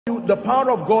The power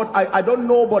of God, I don't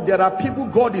know, but there are people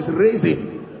God is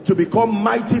raising to become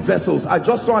mighty vessels. I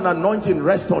just saw an anointing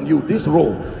rest on you, this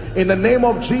role. In the name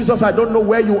of Jesus, I don't know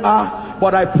where you are,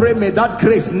 but I pray may that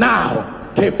grace now,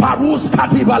 let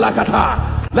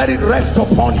it rest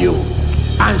upon you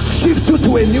and shift you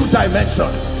to a new dimension.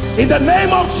 In the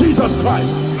name of Jesus Christ.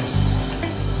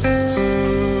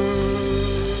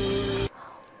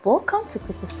 Welcome to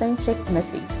Christocentric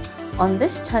Message. On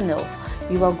this channel,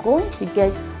 you are going to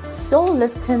get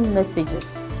soul-lifting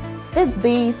messages,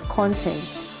 faith-based content,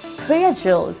 prayer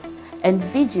drills, and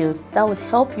videos that would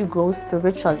help you grow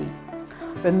spiritually.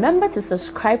 Remember to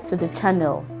subscribe to the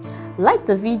channel, like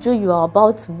the video you are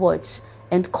about to watch,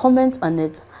 and comment on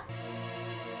it.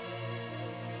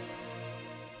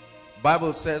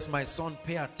 Bible says, my son,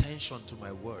 pay attention to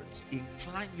my words.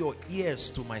 Incline your ears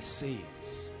to my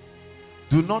sayings.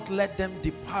 Do not let them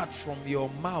depart from your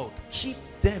mouth. Keep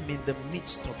them in the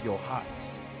midst of your heart.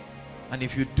 And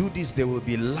if you do this, there will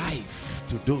be life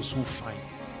to those who find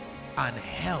it, and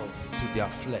health to their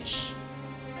flesh.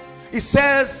 It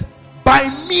says, by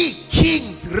me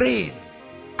kings reign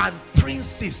and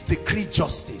princes decree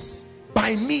justice.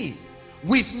 By me,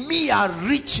 with me are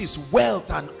riches,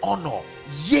 wealth, and honor,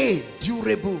 yea,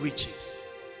 durable riches.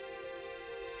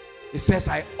 It says,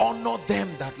 I honor them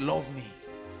that love me.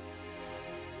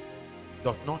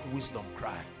 Doth not wisdom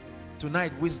cry?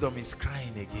 Tonight, wisdom is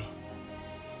crying again.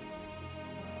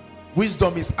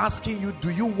 Wisdom is asking you,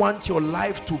 do you want your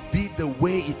life to be the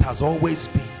way it has always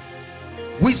been?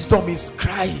 Wisdom is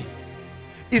crying.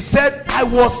 It said, I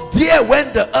was there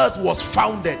when the earth was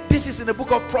founded. This is in the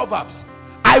book of Proverbs.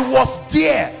 I was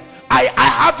there. I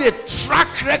have a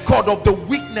track record of the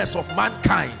weakness of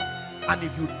mankind. And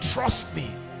if you trust me,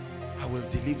 I will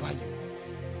deliver you.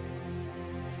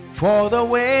 For the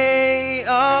way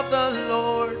of the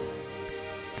Lord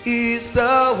is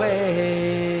the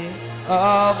way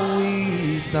of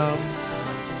wisdom.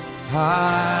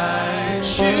 I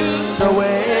choose the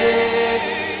way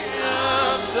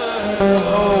of the Lord.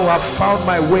 Oh, I found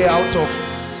my way out of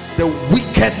the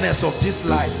wickedness of this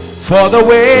life. For the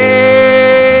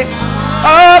way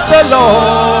of the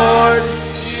Lord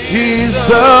is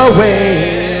the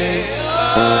way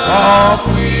of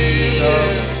wisdom.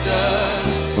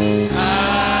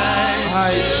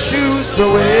 I choose the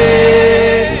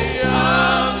way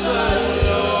of the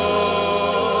Lord.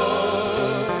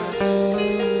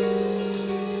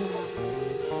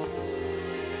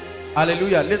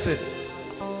 Hallelujah. Listen,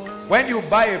 when you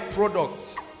buy a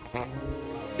product,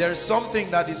 there is something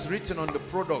that is written on the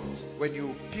product. When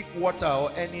you pick water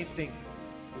or anything,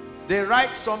 they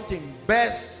write something,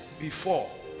 best before.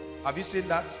 Have you seen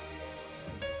that?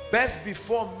 Best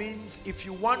before means if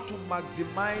you want to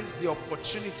maximize the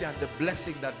opportunity and the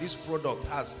blessing that this product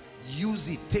has, use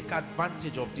it, take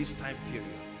advantage of this time period.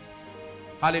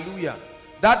 Hallelujah.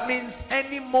 That means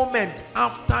any moment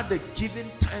after the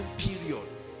given time period,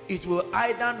 it will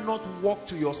either not work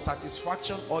to your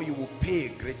satisfaction or you will pay a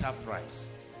greater price.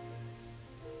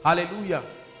 Hallelujah.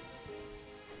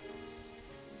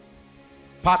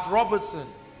 Pat Robertson,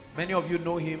 many of you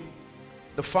know him,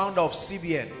 the founder of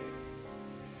CBN.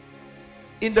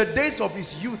 In the days of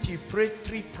his youth, he prayed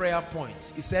 3 prayer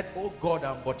points. He said, oh God,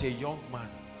 I'm but a young man,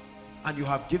 and you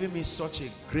have given me such a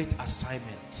great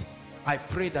assignment. I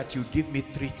pray that you give me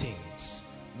 3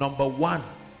 things. Number 1,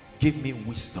 give me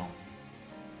wisdom.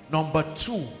 Number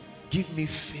 2, give me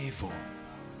favor.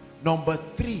 Number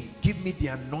 3, give me the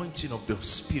anointing of the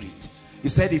Spirit. He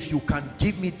said, if you can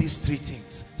give me these 3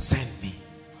 things, send me.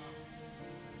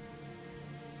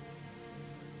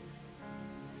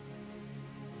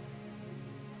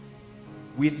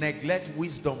 We neglect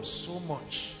wisdom so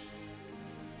much.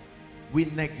 We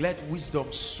neglect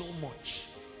wisdom so much.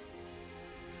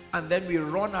 And then we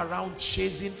run around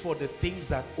chasing for the things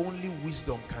that only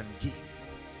wisdom can give.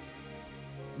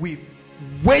 We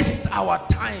waste our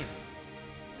time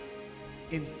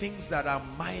in things that are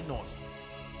minors,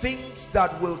 things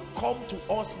that will come to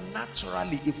us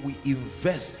naturally if we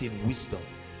invest in wisdom.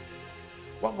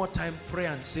 One more time, pray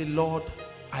and say, Lord,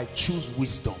 I choose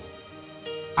wisdom.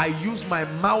 I use my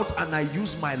mouth and I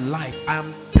use my life. I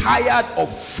am tired of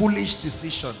foolish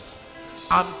decisions.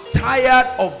 I'm tired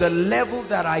of the level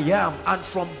that I am, and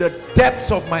from the depths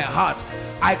of my heart,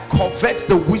 I covet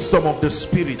the wisdom of the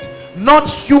Spirit. Not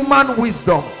human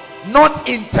wisdom, not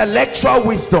intellectual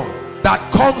wisdom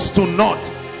that comes to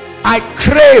naught. I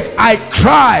crave, I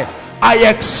cry, I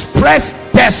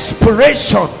express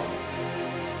desperation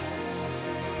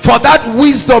for that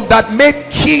wisdom that made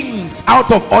kings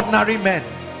out of ordinary men.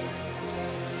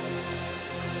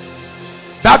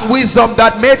 That wisdom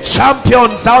that made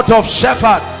champions out of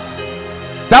shepherds.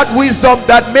 That wisdom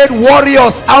that made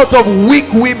warriors out of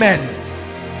weak women.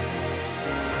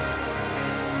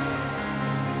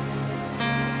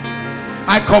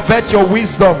 I covet your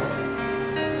wisdom.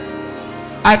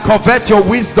 I covet your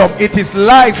wisdom. It is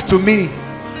life to me.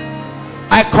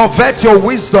 I covet your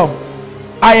wisdom.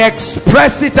 I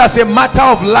express it as a matter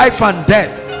of life and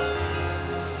death.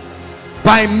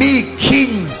 By me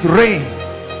kings reign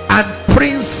and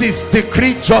princes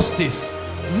decree justice.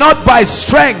 Not by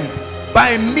strength.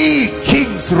 By me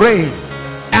kings reign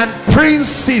and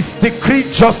princes decree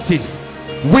justice.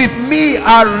 With me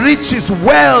are riches,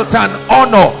 wealth and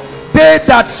honor. They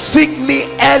that seek me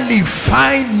early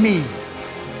find me.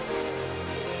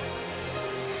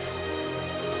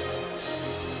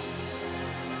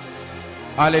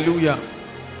 Hallelujah.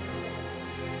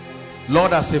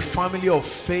 Lord, as a family of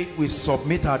faith, we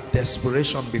submit our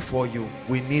desperation before you.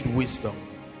 We need wisdom.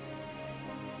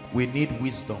 We need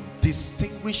wisdom.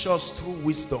 Distinguish us through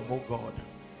wisdom, oh God.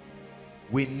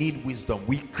 We need wisdom.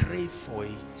 We crave for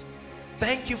it.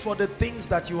 Thank you for the things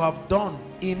that you have done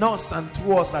in us and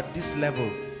through us at this level.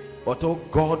 But oh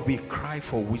God, we cry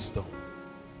for wisdom.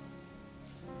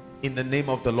 In the name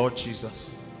of the Lord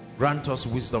Jesus, grant us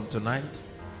wisdom tonight.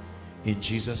 In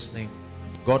Jesus' name.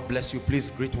 God bless you. Please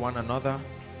greet one another.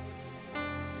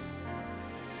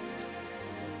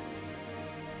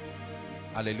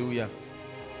 Hallelujah.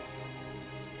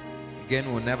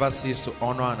 Again, we'll never cease to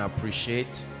honor and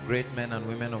appreciate great men and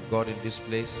women of God in this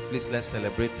place. Please let's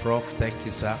celebrate Prof. Thank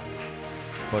you, sir,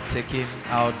 for taking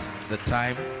out the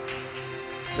time.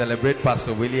 Celebrate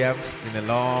Pastor Williams in a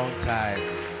long time.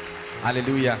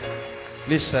 Hallelujah.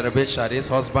 Please celebrate Shade's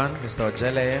husband, Mr.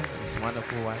 Ojele, his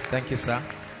wonderful wife. Thank you, sir.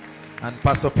 And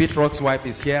Pastor Pete Rock's wife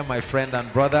is here, my friend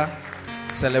and brother.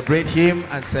 Celebrate him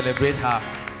and celebrate her.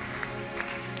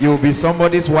 You will be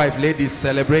somebody's wife, ladies.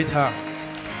 Celebrate her.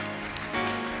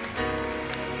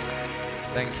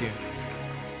 Thank you.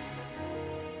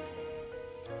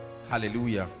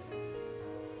 Hallelujah.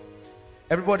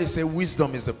 Everybody say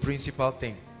wisdom is the principal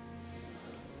thing.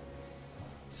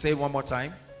 Say it one more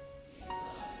time.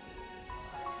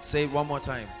 Say it one more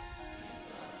time.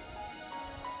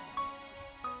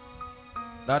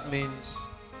 That means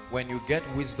when you get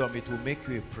wisdom, it will make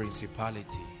you a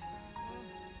principality.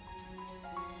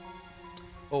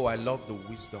 Oh, I love the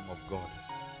wisdom of God.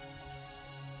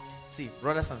 See,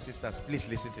 brothers and sisters, please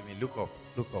listen to me. Look up.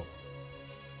 Look up.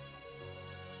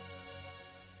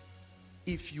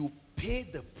 If you pay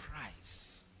the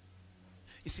price,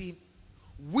 you see,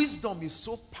 wisdom is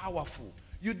so powerful.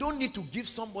 You don't need to give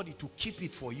somebody to keep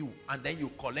it for you and then you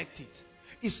collect it.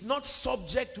 It's not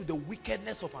subject to the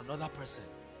wickedness of another person.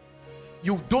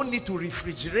 You don't need to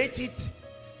refrigerate it.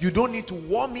 You don't need to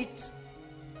warm it.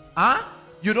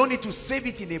 You don't need to save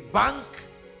it in a bank.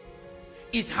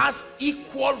 It has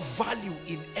equal value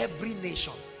in every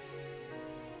nation.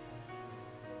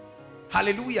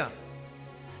 Hallelujah.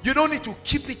 You don't need to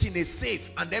keep it in a safe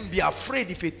and then be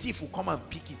afraid if a thief will come and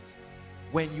pick it.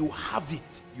 When you have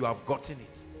it, you have gotten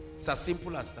it. It's as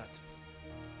simple as that.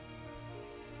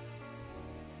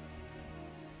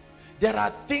 There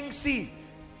are things, see,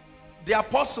 the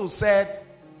apostle said,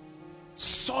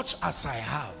 such as I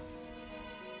have.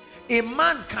 A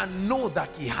man can know that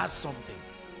he has something.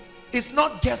 It's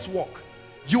not guesswork.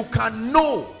 You can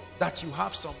know that you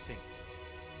have something.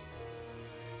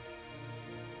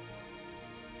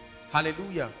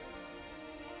 Hallelujah.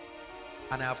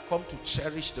 And I have come to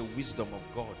cherish the wisdom of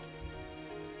God.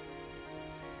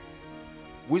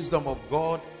 Wisdom of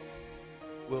God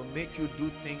will make you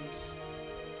do things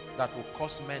that will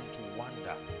cause men to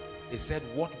wonder. They said,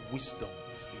 what wisdom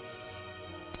is this?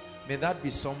 May that be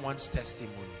someone's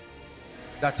testimony.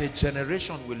 That a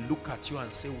generation will look at you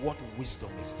and say, what wisdom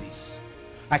is this?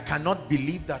 I cannot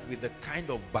believe that with the kind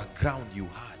of background you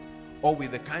had, or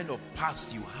with the kind of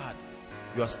past you had,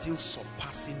 you are still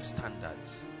surpassing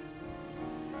standards.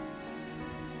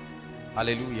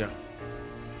 Hallelujah.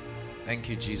 Thank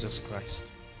you, Jesus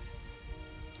Christ.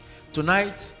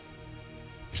 Tonight,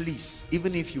 please,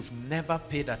 even if you've never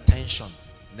paid attention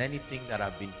in anything that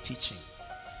I've been teaching,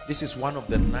 this is one of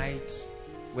the nights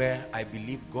where I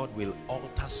believe God will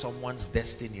alter someone's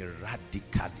destiny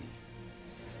radically.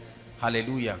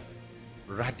 Hallelujah.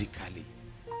 Radically.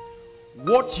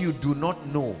 What you do not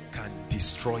know can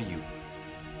destroy you.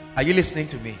 Are you listening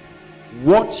to me?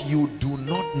 What you do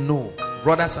not know,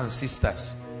 brothers and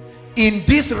sisters, in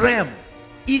this realm,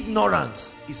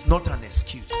 ignorance is not an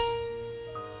excuse.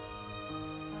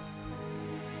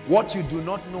 What you do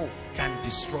not know can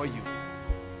destroy you.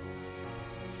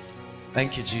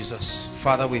 Thank you, Jesus.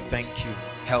 Father, we thank you.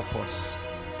 Help us.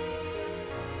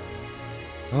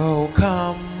 Oh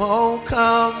come,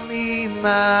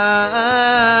 Emmanuel,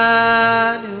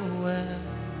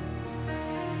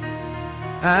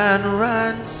 and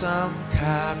ransom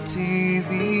captive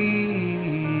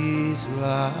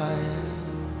Israel.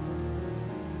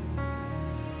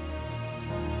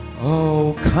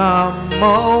 Oh come,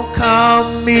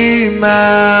 Emmanuel,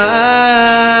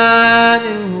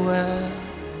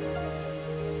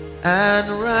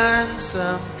 and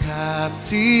ransom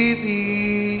captive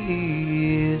Israel.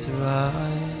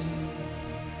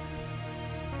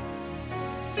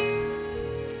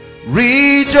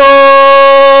 Rejoice,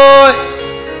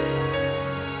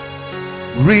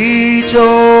 rejoice,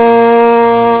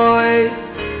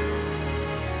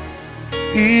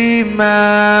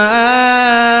 Emmanuel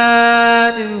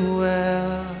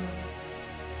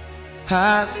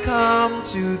has come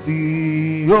to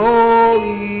thee, O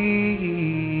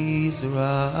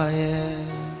Israel.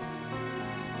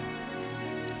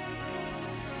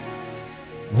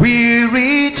 We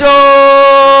rejoice,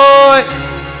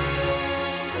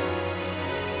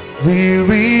 we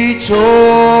rejoice,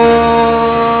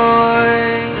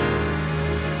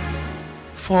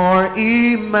 for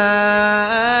Emmanuel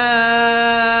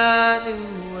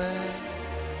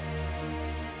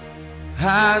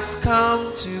has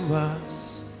come to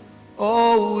us,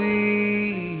 O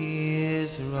Israel.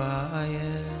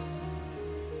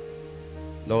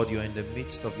 Lord, you are in the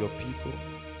midst of your people,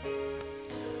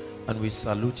 and we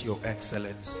salute your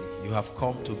excellency. You have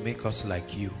come to make us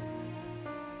like you.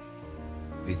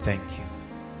 We thank you.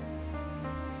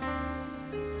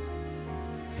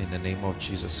 In the name of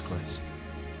Jesus Christ.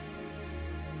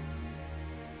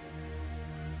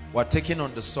 We're taking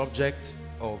on the subject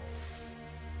of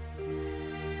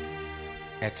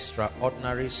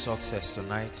extraordinary success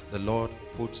tonight. The Lord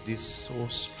put this so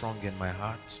strong in my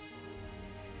heart.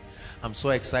 I'm so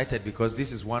excited because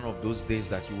this is one of those days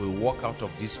that you will walk out of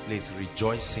this place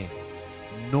rejoicing,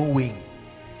 knowing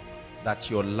that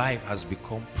your life has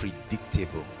become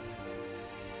predictable.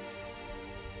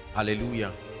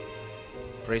 Hallelujah.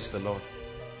 Praise the Lord.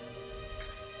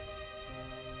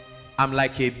 I'm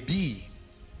like a bee.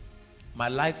 My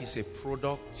life is a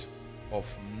product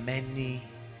of many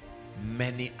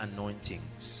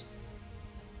anointings.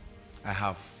 I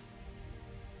have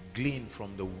gleaned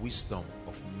from the wisdom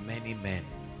of many men.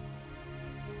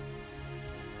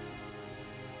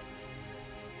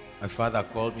 My father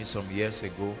called me some years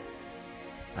ago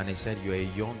and he said, "You're a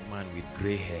young man with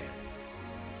gray hair."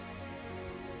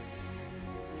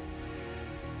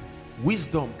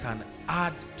 Wisdom can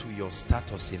add to your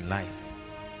status in life.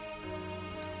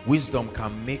 Wisdom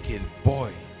can make a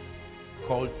boy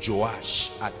called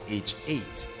Joash at age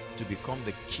 8 to become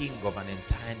the king of an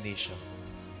entire nation.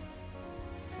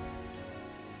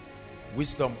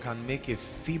 Wisdom can make a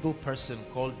feeble person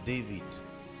called David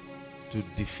to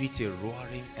defeat a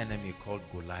roaring enemy called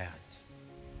Goliath.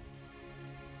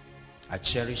 I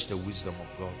cherish the wisdom of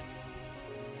God.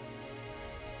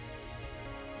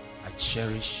 I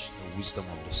cherish the wisdom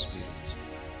of the Spirit.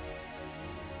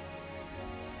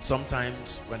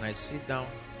 Sometimes when I sit down,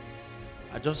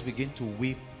 I just begin to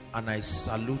weep and I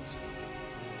salute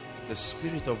the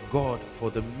Spirit of God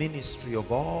for the ministry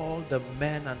of all the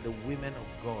men and the women of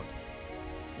God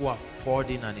who have poured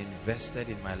in and invested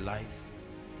in my life.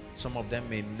 Some of them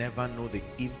may never know the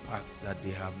impact that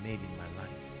they have made in my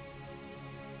life,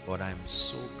 but I'm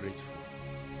so grateful.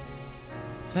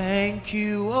 Thank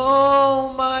you,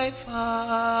 oh my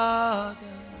Father,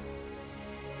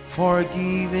 for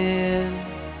giving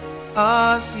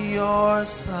us your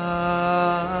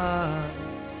Son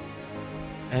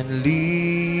and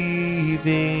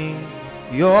leaving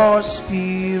your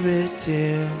Spirit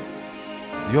till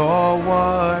your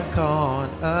work on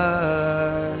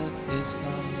earth is done.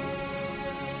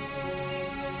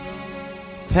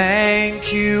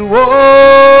 Thank you,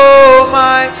 oh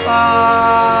my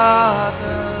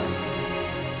Father,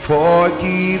 for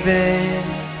giving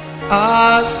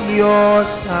us your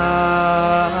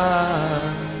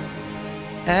Son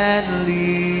and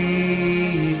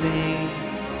leaving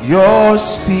your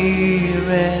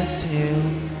Spirit till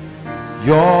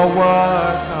your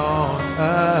work on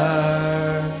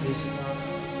earth is done.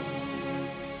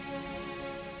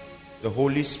 The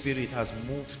Holy Spirit has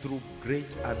moved through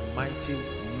great and mighty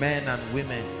men and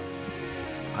women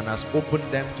and has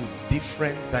opened them to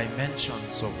different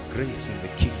dimensions of grace in the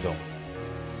kingdom.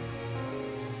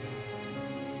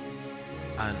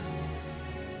 And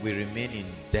we remain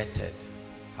indebted.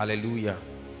 Hallelujah.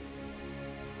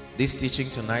 This teaching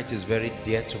tonight is very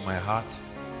dear to my heart,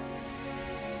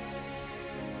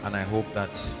 and I hope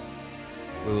that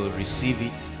we will receive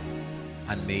it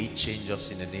and may it change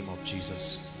us in the name of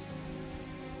Jesus.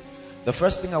 The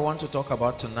first thing I want to talk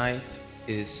about tonight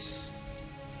is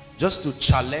just to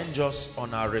challenge us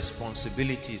on our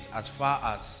responsibilities as far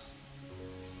as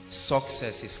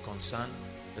success is concerned.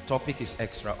 The topic is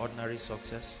extraordinary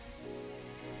success.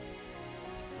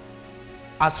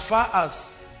 As far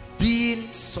as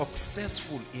being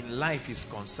successful in life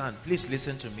is concerned, please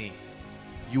listen to me.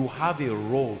 You have a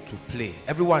role to play.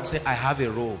 Everyone say, I have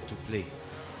a role to play.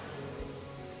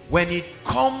 When it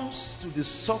comes to the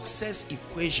success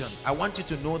equation, I want you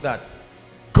to know that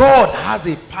God has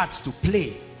a part to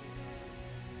play,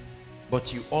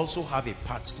 but you also have a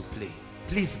part to play.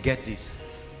 Please get this.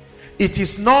 It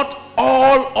is not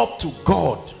all up to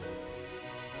God,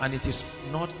 and it is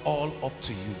not all up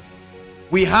to you.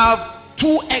 We have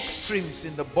two extremes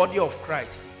in the body of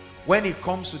Christ when it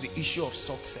comes to the issue of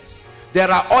success. There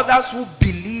are others who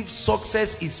believe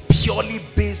success is purely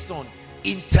based on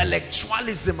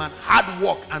intellectualism and hard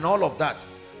work and all of that,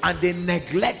 and they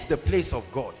neglect the place of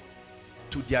God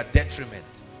to their detriment,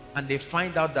 and they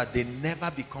find out that they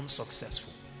never become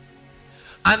successful.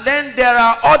 And then there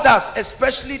are others,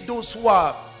 especially those who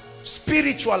are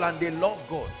spiritual and they love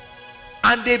God,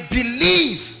 and they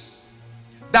believe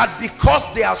that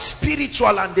because they are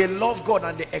spiritual and they love God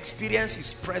and they experience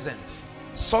His presence,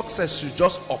 success should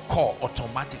just occur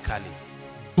automatically.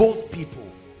 Both people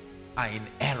are in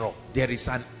error. There is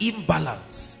an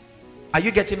imbalance. Are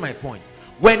you getting my point?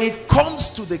 When it comes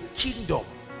to the kingdom,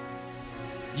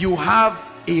 you have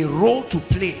a role to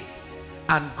play,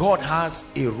 and God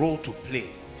has a role to play.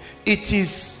 It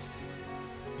is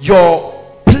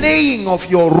your playing of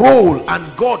your role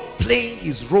and God playing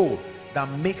His role that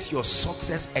makes your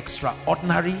success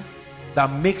extraordinary,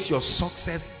 that makes your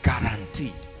success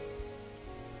guaranteed.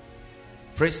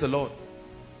 Praise the Lord.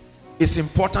 It's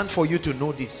important for you to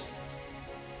know this.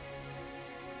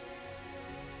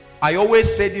 I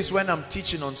always say this when I'm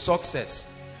teaching on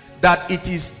success, that it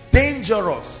is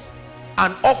dangerous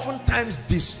and oftentimes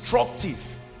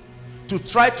destructive to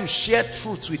try to share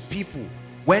truths with people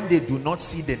when they do not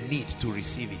see the need to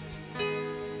receive it.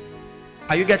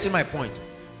 Are you getting my point?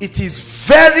 It is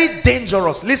very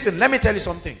dangerous. Listen, let me tell you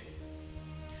something.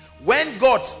 When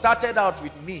God started out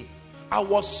with me, I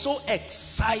was so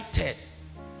excited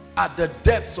at the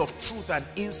depths of truth and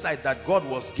insight that God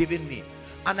was giving me.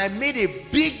 And I made a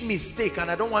big mistake,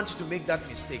 and I don't want you to make that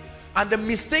mistake. And the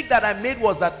mistake that I made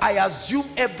was that I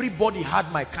assumed everybody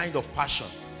had my kind of passion.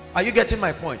 Are you getting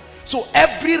my point? So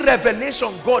every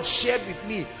revelation God shared with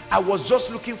me, I was just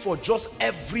looking for just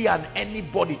every and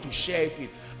anybody to share it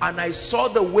with. And I saw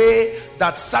the way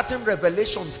that certain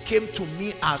revelations came to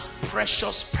me as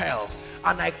precious pearls,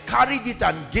 and I carried it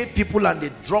and gave people, and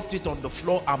they dropped it on the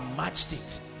floor and matched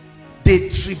it. They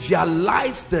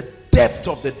trivialized the depth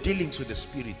of the dealings with the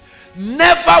Spirit.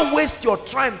 Never waste your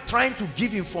time trying to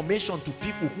give information to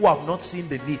people who have not seen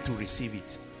the need to receive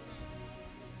it.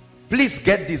 Please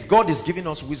get this. God is giving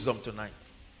us wisdom tonight.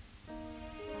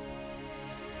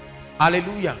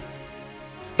 Hallelujah.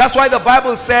 That's why the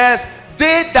Bible says,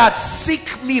 they that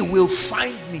seek me will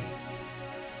find me.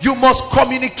 You must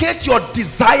communicate your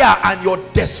desire and your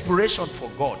desperation for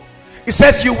God. It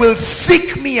says you will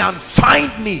seek me and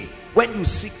find me when you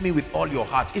seek me with all your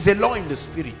heart. It's a law in the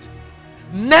Spirit.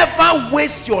 Never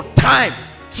waste your time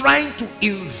trying to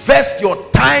invest your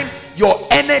time, your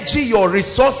energy, your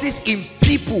resources in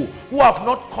people who have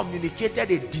not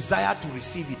communicated a desire to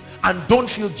receive it, and don't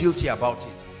feel guilty about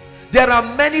it. There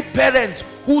are many parents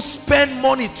who spend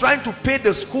money trying to pay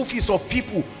the school fees of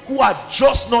people who are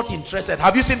just not interested.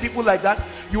 Have you seen people like that?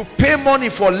 You pay money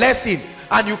for lesson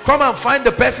and you come and find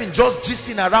the person just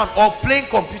gisting around or playing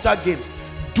computer games.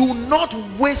 Do not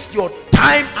waste your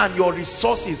time and your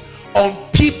resources on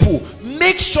people.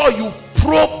 Make sure you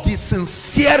probe the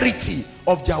sincerity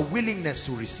of their willingness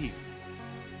to receive.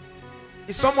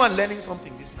 Is someone learning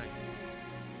something this night?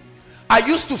 I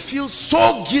used to feel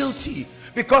so guilty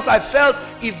because I felt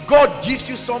if God gives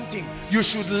you something, you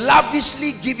should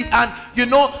lavishly give it. And you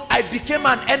know, I became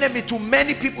an enemy to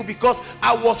many people because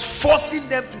I was forcing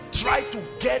them to try to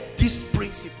get these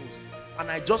principles. And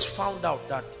I just found out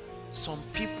that some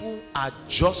people are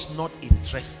just not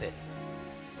interested.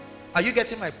 Are you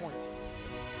getting my point?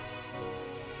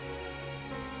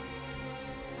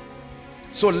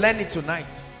 So learn it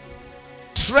tonight.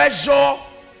 Treasure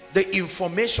the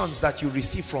informations that you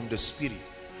receive from the Spirit.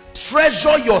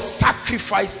 Treasure your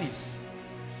sacrifices.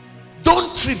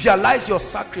 Don't trivialize your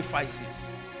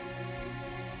sacrifices.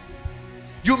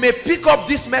 You may pick up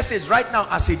this message right now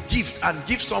as a gift and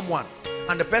give someone,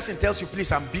 and the person tells you,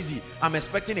 please, I'm busy, I'm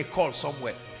expecting a call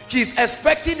somewhere. He's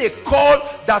expecting a call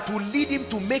that will lead him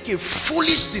to make a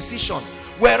foolish decision,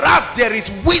 whereas there is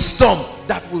wisdom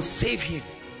that will save him.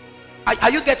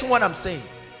 Are you getting what I'm saying?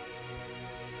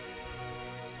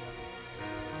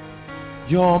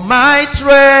 You're my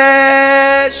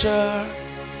treasure,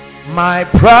 my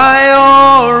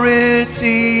priority.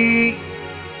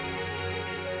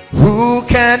 Who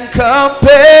can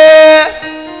compare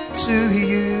to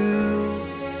you?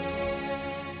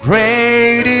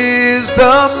 Great is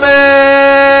the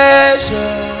measure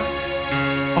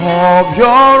of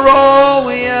your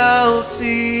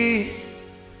royalty,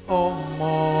 O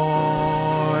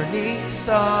morning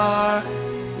star.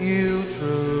 You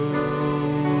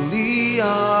truly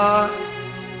are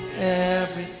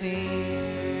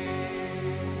everything.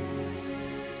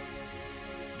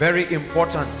 Very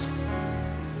important.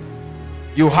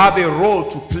 You have a role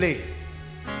to play,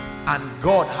 and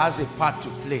God has a part to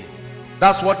play.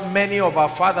 That's what many of our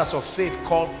fathers of faith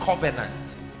call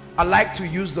covenant. I like to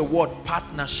use the word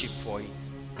partnership for it.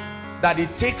 That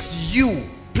it takes you,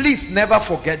 please never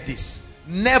forget this.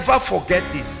 Never forget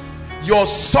this. Your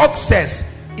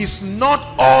success is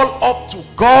not all up to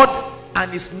God,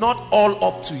 and it's not all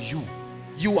up to you.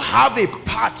 You have a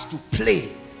part to play,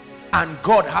 and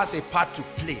God has a part to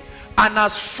play. And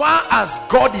as far as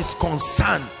God is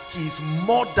concerned, he is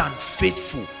more than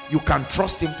faithful. You can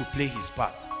trust him to play his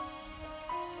part.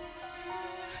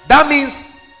 That means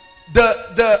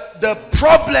the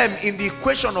problem in the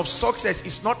equation of success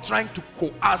is not trying to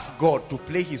coerce God to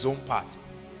play his own part.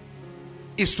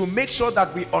 It's to make sure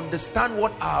that we understand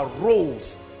what our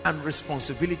roles and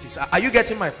responsibilities are. Are you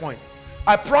getting my point?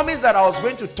 I promised that I was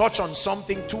going to touch on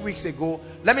something 2 weeks ago.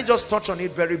 Let me just touch on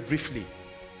it very briefly.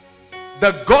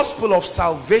 The gospel of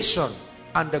salvation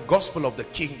and the gospel of the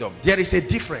kingdom. There is a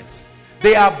difference.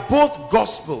 They are both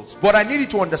gospels, but I need you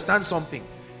to understand something.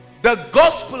 The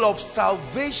gospel of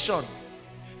salvation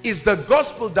is the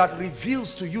gospel that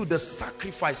reveals to you the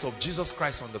sacrifice of Jesus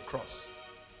Christ on the cross.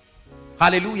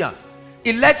 Hallelujah.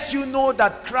 It lets you know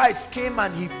that Christ came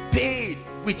and he paid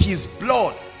with his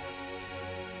blood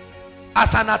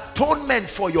as an atonement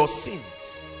for your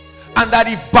sins, and that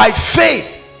if by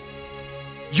faith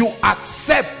you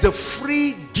accept the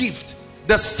free gift,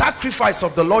 the sacrifice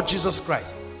of the Lord Jesus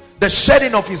Christ, the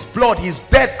shedding of his blood, his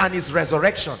death and his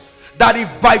resurrection, that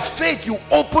if by faith you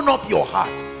open up your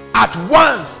heart, at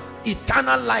once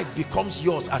eternal life becomes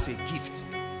yours as a gift.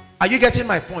 Are you getting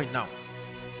my point now?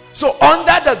 So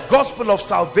under the gospel of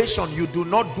salvation, you do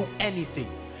not do anything.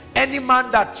 Any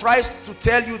man that tries to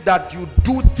tell you that you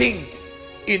do things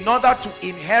in order to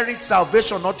inherit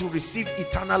salvation or to receive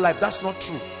eternal life, that's not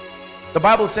true. The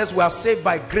Bible says we are saved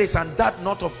by grace, and that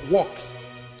not of works.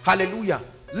 Hallelujah.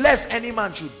 Lest any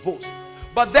man should boast.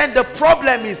 But then the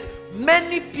problem is,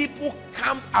 many people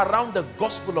camp around the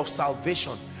gospel of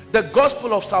salvation. The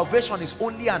gospel of salvation is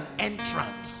only an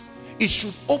entrance. It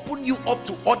should open you up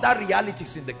to other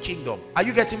realities in the kingdom. Are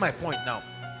you getting my point now?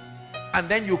 And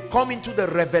then you come into the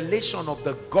revelation of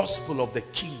the gospel of the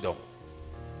kingdom.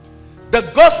 The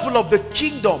gospel of the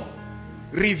kingdom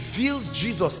reveals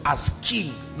Jesus as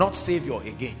king, not savior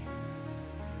again.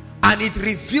 And it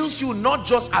reveals you not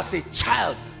just as a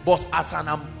child, but as an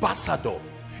ambassador.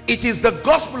 It is the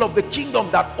gospel of the kingdom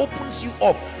that opens you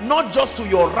up, not just to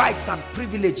your rights and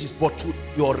privileges, but to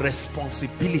your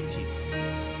responsibilities.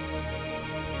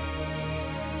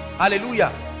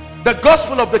 Hallelujah. The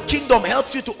gospel of the kingdom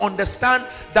helps you to understand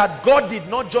that God did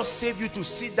not just save you to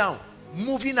sit down,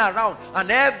 moving around, and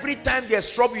every time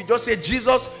there's trouble you just say,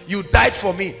 Jesus, you died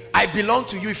for me, I belong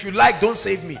to you, if you like, don't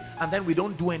save me. And then we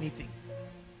don't do anything.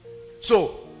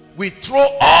 So we throw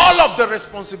all of the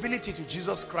responsibility to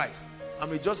Jesus Christ, and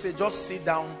we just say, just sit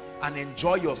down and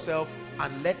enjoy yourself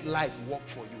and let life work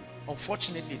for you.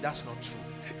 Unfortunately, that's not true.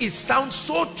 It sounds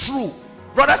so true,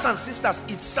 brothers and sisters.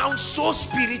 It sounds so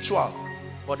spiritual,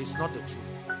 but it's not the truth.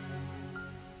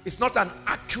 It's not an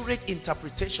accurate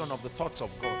interpretation of the thoughts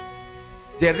of God.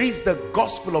 There is the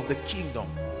gospel of the kingdom,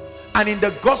 and in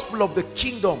the gospel of the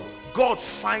kingdom, God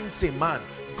finds a man,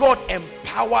 God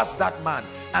empowers that man,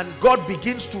 and God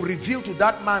begins to reveal to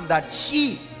that man that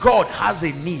he, God, has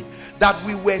a need, that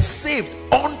we were saved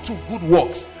unto good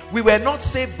works. We were not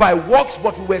saved by works,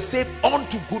 but we were saved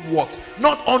unto good works,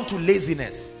 not unto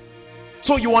laziness.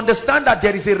 So you understand that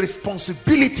there is a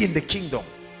responsibility in the kingdom.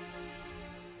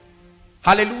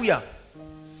 Hallelujah.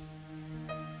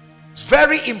 It's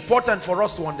very important for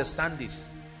us to understand this.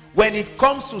 When it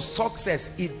comes to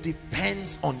success, it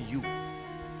depends on you.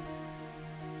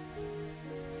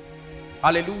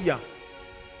 Hallelujah.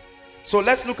 So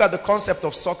let's look at the concept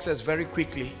of success very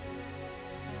quickly.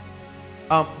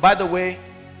 By the way,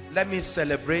 let me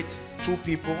celebrate two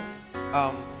people.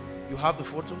 You have the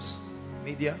photos,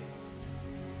 media.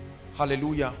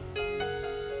 Hallelujah.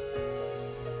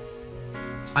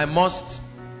 I must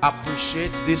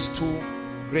appreciate these two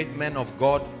great men of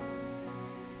God.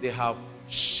 They have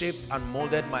shaped and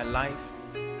molded my life.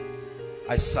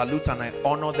 I salute and I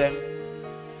honor them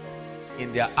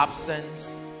in their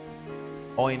absence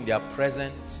or in their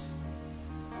presence.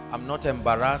 I'm not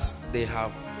embarrassed. They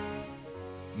have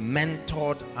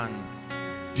mentored and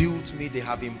built me. They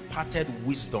have imparted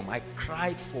wisdom. I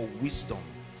cried for wisdom.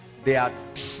 They are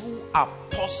true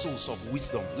apostles of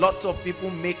wisdom. Lots of people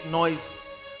make noise,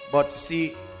 but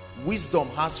see, wisdom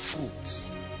has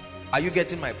fruits. Are you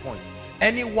getting my point?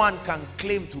 Anyone can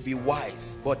claim to be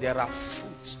wise, but there are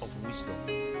fruits of wisdom.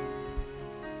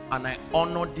 And I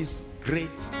honor these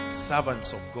great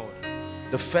servants of God.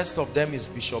 The first of them is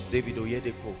Bishop David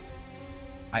Oyedepo.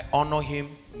 I honor him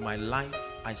in my life.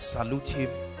 I salute him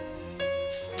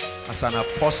as an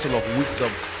apostle of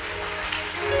wisdom.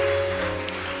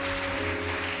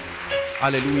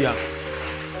 Hallelujah.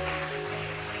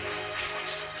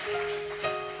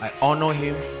 I honor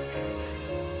him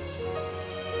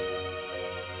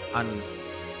and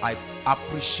I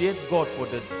appreciate God for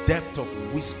the depth of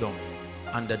wisdom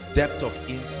and the depth of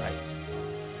insight.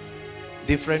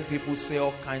 Different people say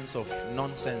all kinds of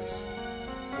nonsense.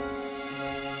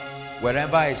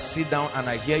 Wherever I sit down and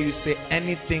I hear you say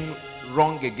anything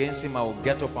wrong against him, I will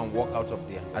get up and walk out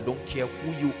of there. I don't care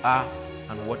who you are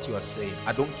and what you are saying.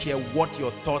 I don't care what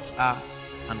your thoughts are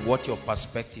and what your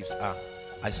perspectives are.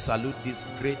 I salute these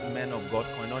great men of God.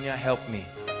 Koinonia, help me.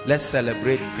 Let's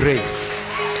celebrate grace.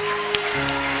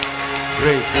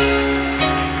 Grace.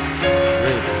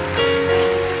 Grace.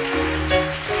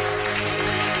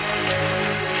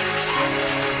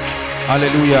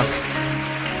 Hallelujah.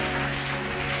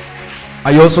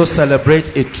 I also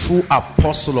celebrate a true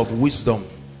apostle of wisdom,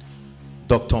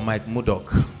 Dr. Mike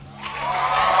Murdoch.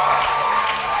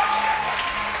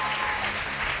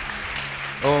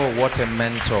 Oh, what a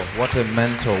mentor, what a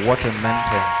mentor, what a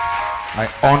mentor. I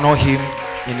honor him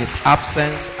in his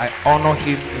absence. I honor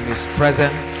him in his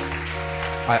presence.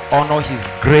 I honor his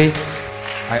grace.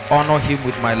 I honor him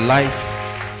with my life.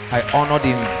 I honor the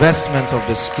investment of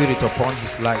the Spirit upon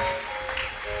his life.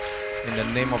 In the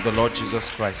name of the Lord Jesus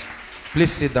Christ.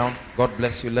 Please sit down. God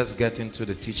bless you. Let's get into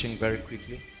the teaching very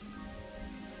quickly.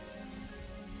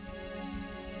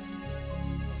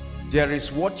 There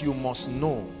is what you must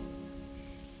know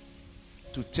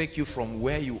to take you from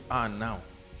where you are now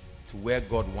to where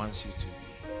God wants you to be.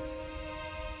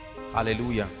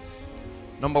 Hallelujah.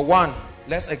 Number one,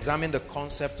 let's examine the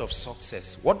concept of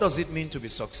success. What does it mean to be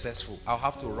successful? I'll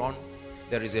have to run.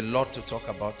 There is a lot to talk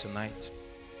about tonight.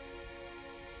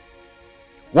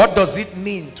 What does it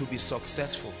mean to be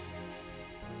successful?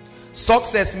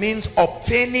 Success means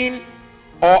obtaining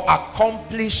or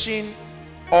accomplishing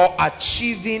or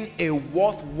achieving a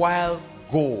worthwhile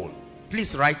goal.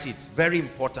 Please write it. Very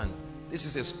important. This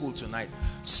is a school tonight.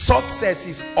 Success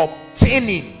is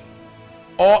obtaining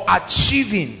or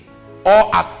achieving or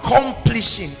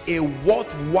accomplishing a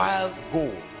worthwhile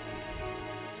goal.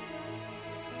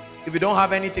 If you don't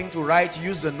have anything to write,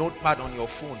 use the notepad on your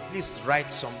phone. Please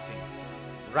write something.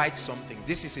 Write something.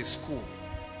 This is a school.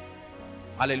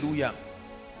 Hallelujah.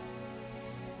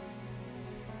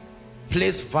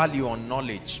 Place value on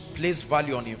knowledge. Place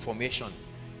value on information.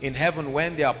 In heaven,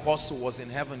 when the apostle was in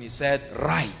heaven, he said,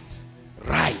 write,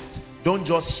 write. Don't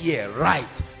just hear,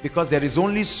 write. Because there is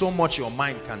only so much your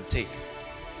mind can take.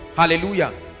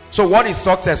 Hallelujah. So what is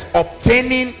success?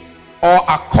 Obtaining or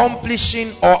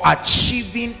accomplishing or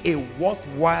achieving a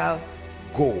worthwhile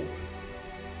goal.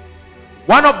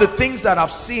 One of the things that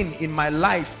I've seen in my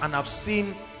life, and I've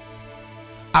seen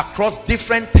across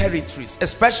different territories,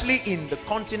 especially in the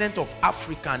continent of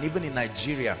Africa and even in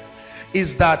Nigeria,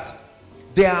 is that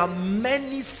there are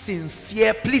many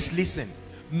sincere, please listen,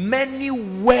 many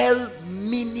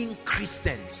well-meaning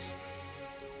Christians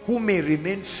who may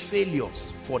remain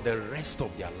failures for the rest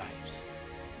of their lives.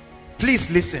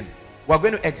 Please listen. We're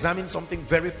going to examine something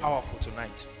very powerful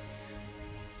tonight.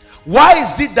 Why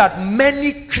is it that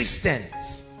many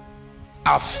Christians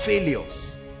are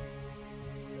failures?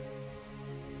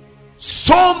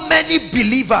 So many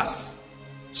believers,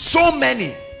 so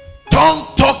many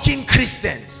tongue-talking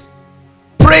Christians,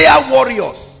 prayer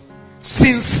warriors,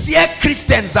 sincere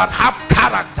Christians that have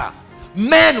character,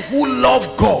 men who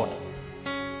love God,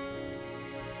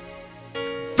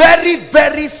 very,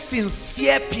 very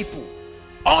sincere people,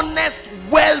 honest,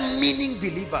 well-meaning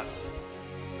believers,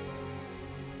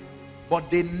 but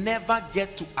they never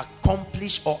get to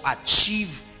accomplish or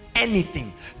achieve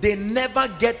anything. They never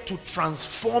get to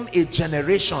transform a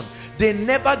generation. They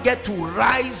never get to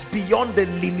rise beyond the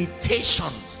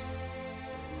limitations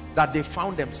that they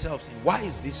found themselves in. Why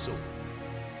is this so?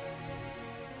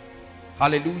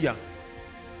 Hallelujah.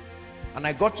 And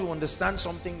I got to understand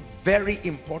something very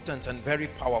important and very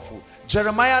powerful.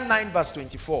 Jeremiah 9 verse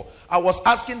 24. I was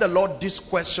asking the Lord this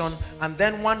question, and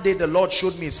then one day the Lord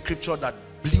showed me a scripture that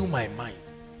blew my mind.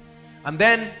 And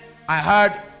then I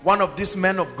heard one of these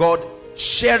men of God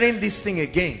sharing this thing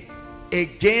again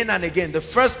and again. The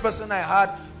first person I heard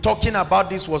talking about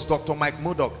this was Dr. Mike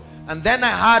Murdoch. And then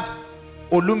I heard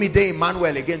Olumide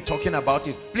Emmanuel again talking about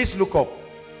it. Please look up.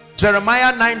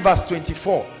 Jeremiah 9 verse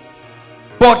 24.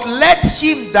 But let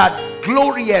him that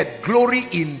glorieth glory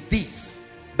in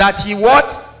this, that he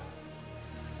what?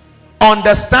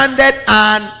 Understandeth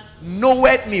and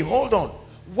knoweth me. Hold on.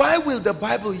 Why will the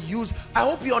Bible use? I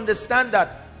hope you understand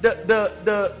that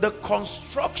the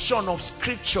construction of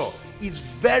scripture is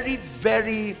very,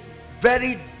 very,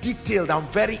 very detailed and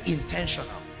very intentional.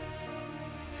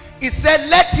 It said,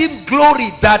 let him glory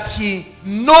that he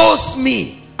knows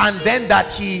me, and then that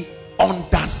he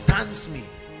understands me.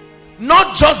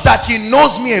 Not just that he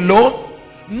knows me alone,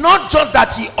 not just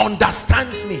that he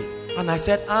understands me. And I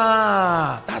said,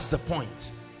 that's the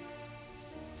point.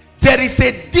 There is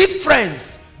a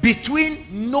difference between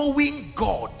knowing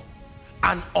God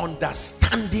and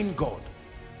understanding God.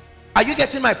 Are you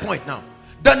getting my point now?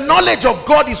 The knowledge of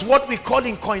God is what we call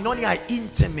in koinonia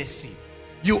intimacy.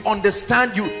 You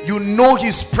understand, you know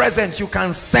his presence, you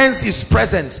can sense his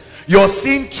presence. You're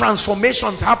seeing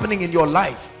transformations happening in your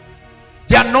life.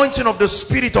 The anointing of the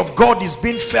Spirit of God is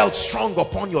being felt strong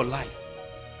upon your life.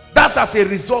 That's as a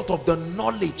result of the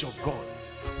knowledge of God.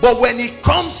 But when it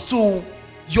comes to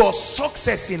your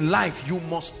success in life, you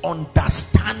must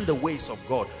understand the ways of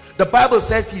God. The Bible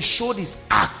says he showed his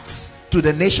acts to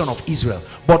the nation of Israel,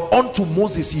 but unto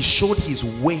Moses he showed his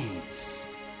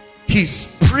ways,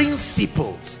 his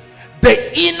principles,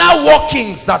 the inner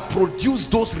workings that produce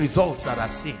those results that are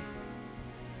seen.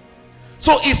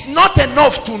 So it's not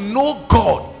enough to know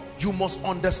God, you must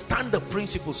understand the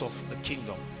principles of the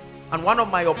kingdom. And one of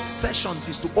my obsessions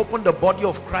is to open the body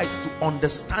of Christ to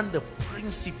understand the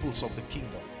principles of the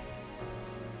kingdom.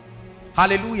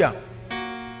 Hallelujah.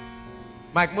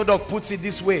 Mike Murdoch puts it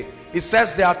this way. He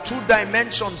says there are two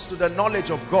dimensions to the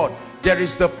knowledge of God. There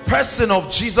is the person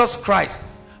of Jesus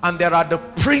Christ, and there are the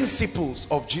principles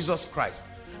of Jesus Christ.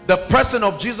 The person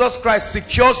of Jesus Christ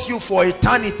secures you for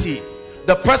eternity.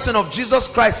 The person of Jesus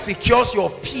Christ secures your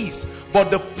peace,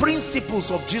 but the principles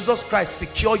of Jesus Christ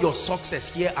secure your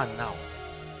success here and now.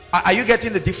 Are you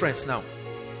getting the difference now?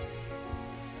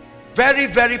 Very,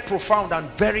 very profound and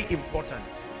very important.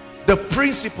 The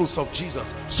principles of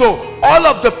Jesus. So all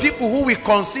of the people who we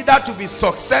consider to be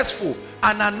successful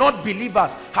and are not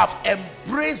believers have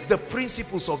embraced the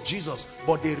principles of Jesus,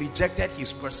 but they rejected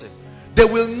his person. They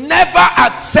will never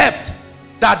accept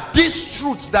that these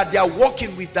truths that they are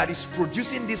working with, that is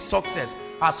producing this success,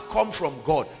 has come from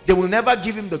God. They will never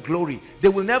give him the glory. They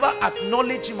will never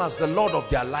acknowledge him as the Lord of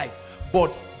their life.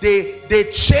 But they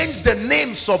change the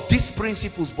names of these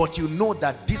principles, but you know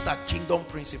that these are kingdom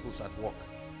principles at work.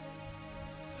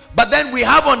 But then we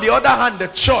have, on the other hand, the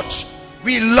church.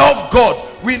 We love God.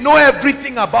 We know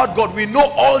everything about God. We know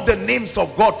all the names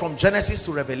of God from Genesis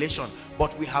to Revelation,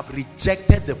 but we have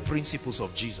rejected the principles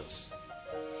of Jesus.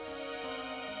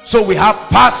 So we have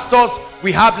pastors,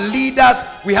 we have leaders,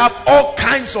 we have all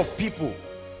kinds of people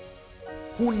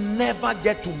who never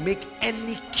get to make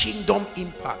any kingdom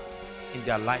impact in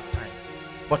their lifetime.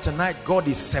 But tonight God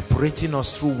is separating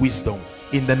us through wisdom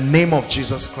in the name of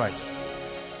Jesus Christ.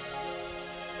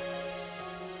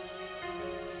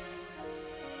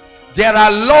 There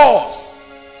are laws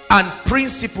and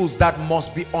principles that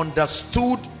must be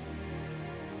understood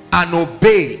and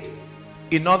obeyed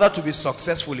in order to be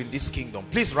successful in this kingdom.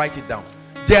 Please write it down.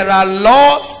 There are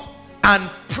laws and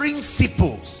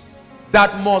principles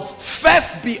that must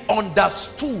first be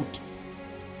understood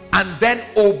and then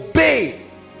obeyed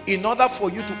in order for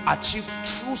you to achieve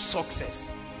true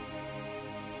success.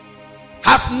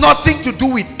 Has nothing to do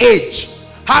with age,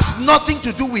 has nothing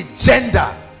to do with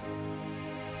gender.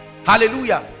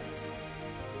 Hallelujah.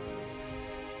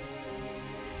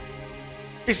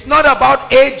 It's not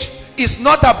about age. It's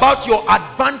not about your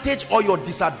advantage or your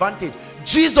disadvantage.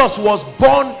 Jesus was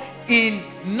born in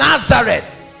Nazareth,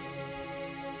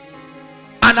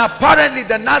 and apparently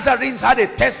the Nazarenes had a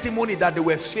testimony that they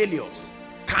were failures.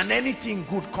 Can anything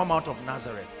good come out of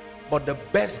Nazareth? But the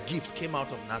best gift came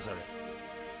out of Nazareth.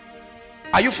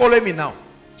 Are you following me now?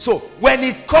 So when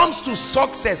it comes to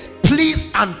success,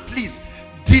 please and please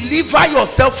deliver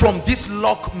yourself from this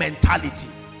luck mentality.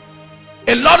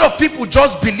 A lot of people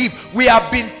just believe, we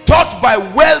have been taught by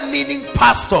well-meaning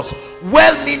pastors,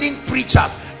 well-meaning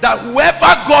preachers, that whoever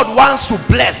God wants to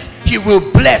bless, he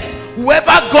will bless. Whoever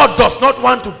God does not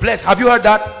want to bless, have you heard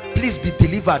that? please be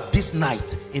delivered this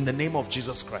night in the name of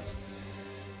Jesus Christ.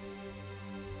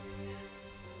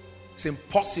 It's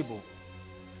impossible.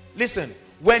 Listen,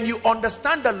 when you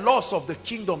understand the laws of the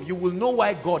kingdom, you will know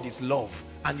why God is love,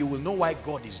 and you will know why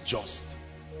God is just.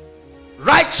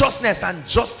 Righteousness and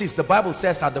justice, the Bible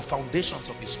says, are the foundations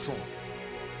of his throne.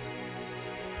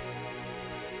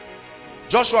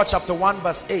 Joshua chapter 1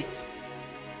 verse 8,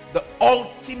 the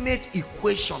ultimate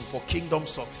equation for kingdom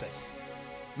success.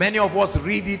 Many of us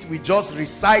read it, we just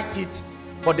recite it,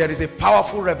 but there is a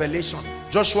powerful revelation.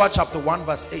 Joshua chapter 1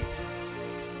 verse 8.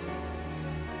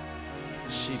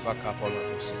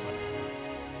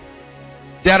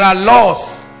 There are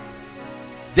laws,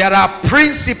 there are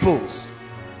principles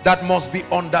that must be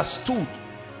understood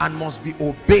and must be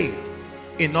obeyed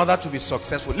in order to be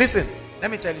successful. Listen, let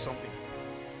me tell you something.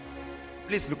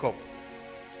 Please look up.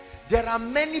 There are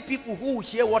many people who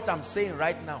hear what I'm saying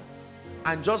right now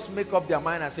and just make up their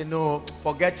mind and say, no,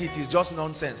 forget it, it's just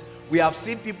nonsense. We have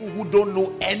seen people who don't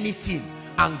know anything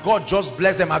and God just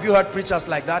bless them. Have you heard preachers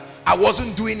like that? I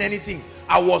wasn't doing anything,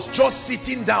 I was just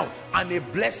sitting down, and a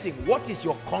blessing. What is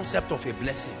your concept of a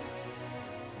blessing?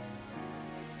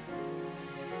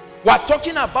 We're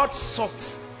talking about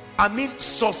success. I mean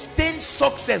sustained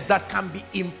success that can be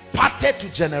imparted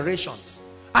to generations.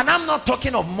 And I'm not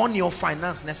talking of money or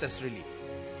finance necessarily.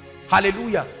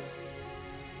 Hallelujah.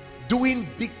 Doing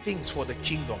big things for the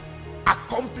kingdom,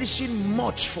 accomplishing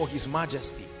much for his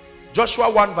majesty. Joshua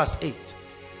 1 verse 8.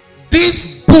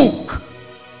 This book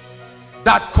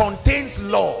that contains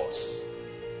laws,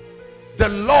 the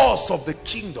laws of the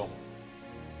kingdom.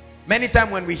 Many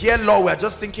times when we hear law, we are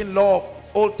just thinking law of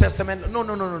Old Testament.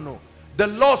 No. The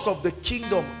laws of the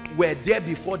kingdom were there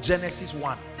before Genesis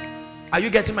 1. Are you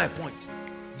getting my point?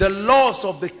 The laws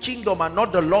of the kingdom are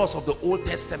not the laws of the Old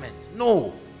Testament.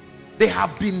 No, they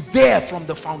have been there from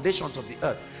the foundations of the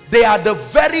earth. They are the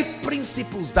very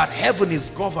principles that heaven is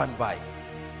governed by.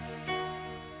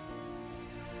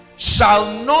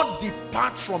 Shall not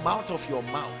depart from out of your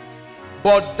mouth,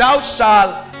 but thou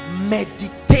shalt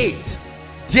meditate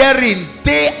therein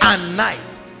day and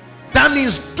night. That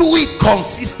means do it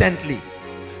consistently,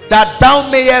 that thou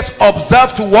mayest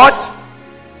observe to what?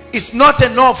 It's not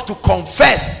enough to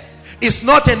confess. It's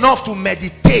not enough to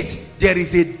meditate. There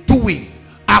is a doing.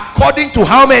 According to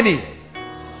how many?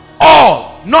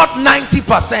 All, not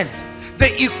 90%.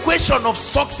 The equation of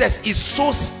success is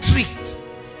so strict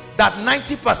that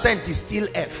 90% is still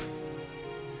F.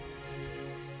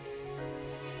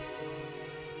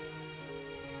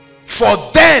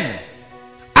 For then,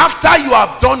 after you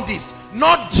have done this,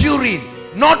 not during,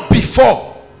 not before.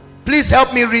 Please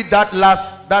help me read that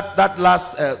last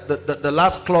the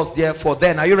last clause there. For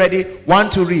then, are you ready? 1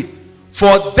 to read.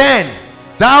 For then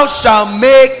thou shalt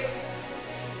make,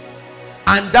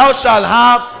 and thou shalt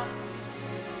have.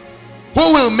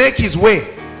 Who will make his way?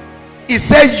 He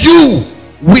said you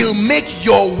will make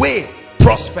your way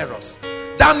prosperous.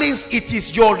 That means it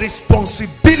is your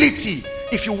responsibility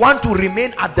if you want to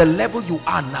remain at the level you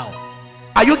are now.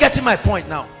 Are you getting my point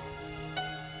now?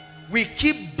 We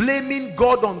keep blaming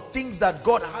God on things that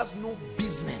God has no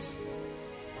business.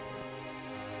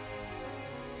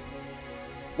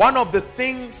 One of the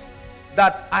things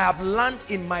that I have learned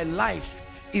in my life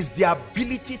is the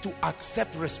ability to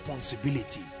accept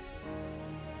responsibility.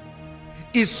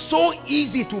 It's so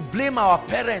easy to blame our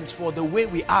parents for the way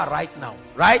we are right now,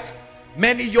 right?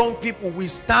 Many young people, we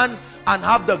stand and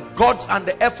have the guts and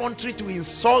the effrontery to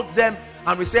insult them,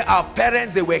 and we say our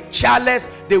parents, they were careless,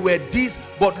 they were this.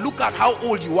 But look at how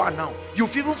old you are now.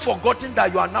 You've even forgotten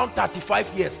that you are now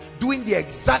 35 years doing the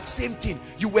exact same thing.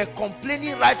 You were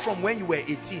complaining right from when you were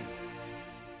 18,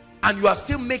 and you are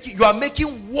still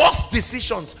making worse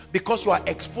decisions because you are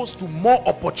exposed to more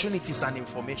opportunities and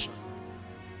information.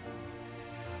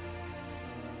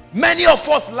 Many of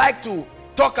us like to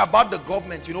talk about the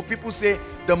government. You know, people say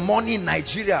the money in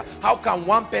Nigeria, how can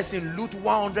one person loot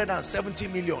 170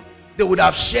 million? They would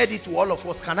have shared it to all of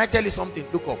us. Can I tell you something?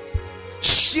 Look up.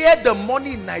 Share the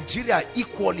money in Nigeria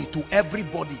equally to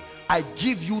everybody. I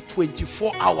give you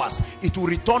 24 hours. It will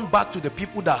return back to the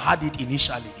people that had it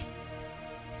initially.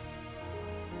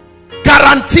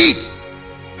 Guaranteed.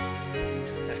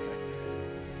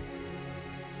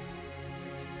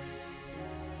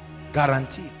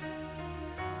 Guaranteed.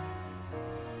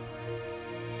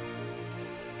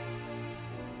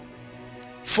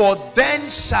 For then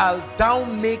shall thou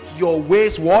make your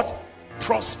ways what?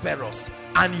 Prosperous,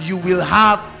 and you will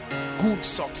have good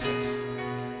success.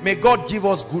 May God give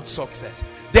us good success.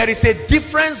 There is a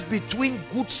difference between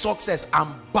good success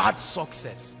and bad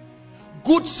success.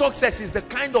 Good success is the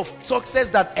kind of success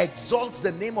that exalts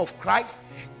the name of Christ,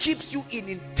 keeps you in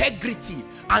integrity,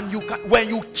 and when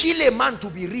you kill a man to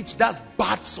be rich, that's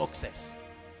bad success.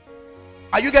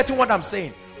 Are you getting what I'm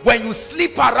saying? When you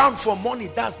sleep around for money,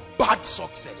 that's bad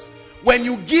success. When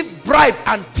you give bribes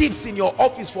and tips in your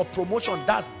office for promotion,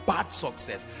 that's bad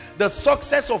success. The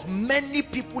success of many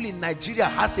people in Nigeria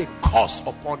has a curse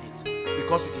upon it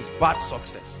because it is bad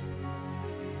success.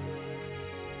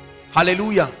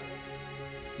 Hallelujah.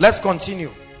 Let's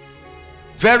continue.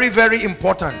 Very, very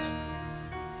important.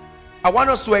 I want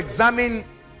us to examine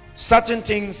certain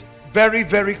things very,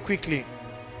 very quickly.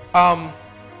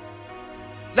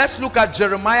 Let's look at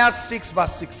Jeremiah 6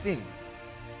 verse 16.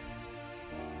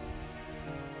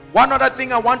 One other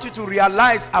thing I want you to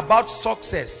realize about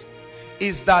success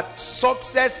is that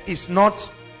success is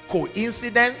not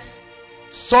coincidence.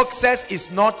 Success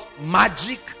is not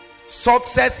magic.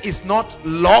 Success is not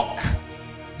luck.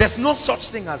 There's no such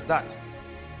thing as that.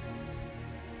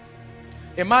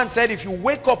 A man said, if you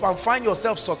wake up and find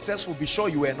yourself successful, be sure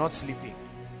you were not sleeping.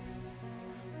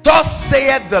 Thus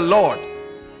saith the Lord,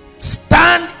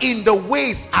 stand in the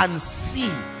ways and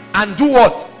see, and do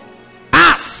what?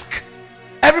 Ask.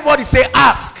 Everybody say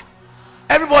ask.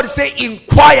 Everybody say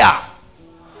inquire.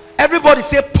 Everybody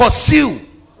say pursue.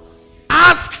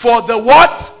 Ask for the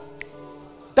what?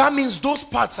 That means those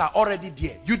parts are already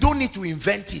there. You don't need to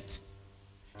invent it.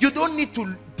 You don't need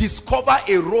to discover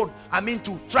a road.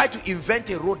 To try to invent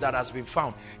a road that has been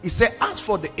found. He said, ask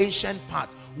for the ancient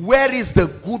path. Where is the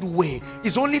good way?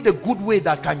 It's only the good way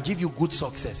that can give you good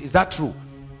success. Is that true?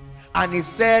 And he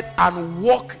said, and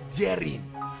walk therein.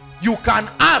 You can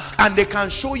ask and they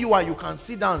can show you, and you can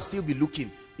sit down and still be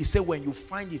looking. He said, when you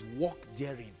find it, walk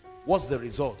therein. What's the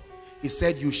result? He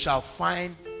said, you shall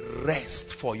find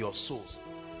rest for your souls.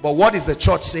 But what is the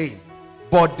church saying?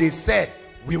 But they said,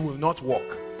 we will not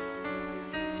walk.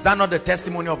 Is that not the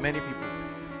testimony of many people?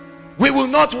 We will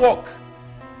not walk.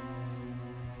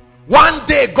 One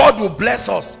day God will bless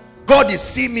us. God is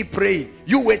seeing me praying.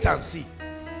 You wait and see.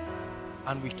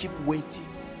 And we keep waiting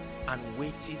and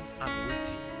waiting and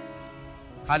waiting.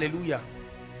 Hallelujah.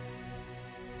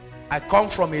 I come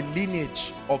from a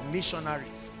lineage of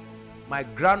missionaries. My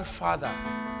grandfather,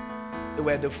 they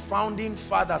were the founding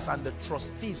fathers and the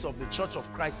trustees of the Church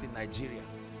of Christ in Nigeria.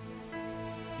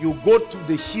 You go to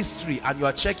the history and you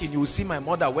are checking, you will see my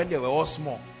mother when they were all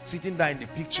small, sitting there in the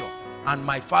picture, and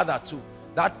my father too.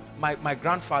 That my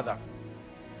grandfather.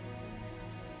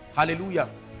 Hallelujah.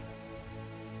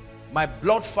 My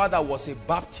blood father was a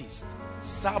Baptist,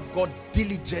 served God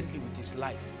diligently with his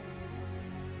life.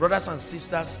 Brothers and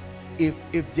sisters, if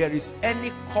there is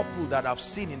any couple that I've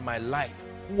seen in my life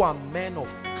who are men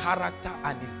of character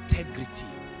and integrity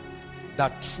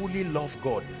that truly love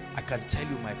God, I can tell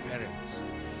you my parents.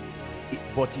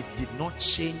 But it did not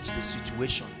change the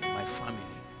situation in my family.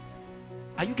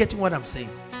 Are you getting what I'm saying?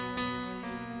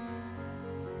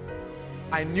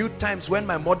 I knew times when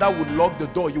my mother would lock the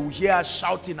door, you would hear her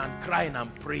shouting and crying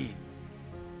and praying.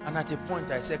 And at a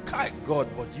point I said, "Kai God,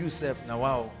 but you self now,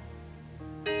 wow.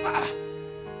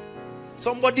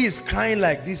 Somebody is crying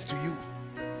like this to you."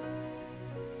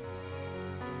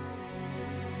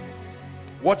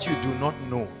 What you do not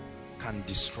know can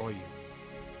destroy you.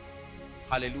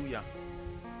 Hallelujah.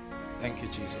 Thank you,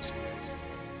 Jesus Christ.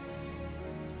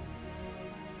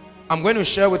 I'm going to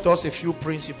share with us a few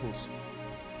principles.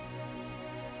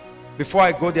 Before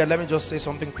I go there, let me just say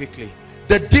something quickly.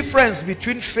 The difference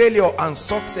between failure and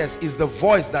success is the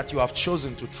voice that you have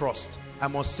chosen to trust. I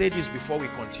must say this before we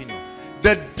continue.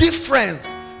 The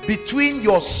difference between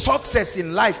your success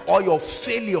in life or your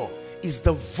failure is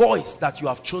the voice that you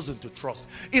have chosen to trust.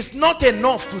 It's not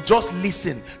enough to just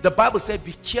listen. The Bible said,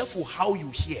 be careful how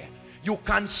you hear. You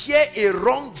can hear a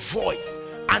wrong voice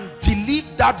and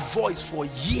believe that voice for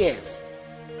years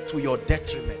to your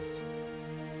detriment.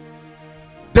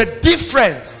 The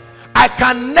difference, I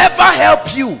can never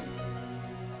help you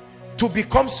to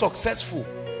become successful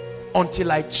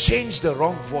until I change the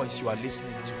wrong voice you are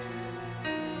listening to.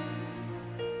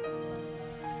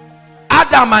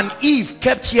 Adam and Eve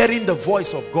kept hearing the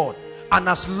voice of God, and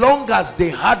as long as they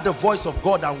heard the voice of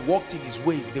God and walked in his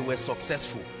ways, they were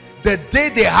successful. The day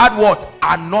they had what?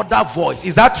 Another voice.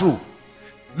 Is that true?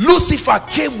 Lucifer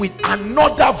came with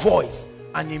another voice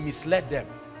and he misled them.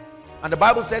 And the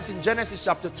Bible says in Genesis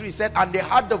chapter 3, it said, and they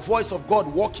heard the voice of God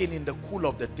walking in the cool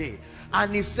of the day.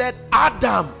 And he said,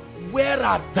 Adam, where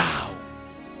art thou?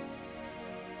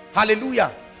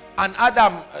 Hallelujah. And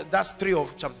Adam, that's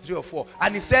chapter 3 or 4.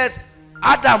 And he says,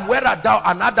 Adam, where art thou?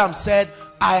 And Adam said,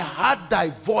 I heard thy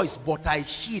voice, but I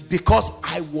hid because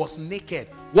I was naked.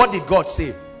 What did God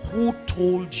say? Who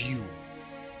told you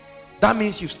that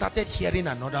means you've started hearing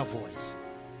another voice.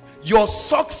 Your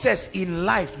success in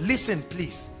life, listen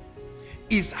please,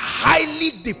 is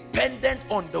highly dependent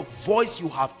on the voice you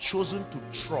have chosen to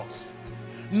trust.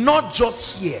 Not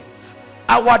just here.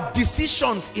 Our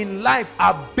decisions in life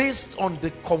are based on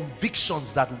the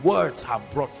convictions that words have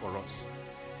brought for us.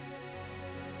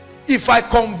 If I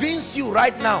convince you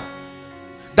right now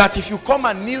that if you come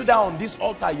and kneel down on this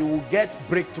altar, you will get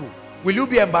breakthrough, will you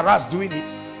be embarrassed doing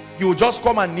it? You will just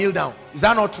come and kneel down. Is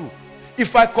that not true?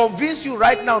 If I convince you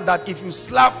right now that if you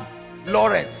slap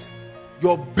Lawrence,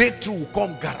 your breakthrough will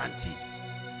come guaranteed.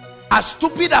 As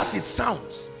stupid as it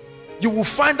sounds, you will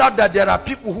find out that there are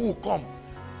people who will come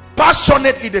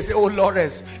passionately. They say, oh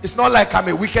Lawrence, it's not like I'm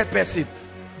a wicked person,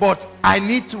 but I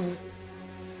need to.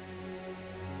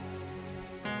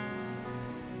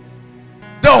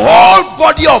 The whole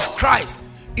body of Christ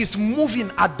is moving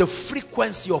at the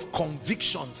frequency of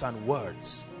convictions and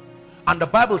words. And the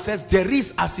Bible says there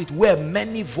is, as it were,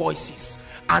 many voices,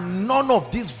 and none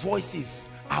of these voices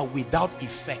are without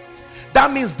effect.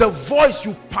 That means the voice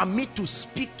you permit to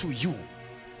speak to you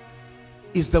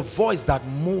is the voice that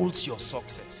molds your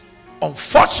success.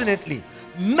 Unfortunately,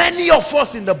 many of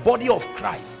us in the body of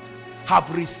Christ have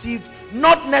received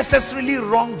not necessarily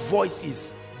wrong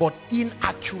voices, but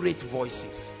inaccurate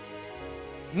voices.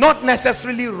 Not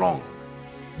necessarily wrong,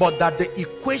 but that the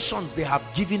equations they have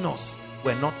given us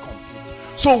were not complete.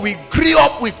 So we grew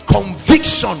up with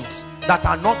convictions that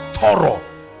are not thorough,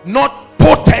 not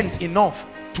potent enough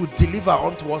to deliver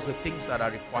unto us the things that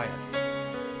are required.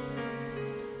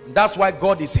 And that's why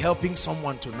God is helping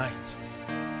someone tonight.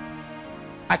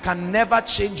 I can never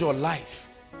change your life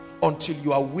until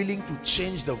you are willing to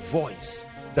change the voice,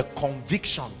 the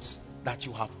convictions that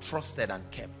you have trusted and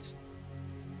kept.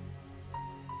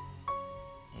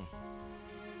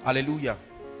 Hallelujah.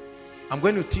 I'm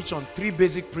going to teach on 3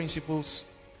 basic principles.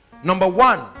 Number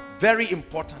 1, very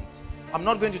important. I'm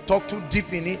not going to talk too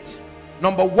deep in it.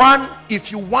 Number 1,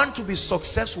 if you want to be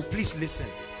successful, please listen.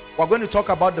 We're going to talk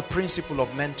about the principle of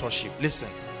mentorship. Listen.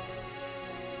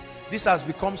 This has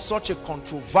become such a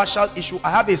controversial issue.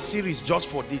 I have a series just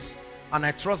for this, and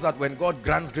I trust that when God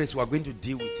grants grace, we are going to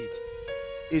deal with it.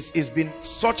 It's been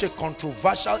such a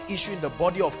controversial issue in the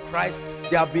body of Christ.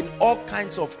 There have been all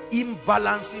kinds of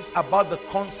imbalances about the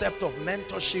concept of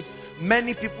mentorship.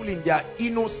 Many people in their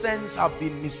innocence have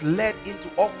been misled into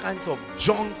all kinds of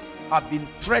junks, have been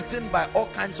threatened by all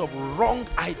kinds of wrong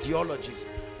ideologies.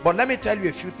 But let me tell you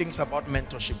a few things about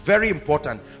mentorship. Very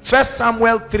important. 1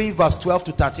 Samuel 3 verse 12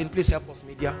 to 13. Please help us,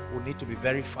 media. We need to be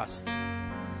very fast.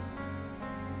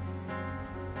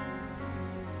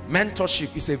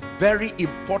 Mentorship is a very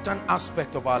important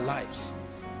aspect of our lives.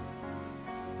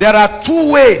 There are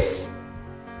 2 ways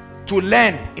to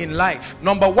learn in life.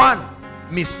 Number 1,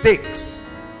 mistakes.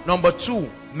 Number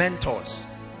 2, mentors.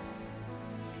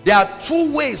 There are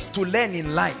 2 ways to learn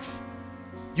in life.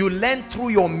 You learn through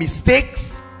your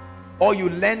mistakes, or you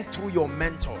learn through your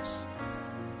mentors.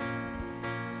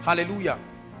 Hallelujah.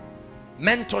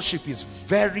 Mentorship is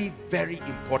very, very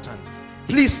important.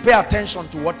 Please pay attention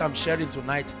to what I'm sharing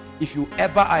tonight if you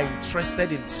ever are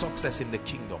interested in success in the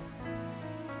kingdom.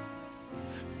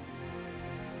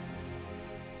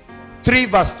 3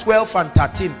 verse 12 and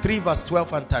 13. 3 verse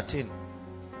 12 and 13.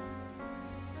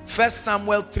 1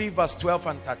 Samuel 3 verse 12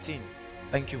 and 13.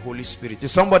 Thank you, Holy Spirit.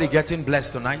 Is somebody getting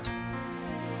blessed tonight?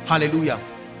 Hallelujah.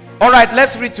 All right,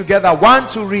 let's read together. 1,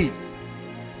 2, read.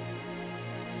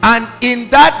 And in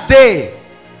that day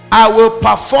I will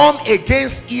perform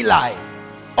against Eli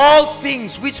all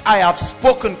things which I have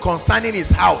spoken concerning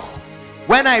his house.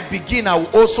 When I begin, I will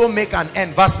also make an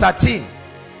end. Verse 13.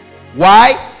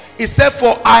 Why? He said,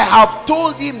 for I have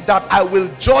told him that I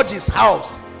will judge his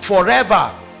house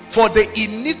forever for the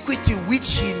iniquity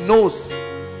which he knows,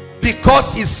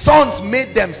 because his sons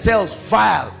made themselves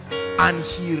vile, and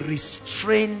he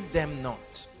restrained them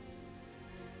not.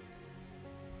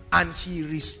 And he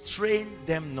restrained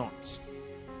them not.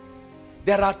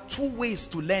 There are 2 ways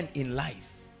to learn in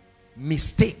life: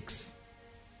 mistakes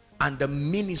and the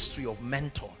ministry of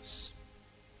mentors.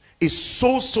 Is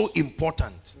so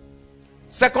important.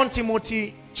 2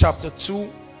 Timothy chapter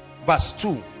 2 verse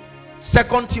 2.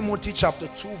 2 Timothy chapter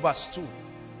 2 verse 2.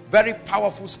 Very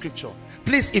powerful scripture.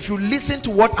 Please, if you listen to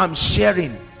what I'm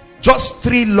sharing, just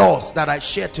 3 laws that I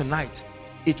share tonight,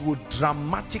 it will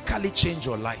dramatically change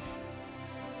your life.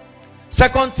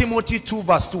 2 Timothy 2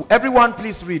 verse 2. Everyone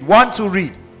please read. 1, 2,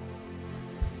 read.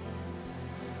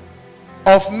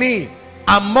 Of me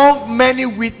among many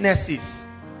witnesses,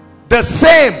 the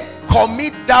same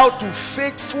commit thou to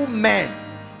faithful men,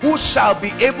 who shall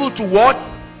be able to what?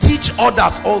 Teach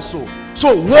others also.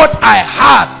 So what I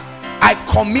had I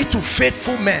commit to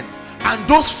faithful men, and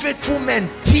those faithful men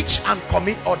teach and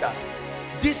commit others.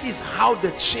 This is how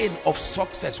the chain of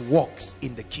success works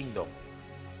in the kingdom.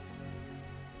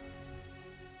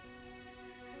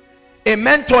 A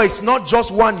mentor is not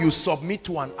just one you submit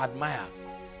to and admire.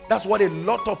 That's what a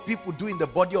lot of people do in the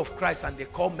body of Christ, and they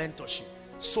call mentorship.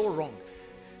 So wrong.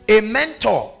 A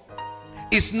mentor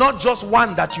is not just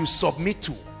one that you submit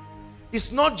to.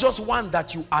 It's not just one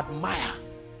that you admire.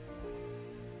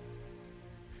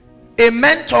 A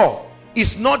mentor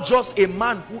is not just a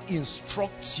man who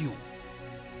instructs you.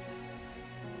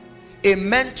 A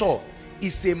mentor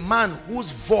is a man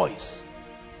whose voice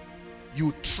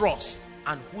you trust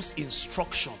and whose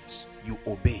instructions you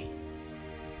obey.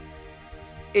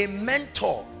 A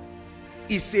mentor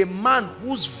is a man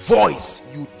whose voice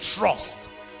you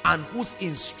trust and whose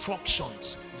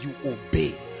instructions you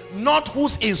obey. Not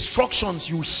whose instructions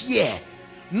you hear,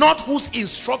 not whose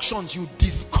instructions you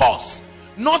discuss,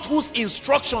 not whose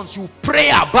instructions you pray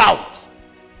about.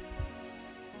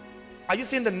 Are you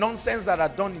seeing the nonsense that are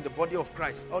done in the body of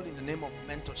Christ, all in the name of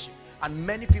mentorship? And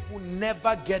many people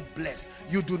never get blessed.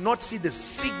 You do not see the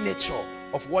signature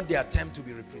of what they attempt to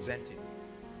be representing.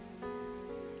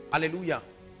 Hallelujah.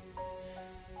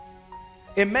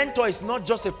 A mentor is not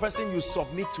just a person you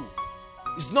submit to.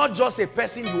 It's not just a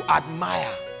person you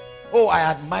admire. Oh, I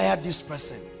admire this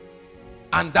person,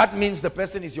 and that means the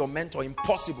person is your mentor.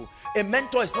 Impossible. A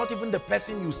mentor is not even the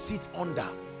person you sit under.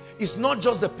 It's not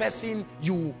just the person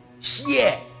you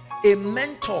hear. A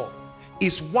mentor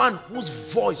is one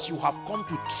whose voice you have come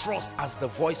to trust as the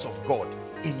voice of God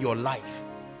in your life.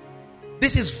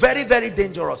 This is very, very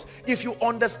dangerous. If you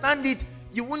understand it,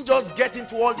 you won't just get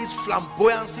into all this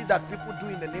flamboyancy that people do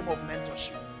in the name of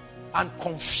mentorship and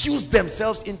confuse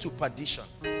themselves into perdition.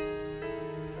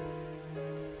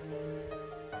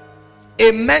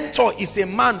 A mentor is a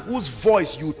man whose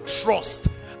voice you trust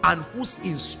and whose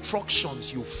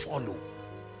instructions you follow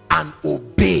and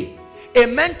obey. A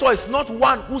mentor is not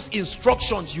one whose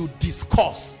instructions you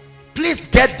discuss. Please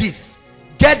get this,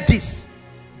 get this,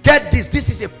 get this. This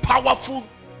is a powerful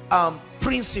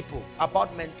principle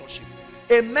about mentorship.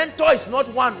 A mentor is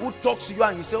not one who talks to you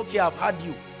and you say, okay, I've heard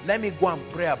you, let me go and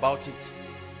pray about it.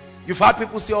 You've heard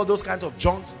people say all those kinds of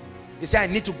junks. They say, I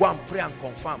need to go and pray and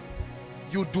confirm.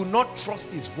 You do not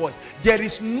trust his voice. There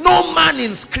is no man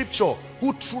in scripture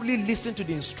who truly listened to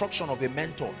the instruction of a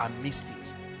mentor and missed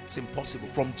it. It's impossible.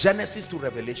 From Genesis to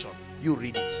Revelation, you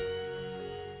read it.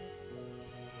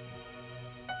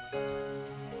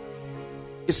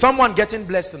 Is someone getting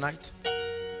blessed tonight?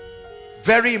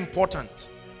 Very important.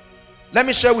 Let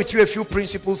me share with you a few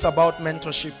principles about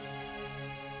mentorship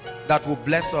that will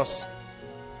bless us.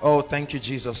 Oh, thank you,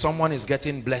 Jesus. Someone is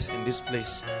getting blessed in this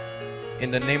place. In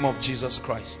the name of Jesus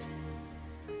Christ.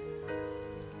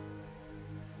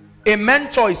 A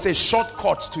mentor is a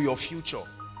shortcut to your future.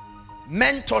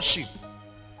 Mentorship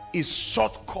is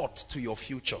shortcut to your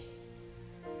future.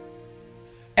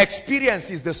 Experience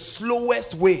is the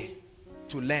slowest way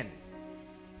to learn.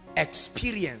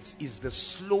 Experience is the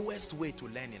slowest way to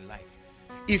learn in life.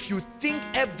 If you think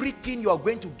everything you are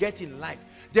going to get in life,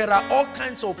 there are all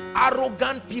kinds of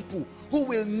arrogant people who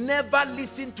will never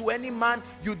listen to any man.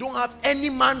 You don't have any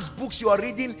man's books you are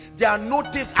reading. There are no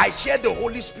tips. I hear the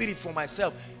Holy Spirit for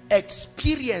myself.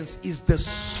 Experience is the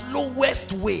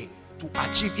slowest way to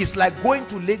achieve. It's like going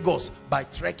to Lagos by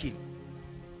trekking.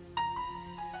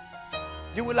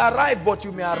 You will arrive, but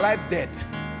you may arrive dead.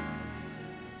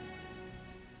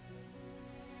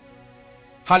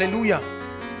 Hallelujah.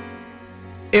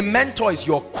 A mentor is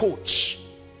your coach.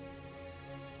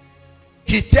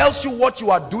 He tells you what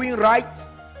you are doing right,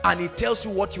 and he tells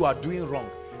you what you are doing wrong.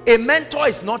 A mentor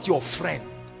is not your friend.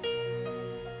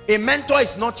 A mentor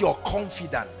is not your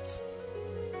confidant.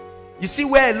 You see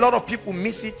where a lot of people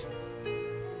miss it?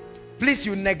 Please,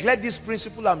 you neglect this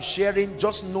principle I'm sharing,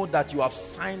 just know that you have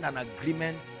signed an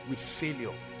agreement with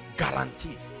failure.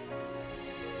 Guaranteed.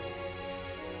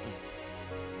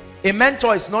 A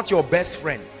mentor is not your best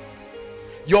friend.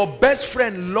 Your best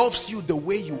friend loves you the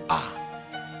way you are.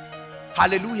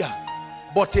 Hallelujah.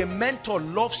 But a mentor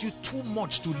loves you too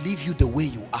much to leave you the way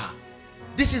you are.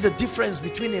 This is the difference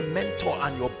between a mentor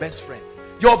and your best friend.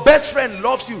 Your best friend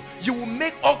loves you. You will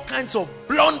make all kinds of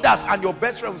blunders and your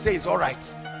best friend will say, it's all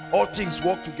right. All things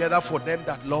work together for them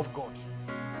that love God,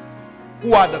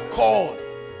 who are the called.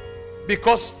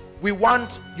 Because we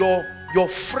want your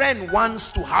friend wants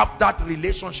to have that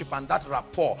relationship and that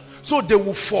rapport. So they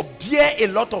will forbear a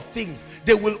lot of things.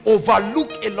 They will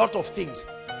overlook a lot of things.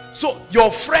 So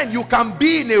your friend, you can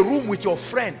be in a room with your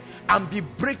friend and be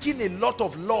breaking a lot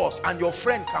of laws and your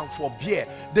friend can forbear.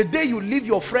 The day you leave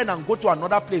your friend and go to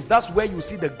another place, that's where you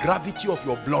see the gravity of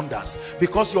your blunders,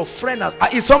 because your friend has...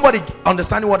 Is somebody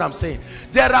understanding what I'm saying?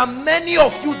 There are many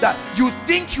of you that you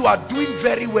think you are doing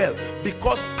very well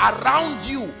because around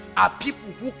you are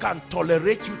people who can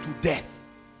tolerate you to death.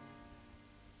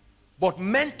 But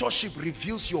mentorship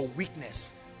reveals your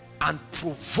weakness and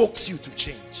provokes you to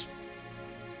change.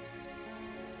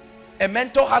 A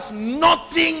mentor has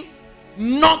nothing,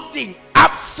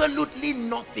 absolutely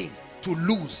nothing to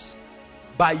lose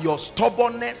by your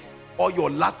stubbornness or your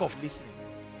lack of listening.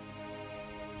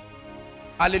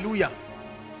 Hallelujah.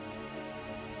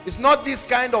 It's not this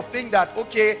kind of thing that,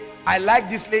 okay, I like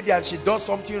this lady and she does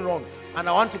something wrong and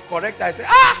I want to correct her. I say,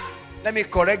 let me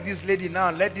correct this lady now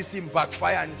and let this thing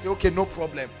backfire, and you say, okay, no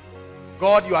problem.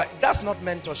 God, you are... That's not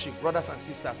mentorship, brothers and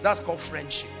sisters. That's called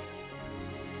friendship.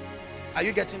 Are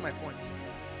you getting my point?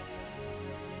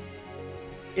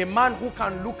 A man who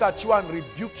can look at you and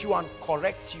rebuke you and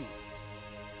correct you.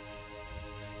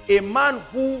 A man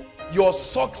who your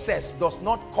success does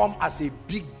not come as a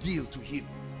big deal to him.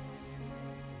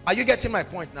 Are you getting my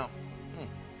point now?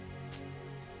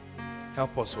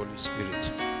 Help us, Holy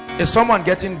Spirit. Is someone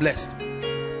getting blessed?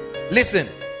 Listen,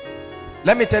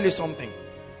 let me tell you something.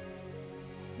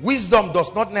 Wisdom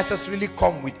does not necessarily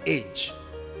come with age.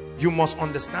 You must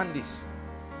understand this.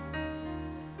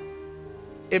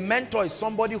 A mentor is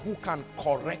somebody who can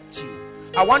correct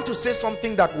you. I want to say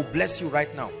something that will bless you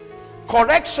right now.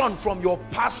 Correction from your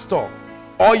pastor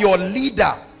or your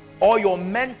leader or your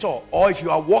mentor, or if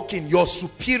you are working, your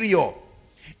superior,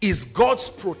 is God's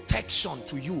protection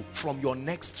to you from your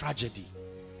next tragedy.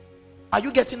 Are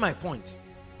you getting my point?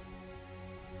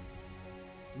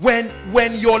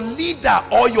 When your leader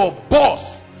or your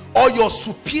boss or your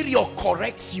superior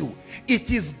corrects you,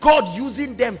 it is God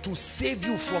using them to save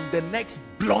you from the next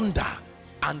blunder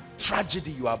and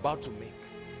tragedy you are about to make.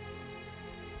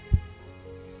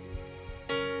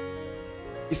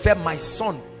 He said, my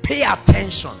son, pay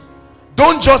attention.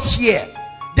 Don't just hear.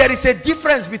 There is a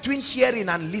difference between hearing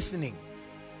and listening.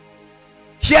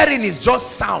 Hearing is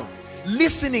just sound.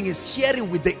 Listening is hearing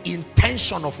with the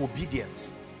intention of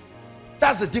obedience.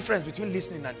 That's the difference between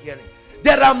listening and hearing.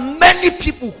 There are many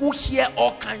people who hear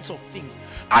all kinds of things.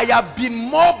 I have been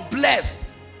more blessed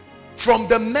from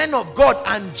the men of God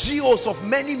and GOs of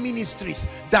many ministries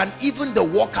than even the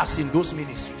workers in those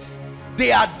ministries.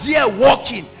 They are there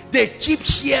working. They keep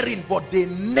hearing, but they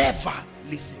never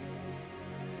listen.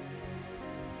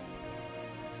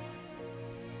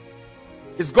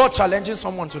 Is God challenging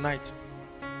someone tonight?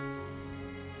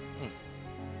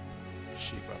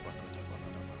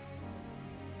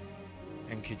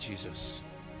 Thank you, Jesus.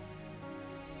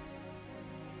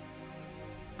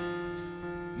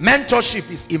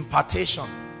 Mentorship is impartation.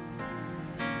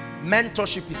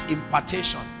 Mentorship is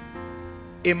impartation.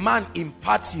 A man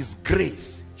imparts his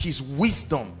grace, his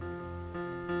wisdom.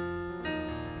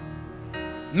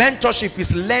 Mentorship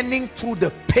is learning through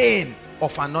the pain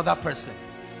of another person.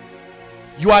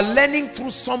 You are learning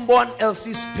through someone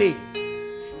else's pain.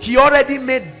 He already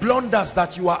made blunders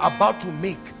that you are about to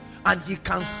make, and he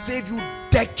can save you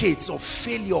decades of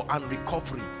failure and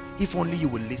recovery if only you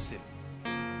will listen.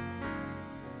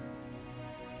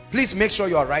 Please make sure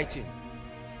you are writing.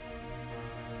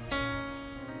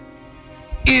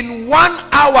 In 1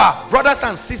 hour, brothers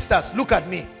and sisters, look at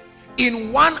me.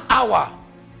 In 1 hour,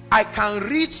 I can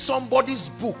read somebody's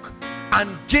book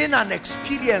and gain an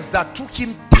experience that took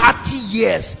him 30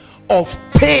 years of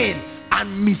pain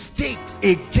and mistakes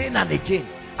again and again.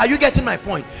 Are you getting my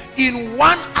point? In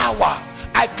 1 hour,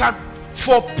 I can,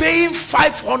 for paying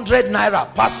 500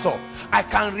 naira, pastor, I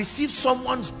can receive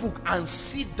someone's book and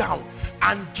sit down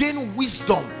and gain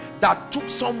wisdom that took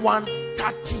someone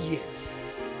 30 years.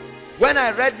 When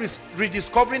I read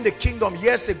Rediscovering the Kingdom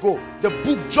years ago, the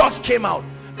book just came out.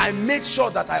 I made sure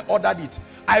that I ordered it.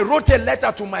 I wrote a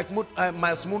letter to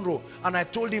Miles Monroe, and I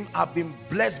told him, I've been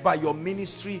blessed by your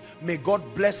ministry. May God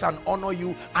bless and honor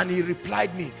you. And he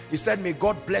replied me. He said, may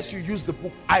God bless you. Use the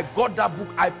book. I got that book.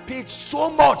 I paid so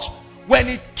much. When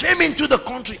it came into the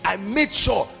country, I made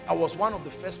sure I was one of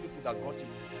the first people that got it.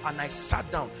 And I sat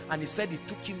down, and he said it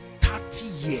took him 30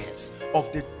 years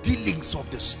of the dealings of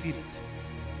the Spirit.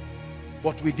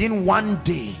 But within 1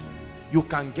 day, you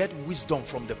can get wisdom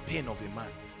from the pain of a man.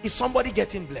 Is somebody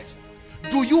getting blessed?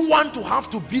 Do you want to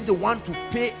have to be the one to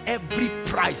pay every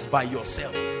price by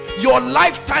yourself? Your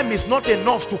lifetime is not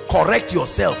enough to correct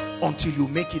yourself until you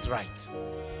make it right.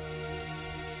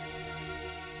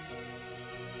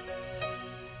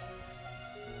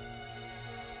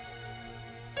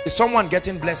 Is someone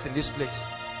getting blessed in this place?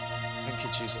 Thank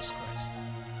you, Jesus Christ.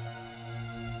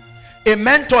 A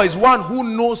mentor is one who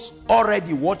knows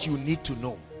already what you need to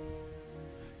know.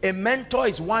 A mentor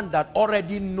is one that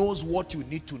already knows what you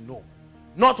need to know,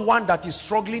 not one that is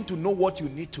struggling to know what you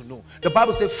need to know. The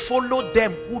Bible says, follow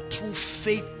them who through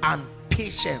faith and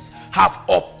patience have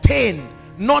obtained,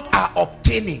 not are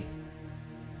obtaining.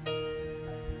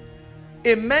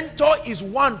 A mentor is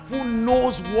one who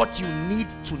knows what you need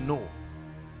to know.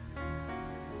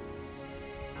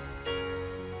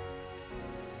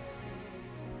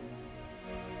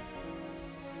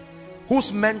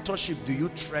 Whose mentorship do you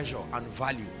treasure and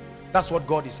value? That's what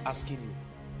God is asking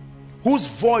you. Whose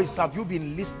voice have you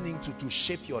been listening to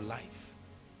shape your life?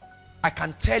 I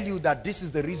can tell you that this is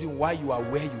the reason why you are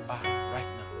where you are right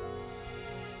now.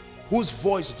 Whose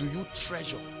voice do you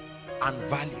treasure and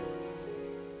value?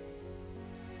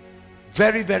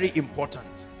 Very, very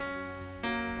important.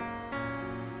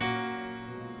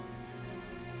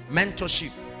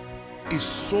 Mentorship is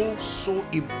so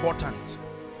important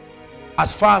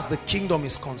as far as the kingdom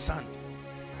is concerned.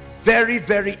 Very,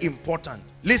 very important.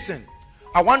 Listen,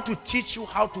 I want to teach you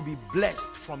how to be blessed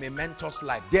from a mentor's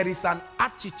life. There is an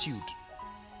attitude.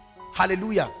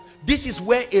 Hallelujah. This is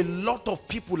where a lot of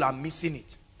people are missing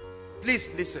it.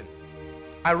 Please listen.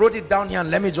 I wrote it down here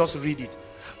and let me just read it.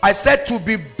 I said, to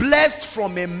be blessed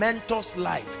from a mentor's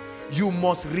life, you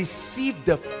must receive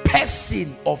the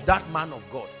person of that man of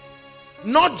God.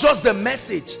 Not just the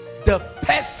message, the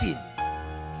person.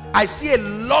 I see a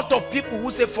lot of people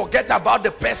who say, forget about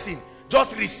the person,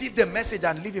 just receive the message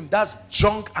and leave him. That's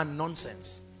junk and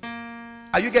nonsense.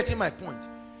 Are you getting my point?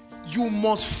 You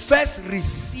must first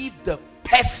receive the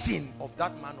person of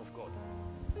that man of God.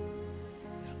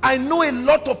 I know a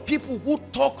lot of people who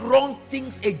talk wrong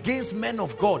things against men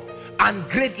of God and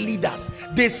great leaders.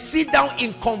 They sit down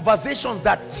in conversations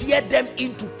that tear them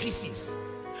into pieces,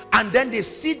 and then they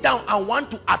sit down and want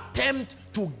to attempt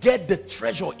to get the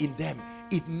treasure in them.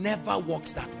 It never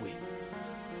works that way.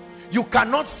 You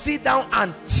cannot sit down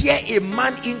and tear a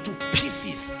man into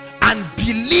pieces and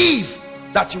believe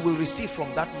that you will receive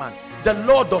from that man. The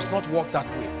Lord does not work that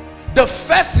way. The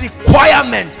first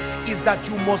requirement is that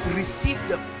you must receive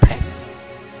the person.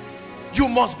 You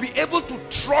must be able to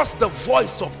trust the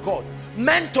voice of God.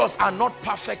 Mentors are not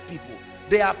perfect people.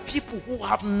 They are people who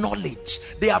have knowledge.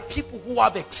 They are people who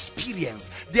have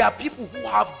experience. They are people who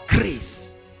have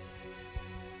grace.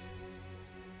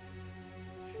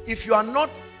 If you are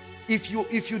not, if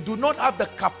you do not have the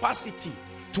capacity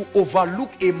to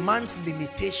overlook a man's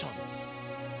limitations.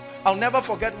 I'll never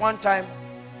forget one time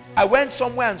I went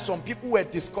somewhere and some people were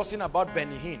discussing about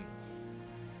Benny Hinn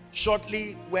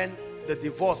shortly when the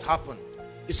divorce happened.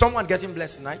 Is someone getting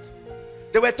blessed tonight?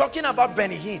 They were talking about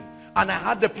Benny Hinn, and I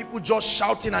had the people just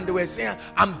shouting, and they were saying,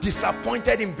 I'm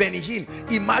disappointed in Benny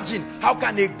Hinn. Imagine, how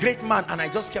can a great man? And I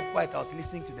just kept quiet. I was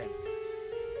listening to them.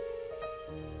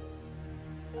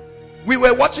 We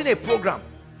were watching a program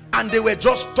and they were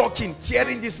just talking,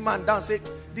 tearing this man down, said,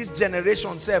 this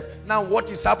generation self, now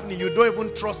what is happening? You don't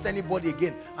even trust anybody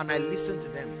again. And I listened to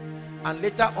them, and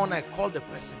later on I called the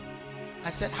person.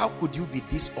 I said, how could you be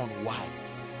this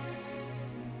unwise?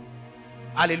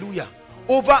 Hallelujah.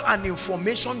 Over an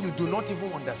information you do not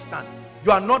even understand.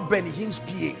 You are not Benny Hinn's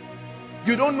PA.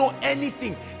 You don't know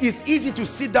anything. It's easy to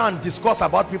sit down and discuss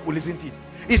about people, isn't it?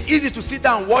 It's easy to sit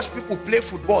down and watch people play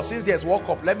football since there's World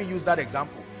Cup. Let me use that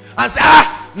example. And say,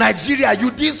 Nigeria,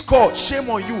 you didn't score. Shame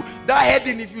on you. That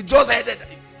heading, if you just headed,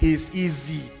 is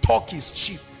easy. Talk is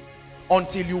cheap.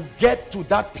 Until you get to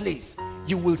that place,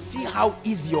 you will see how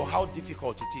easy or how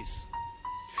difficult it is.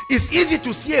 It's easy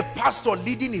to see a pastor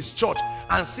leading his church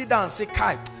and sit down and say,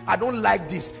 Kai, I don't like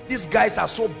this. These guys are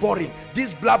so boring.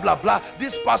 This blah, blah, blah.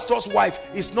 This pastor's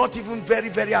wife is not even very,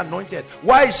 very anointed.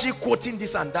 Why is she quoting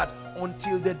this and that?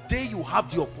 Until the day you have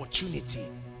the opportunity,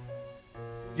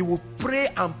 you will pray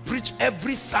and preach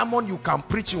every sermon you can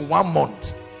preach in 1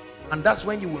 month. And that's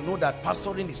when you will know that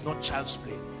pastoring is not child's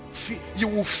play. You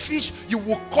will fish, you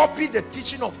will copy the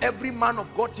teaching of every man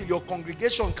of God till your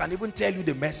congregation can even tell you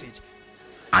the message.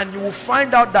 And you will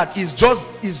find out that it's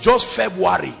just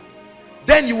February.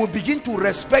 Then you will begin to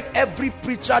respect every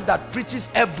preacher that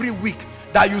preaches every week,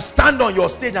 that you stand on your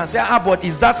stage and say, but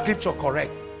is that scripture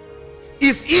correct?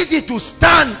 It's easy to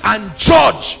stand and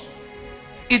judge.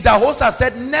 If the host has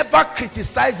said, never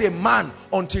criticize a man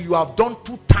until you have done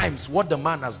 2 times what the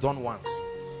man has done once.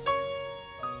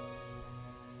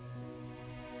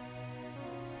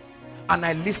 And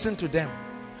I listened to them,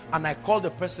 and I called the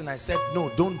person. I said, no,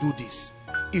 don't do this.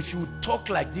 If you talk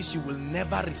like this, you will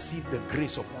never receive the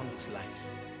grace upon his life.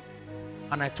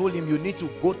 And I told him, you need to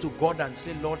go to God and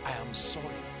say, Lord, I am sorry.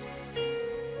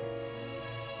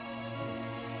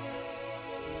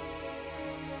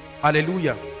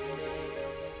 Hallelujah.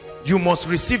 You must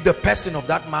receive the person of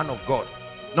that man of God.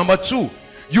 Number two,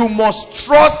 you must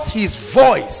trust his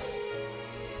voice.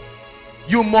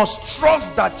 You must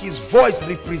trust that his voice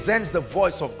represents the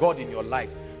voice of God in your life.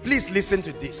 Please listen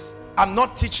to this. I'm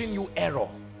not teaching you error.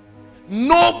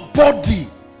 Nobody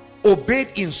obeyed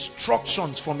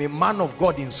instructions from a man of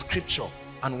God in scripture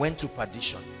and went to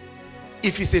perdition.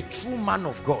 If he's a true man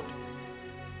of God.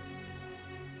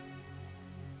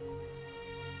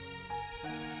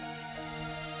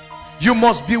 You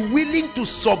must be willing to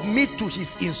submit to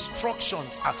his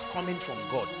instructions as coming from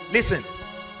God. Listen,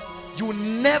 you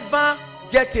never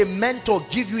get a mentor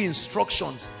give you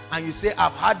instructions and you say,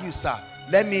 I've heard you, sir,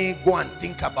 let me go and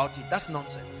think about it. That's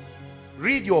nonsense.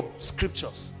 Read your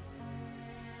scriptures.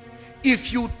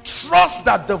 If you trust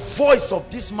that the voice of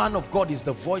this man of God is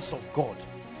the voice of God,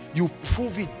 you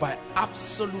prove it by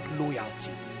absolute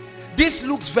loyalty. This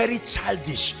looks very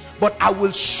childish, but I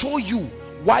will show you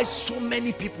why so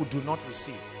many people do not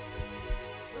receive.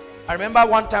 I remember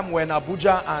one time we were in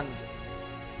Abuja and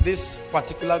this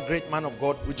particular great man of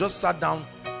God, we just sat down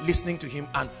listening to him,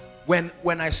 and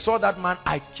when I saw that man,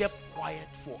 I kept quiet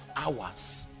for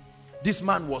hours. This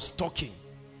man was talking.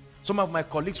 Some of my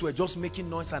colleagues were just making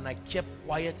noise and I kept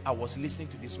quiet. I was listening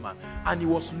to this man and he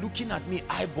was looking at me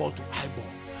eyeball to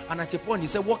eyeball, and at a point he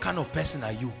said, what kind of person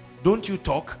are you? Don't you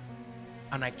talk?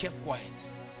 And I kept quiet.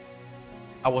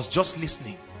 I was just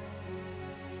listening.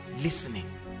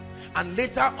 And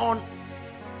later on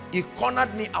he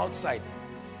cornered me outside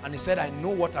and he said, I know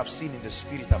what I've seen in the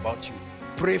spirit about you.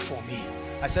 Pray for me.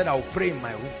 I said, I'll pray in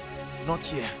my room, not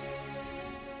here.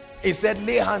 He said,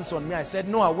 lay hands on me. I said,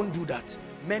 no, I won't do that.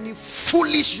 Many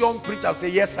foolish young preachers say,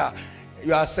 yes sir,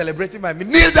 you are celebrating my meal.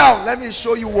 Kneel down, let me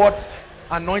show you what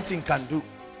anointing can do.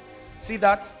 See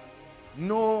that?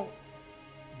 No.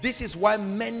 This is why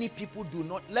many people do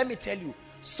not. Let me tell you,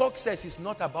 success is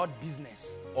not about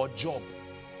business or job.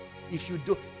 If you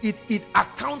do it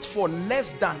accounts for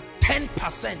less than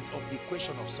 10% of the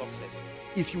equation of success.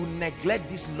 If you neglect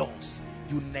these laws,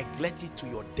 you neglect it to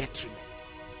your detriment.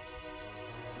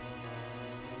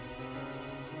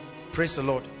 Praise the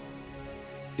Lord.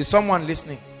 Is someone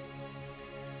listening?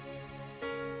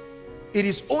 It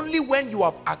is only when you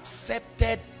have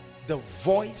accepted the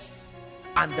voice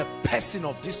and the person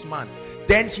of this man,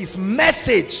 then his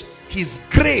message, his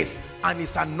grace and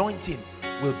his anointing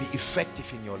will be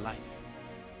effective in your life.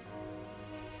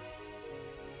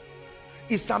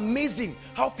 It's amazing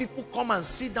how people come and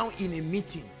sit down in a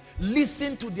meeting,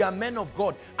 listen to their men of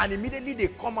God, and immediately they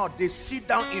come out, they sit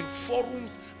down in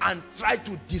forums and try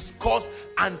to discuss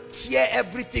and tear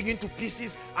everything into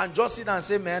pieces and just sit down and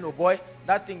say, man, oh boy,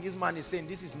 that thing this man is saying,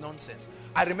 this is nonsense.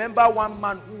 I remember one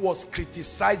man who was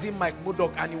criticizing Mike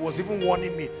Murdoch and he was even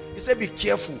warning me. He said, be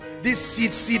careful, this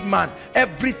seed man,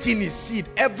 everything is seed.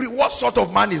 What sort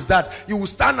of man is that? You will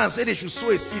stand and say they should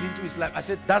sow a seed into his life. I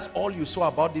said, that's all you saw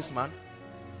about this man?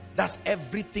 That's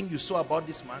everything you saw about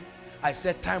this man? I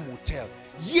said, time will tell.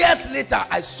 Years later,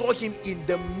 I saw him in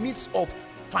the midst of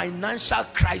financial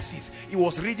crisis. He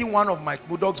was reading one of Mike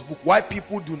Murdoch's book, Why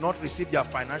People Do Not Receive Their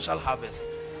Financial Harvest.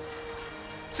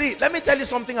 See, let me tell you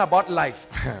something about life.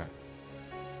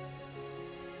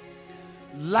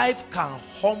 Life can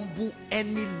humble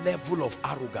any level of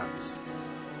arrogance.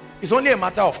 It's only a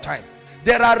matter of time.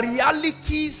 There are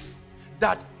realities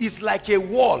that is like a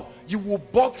wall. You will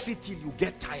box it till you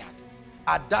get tired.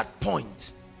 At that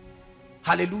point,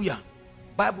 hallelujah,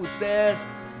 Bible says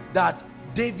that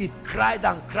David cried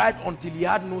and cried until he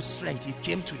had no strength. He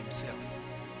came to himself.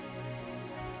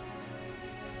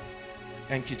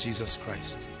 Thank you, Jesus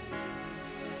Christ.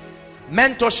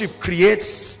 Mentorship creates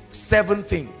 7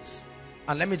 things.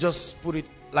 And let me just put it,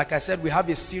 like I said, we have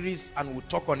a series and we'll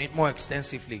talk on it more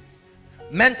extensively.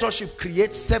 Mentorship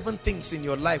creates 7 things in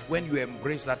your life when you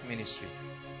embrace that ministry.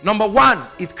 Number 1,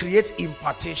 it creates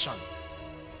impartation.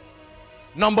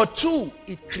 Number 2,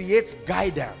 it creates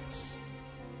guidance.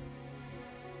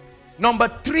 Number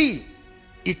 3,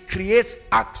 it creates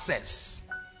access.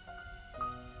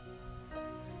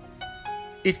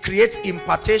 It creates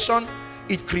impartation,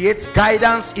 it creates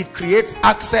guidance, it creates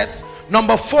access.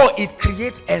 Number 4, it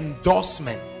creates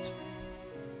endorsement.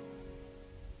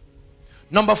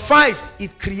 Number 5,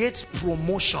 it creates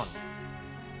promotion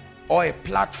or a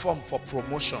platform for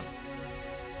promotion.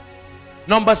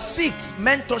 Number 6,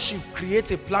 mentorship creates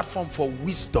a platform for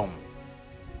wisdom.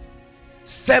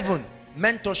 7,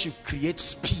 mentorship creates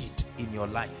speed in your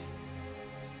life.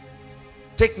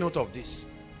 Take note of this.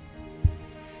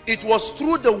 It was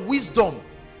through the wisdom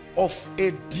of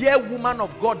a dear woman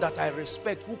of God that I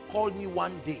respect who called me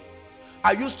one day.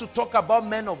 I used to talk about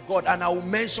men of God and I will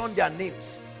mention their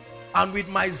names. And with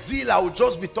my zeal, I would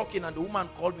just be talking, and the woman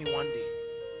called me one day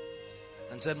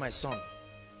and said, my son,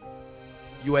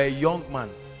 you are a young man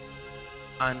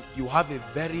and you have a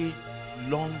very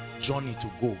long journey to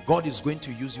go. God is going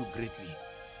to use you greatly.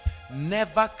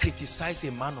 Never criticize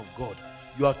a man of God.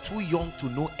 You are too young to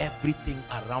know everything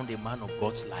around a man of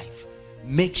God's life.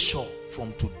 Make sure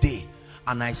from today.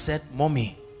 And I said,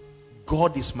 mommy,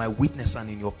 God is my witness, and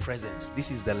in your presence,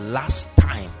 this is the last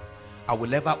time I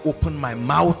will ever open my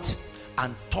mouth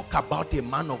and talk about a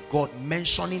man of God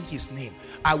mentioning his name.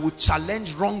 I will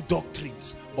challenge wrong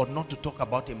doctrines, but not to talk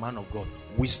about a man of God.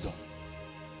 Wisdom.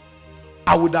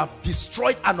 I would have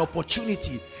destroyed an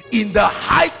opportunity in the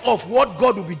height of what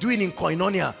God will be doing in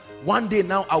Koinonia. One day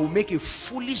now, I will make a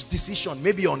foolish decision,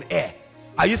 maybe on air.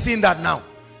 Are you seeing that now?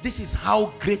 This is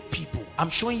how great people, I'm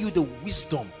showing you the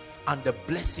wisdom and the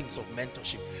blessings of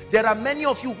mentorship. There are many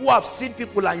of you who have seen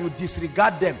people and you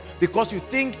disregard them because you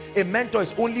think a mentor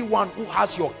is only one who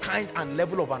has your kind and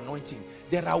level of anointing.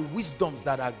 There are wisdoms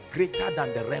that are greater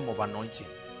than the realm of anointing.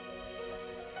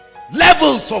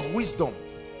 Levels of wisdom.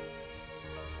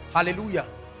 Hallelujah.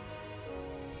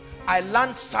 I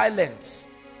learned silence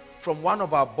from one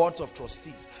of our boards of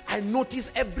trustees. I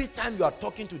notice every time you are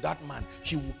talking to that man,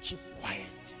 he will keep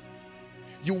quiet.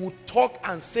 You will talk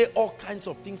and say all kinds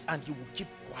of things and he will keep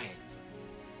quiet.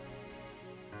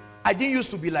 I didn't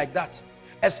used to be like that.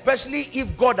 Especially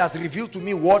if God has revealed to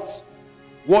me what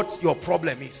your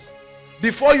problem is.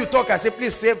 Before you talk, I say,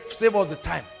 please save us the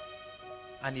time.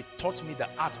 And he taught me the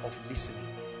art of listening.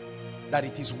 That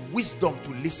it is wisdom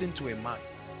to listen to a man.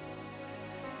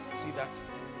 See that?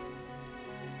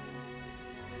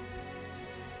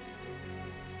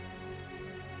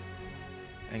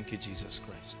 Thank you, Jesus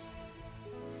Christ.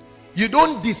 You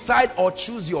don't decide or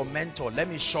choose your mentor. Let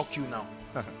me shock you now.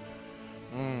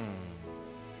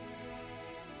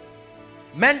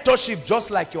 Mentorship,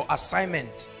 just like your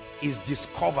assignment, is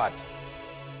discovered.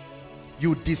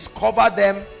 You discover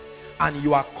them and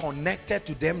you are connected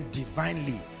to them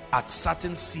divinely at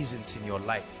certain seasons in your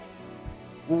life.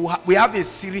 We have a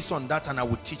series on that and I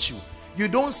will teach you. You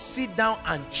don't sit down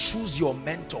and choose your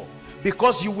mentor,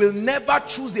 because you will never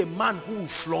choose a man who will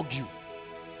flog you.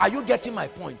 Are you getting my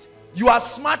point? You are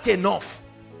smart enough.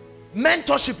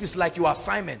 Mentorship is like your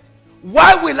assignment.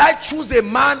 Why will I choose a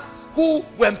man who,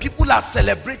 when people are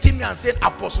celebrating me and saying,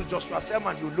 Apostle Joshua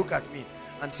Selman, you look at me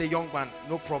and say, young man,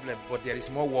 no problem, but there is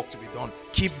more work to be done.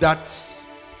 Keep that,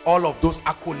 all of those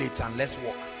accolades, and let's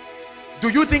work. Do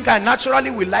you think I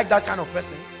naturally will like that kind of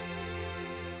person?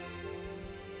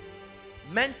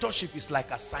 Mentorship is like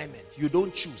assignment. You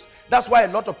don't choose. That's why a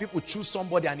lot of people choose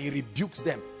somebody and he rebukes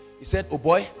them. He said, oh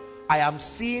boy, I am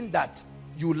seeing that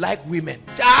you like women.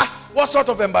 Say, what sort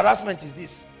of embarrassment is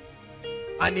this?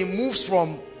 And he moves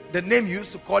from the name you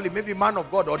used to call him, maybe man of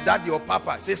God or daddy or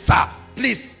papa. Say, sir,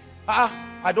 please,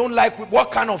 I don't like,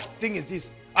 what kind of thing is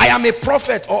this? I am a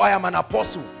prophet or I am an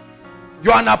apostle.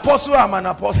 You're an apostle, I'm an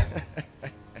apostle.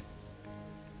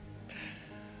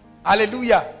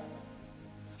 Hallelujah.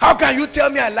 How can you tell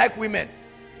me I like women?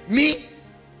 Me?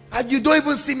 And you don't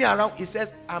even see me around. He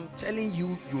says, I'm telling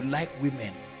you, you like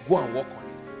women. Go and work on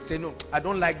it. Say, no, I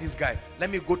don't like this guy.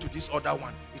 Let me go to this other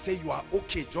one. He said, you are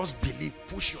okay. Just believe.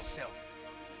 Push yourself.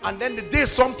 And then the day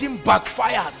something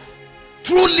backfires,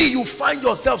 truly you find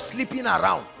yourself sleeping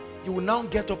around, you will now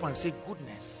get up and say,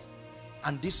 goodness.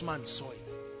 And this man saw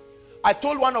it. I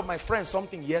told one of my friends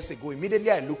something years ago.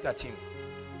 Immediately I looked at him.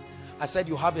 I said,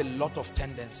 you have a lot of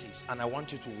tendencies and I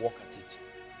want you to work at it.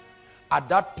 At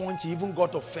that point, he even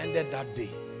got offended that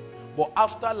day. But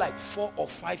after like 4 or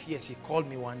 5 years, he called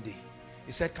me one day.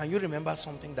 He said, can you remember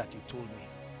something that you told me?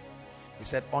 He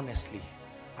said, honestly,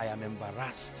 I am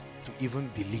embarrassed to even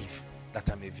believe that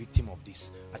I'm a victim of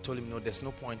this. I told him, no, there's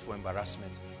no point for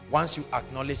embarrassment. Once you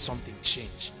acknowledge something,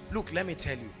 change. Look, let me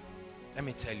tell you.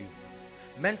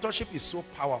 Mentorship is so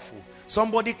powerful.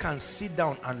 Somebody can sit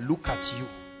down and look at you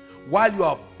while you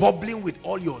are bubbling with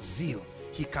all your zeal.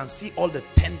 He can see all the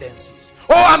tendencies.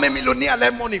 Oh, I'm a millionaire,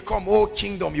 let money come. Oh,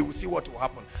 kingdom, you will see what will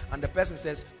happen. And the person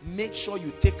says, make sure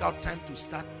you take out time to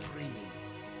start praying,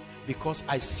 because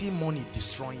I see money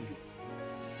destroying you.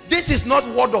 This is not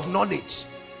word of knowledge.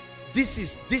 This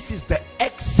is the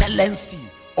excellency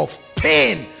of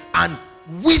pain and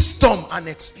wisdom and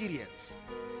experience.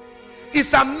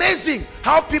 It's amazing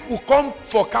how people come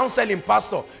for counseling,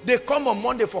 pastor. They come on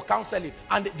Monday for counseling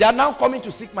and they are now coming to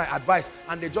seek my advice,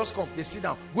 and they just come, they sit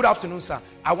down. Good afternoon, sir.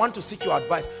 I want to seek your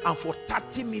advice. And for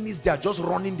 30 minutes, they are just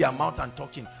running their mouth and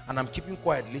talking, and I'm keeping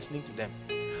quiet listening to them.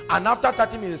 And after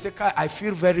 30 minutes, they say, Kai, I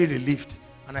feel very relieved.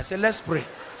 And I say, let's pray.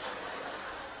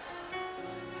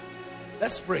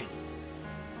 Let's pray.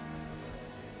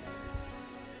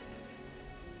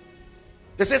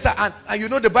 They say, and you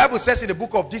know the Bible says in the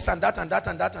book of this and that and that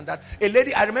and that and that. A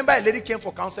lady, I remember a lady came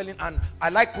for counseling, and I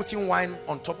like putting wine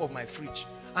on top of my fridge.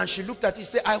 And she looked at it, she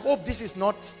said, I hope this is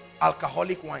not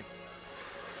alcoholic wine.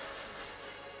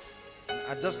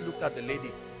 I just looked at the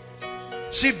lady.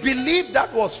 She believed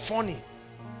that was funny.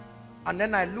 And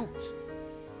then I looked.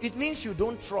 It means you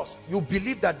don't trust. You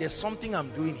believe that there's something I'm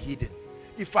doing hidden.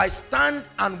 If I stand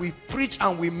and we preach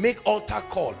and we make altar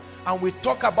call and we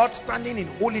talk about standing in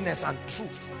holiness and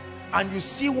truth, and you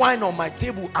see wine on my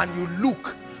table and you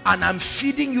look and I'm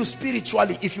feeding you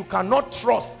spiritually, if you cannot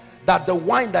trust that the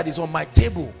wine that is on my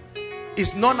table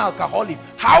is non-alcoholic,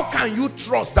 how can you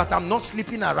trust that I'm not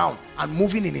sleeping around and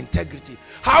moving in integrity?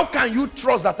 How can you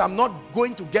trust that I'm not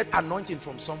going to get anointing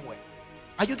from somewhere?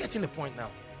 Are you getting the point now?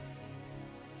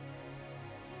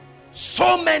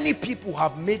 So many people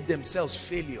have made themselves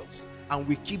failures and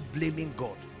we keep blaming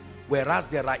God, whereas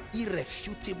there are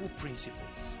irrefutable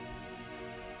principles.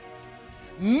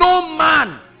 No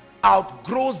man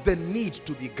outgrows the need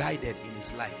to be guided in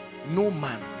his life. No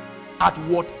man, at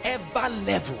whatever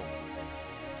level.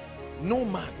 No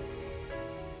man.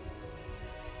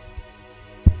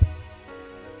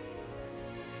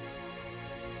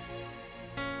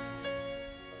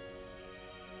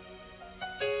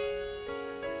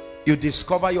 You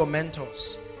discover your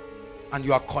mentors and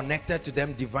you are connected to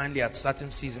them divinely at certain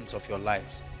seasons of your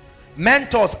lives.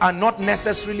 Mentors are not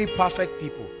necessarily perfect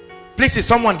people. Please, is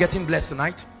someone getting blessed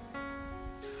tonight?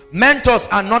 Mentors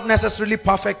are not necessarily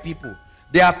perfect people.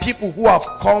 They are people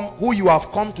who you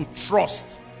have come to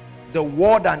trust the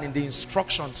word and in the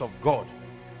instructions of God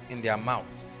in their mouth.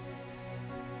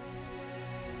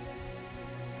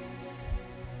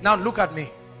 Now look at me.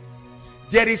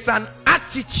 There is an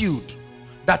attitude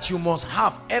that you must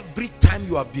have every time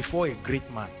you are before a great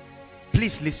man.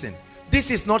 Please listen. This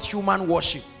is not human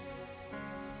worship.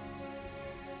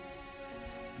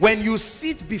 When you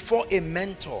sit before a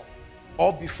mentor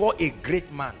or before a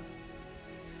great man,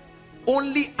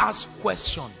 only ask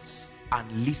questions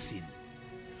and listen.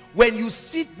 When you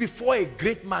sit before a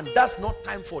great man, that's not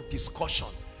time for discussion.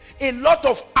 A lot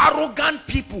of arrogant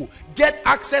people get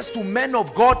access to men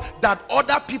of God that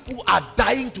other people are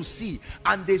dying to see,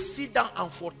 and they sit down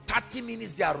and for 30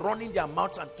 minutes they are running their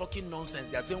mouths and talking nonsense.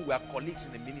 They are saying we are colleagues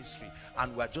in the ministry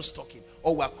and we are just talking,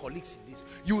 or we are colleagues in this.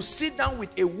 You sit down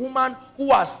with a woman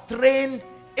who has trained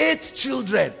 8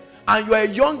 children and you are a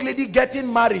young lady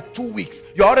getting married 2 weeks.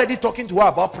 You're already talking to her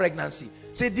about pregnancy.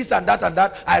 Say this and that and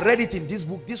that. I read it in this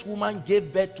book. This woman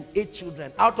gave birth to 8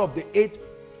 children. Out of the 8,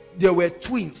 there were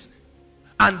twins.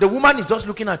 And the woman is just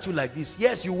looking at you like this.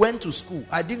 Yes, you went to school.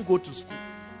 I didn't go to school.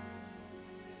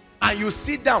 And you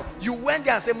sit down. You went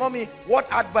there and say, Mommy,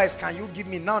 what advice can you give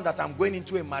me now that I'm going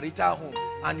into a marital home?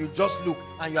 And you just look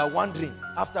and you are wondering,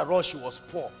 after all, she was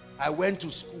poor. I went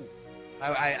to school.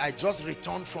 I just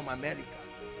returned from America.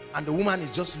 And the woman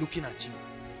is just looking at you.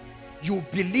 You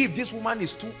believe this woman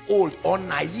is too old or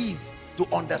naive to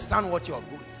understand what you are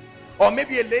going through. Or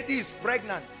maybe a lady is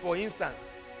pregnant, for instance,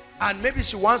 and maybe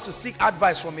she wants to seek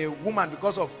advice from a woman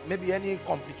because of maybe any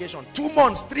complication. 2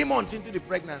 months, 3 months into the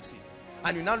pregnancy.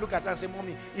 And you now look at her and say,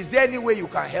 Mommy, is there any way you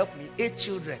can help me? 8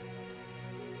 children.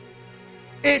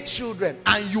 8 children.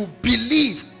 And you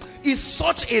believe. Is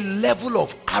such a level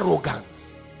of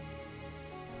arrogance.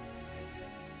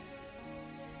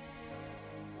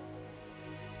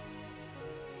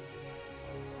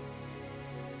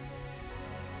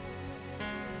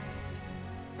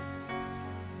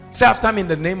 Say after me, in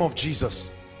the name of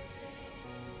Jesus,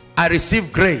 I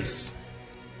receive grace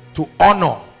to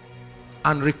honor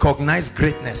and recognize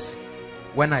greatness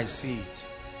when I see it.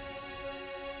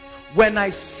 When I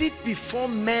sit before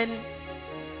men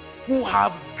who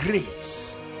have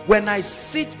grace, when I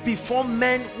sit before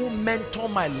men who mentor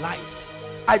my life,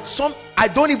 I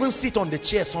don't even sit on the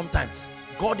chair sometimes.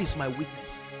 God is my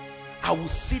witness. I will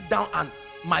sit down and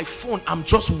my phone, I'm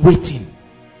just waiting.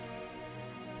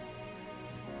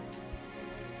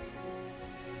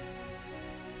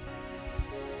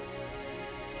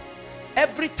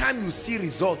 Every time you see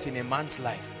results in a man's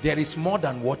life, there is more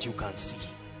than what you can see.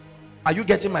 Are you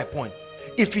getting my point?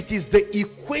 If it is the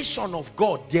equation of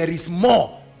God, there is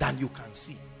more than you can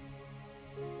see.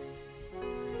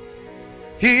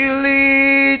 He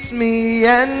leads me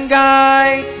and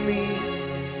guides me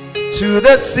to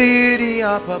the city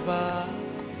up above.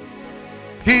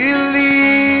 He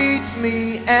leads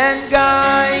me and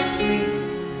guides me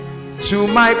to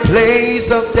my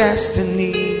place of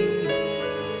destiny.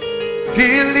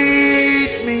 He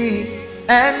leads me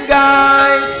and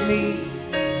guides me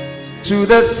to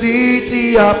the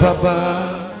city up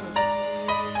above.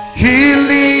 He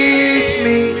leads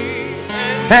me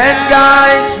and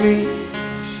guides me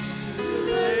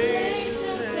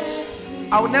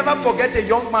I'll never forget a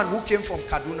young man who came from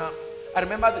Kaduna. I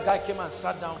remember the guy came and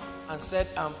sat down and said,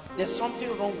 there's something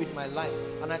wrong with my life.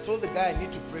 And I told the guy, I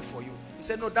need to pray for you. He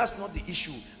said, no, that's not the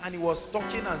issue. And he was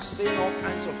talking and saying all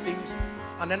kinds of things.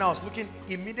 And then I was looking,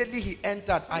 immediately he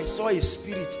entered. I saw a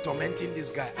spirit tormenting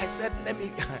this guy. I said,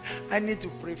 I need to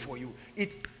pray for you.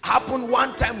 It happened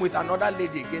one time with another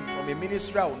lady again from a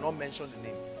ministry. I will not mention the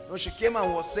name. No, she came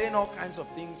and was saying all kinds of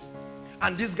things.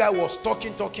 And this guy was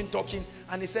talking.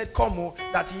 And he said, come,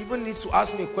 that he even needs to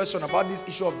ask me a question about this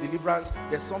issue of deliverance.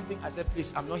 There's something. I said,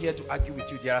 please, I'm not here to argue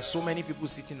with you. There are so many people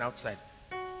sitting outside.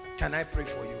 Can I pray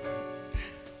for you?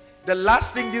 The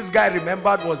last thing this guy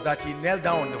remembered was that he knelt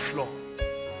down on the floor.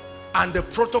 And the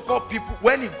protocol people,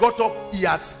 when he got up, he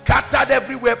had scattered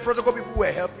everywhere. Protocol people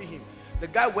were helping him. The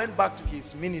guy went back to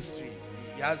his ministry.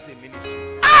 He has a ministry.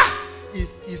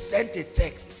 He sent a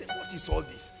text. He said, what is all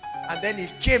this? And then he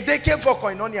came. They came for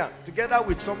koinonia together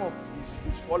with some of his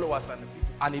followers and the people.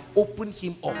 And it opened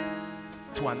him up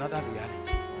to another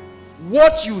reality.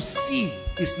 What you see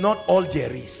is not all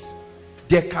there is.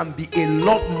 There can be a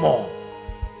lot more.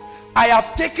 I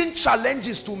have taken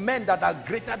challenges to men that are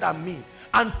greater than me.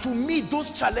 And to me,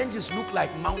 those challenges look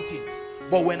like mountains.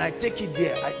 But when I take it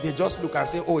there, they just look and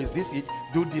say, oh, is this it?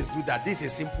 Do this, do that. This is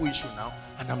a simple issue now.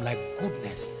 And I'm like,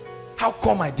 goodness, how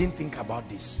come I didn't think about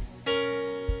this?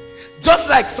 Just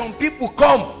like some people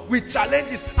come with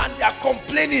challenges and they are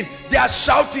complaining, they are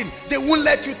shouting, they won't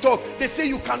let you talk. They say,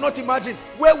 you cannot imagine,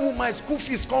 where will my school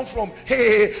fees come from?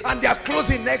 Hey, and they are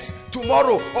closing next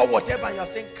tomorrow or whatever. And you are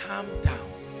saying, calm down.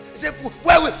 They say,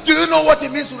 do you know what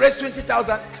it means to raise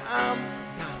 20,000? Calm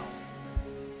down.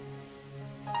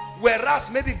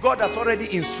 Whereas maybe God has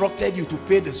already instructed you to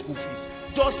pay the school fees.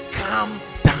 Just calm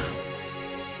down.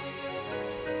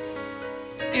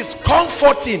 It's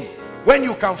comforting when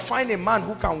you can find a man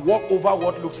who can walk over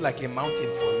what looks like a mountain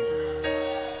for you.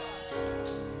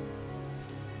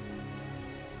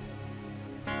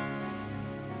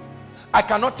 I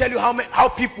cannot tell you how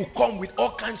people come with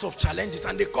all kinds of challenges,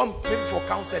 and they come maybe for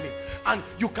counseling, and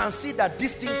you can see that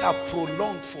these things are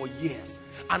prolonged for years.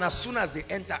 And as soon as they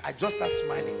enter, I just start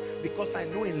smiling, because I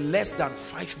know in less than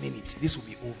 5 minutes this will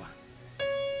be over.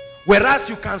 Whereas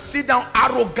you can sit down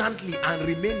arrogantly and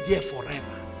remain there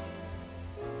forever.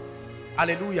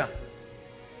 Hallelujah.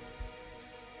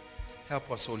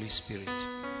 Help us, Holy Spirit.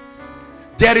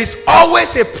 There is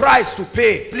always a price to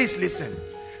pay. Please listen.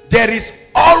 There is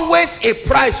always a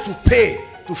price to pay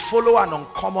to follow an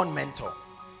uncommon mentor.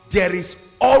 There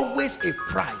is always a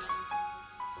price.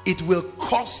 It will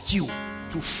cost you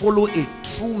to follow a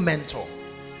true mentor.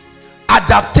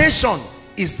 Adaptation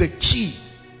is the key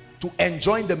to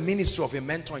enjoying the ministry of a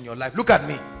mentor in your life. Look at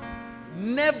me.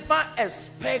 Never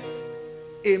expect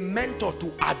a mentor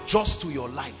to adjust to your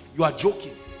life. You are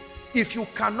joking. If you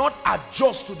cannot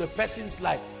adjust to the person's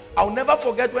life. I'll never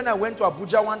forget when I went to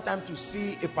Abuja one time to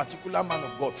see a particular man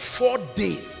of God. 4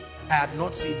 days I had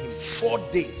not seen him. 4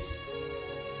 days.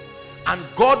 And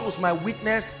God was my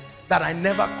witness that I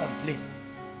never complained.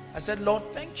 I said, Lord,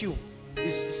 thank you.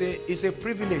 It's a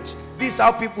privilege. This is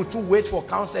how people too wait for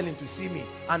counseling to see me,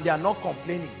 and they are not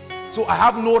complaining. So I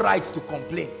have no rights to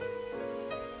complain.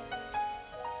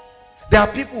 There are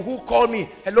people who call me,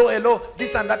 hello,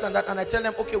 this and that, and I tell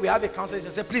them, okay, we have a counselor. I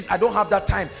say, please, I don't have that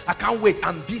time. I can't wait.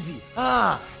 I'm busy.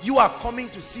 You are coming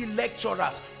to see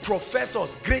lecturers,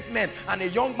 professors, great men, and a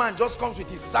young man just comes with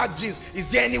his sack jeans.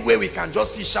 Is there any way we can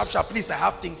just see sharp? Please, I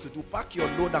have things to do. Pack your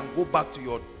load and go back to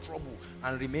your trouble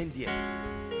and remain there.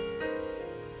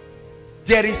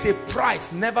 There is a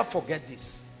price. Never forget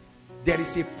this. There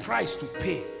is a price to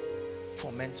pay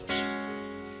for mentorship.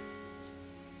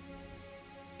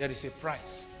 There is a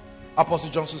price. Apostle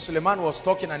Johnson Suleiman was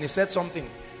talking and he said something.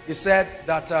 He said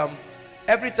that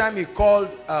every time he called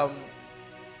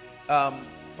Papa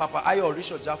Ayo or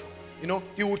Richard Jaff, you know,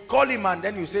 he would call him and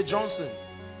then he would say, Johnson,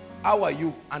 how are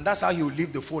you? And that's how he would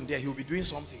leave the phone there. He would be doing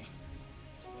something.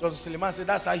 Johnson Suleiman said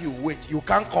that's how you wait. You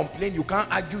can't complain, you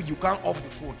can't argue, you can't off the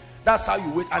phone. That's how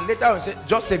you wait. And later he said,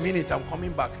 just a minute, I'm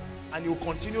coming back. And you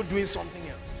continue doing something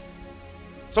else.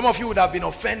 Some of you would have been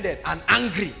offended and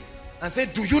angry and say,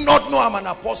 do you not know I'm an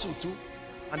apostle too?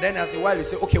 And then after a while you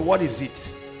say, okay, what is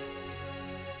it?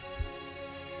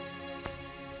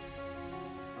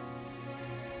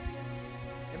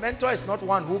 A mentor is not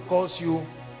one who calls you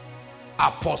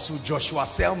Apostle Joshua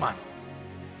Selman.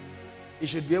 He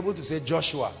should be able to say,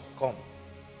 Joshua, come.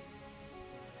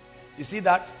 You see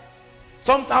that?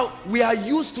 Sometimes we are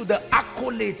used to the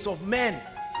accolades of men.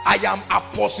 I am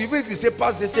apostle. Even if you say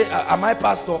pastor, they say, am I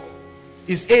pastor?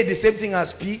 Is A the same thing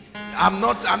as P? I'm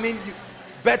not. I mean, you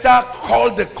better call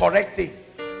the correct thing.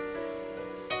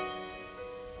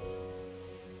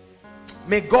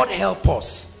 May God help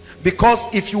us.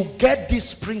 Because if you get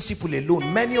this principle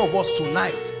alone, many of us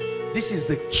tonight, this is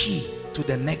the key to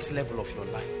the next level of your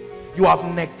life. You have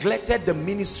neglected the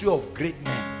ministry of great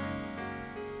men.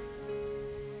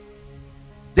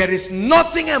 There is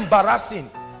nothing embarrassing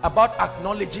about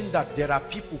acknowledging that there are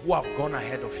people who have gone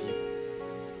ahead of you.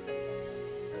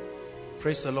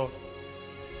 Praise the Lord.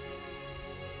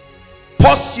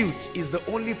 Pursuit is the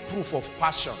only proof of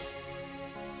passion.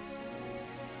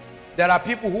 There are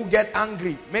people who get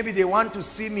angry. Maybe they want to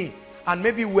see me, and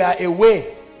maybe we are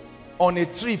away on a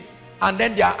trip, and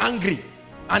then they are angry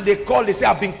and they call. They say,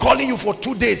 I've been calling you for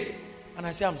 2 days. And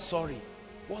I say, I'm sorry.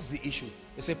 What's the issue?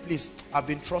 They say, please, I've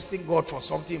been trusting God for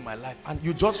something in my life, and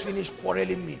you just finished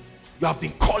quarreling me. You have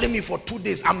been calling me for 2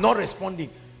 days. I'm not responding.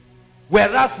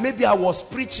 Whereas maybe I was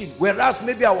preaching. Whereas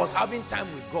maybe I was having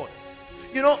time with God.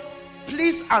 You know,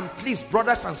 please and please,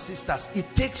 brothers and sisters, it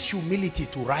takes humility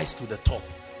to rise to the top.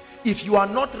 If you are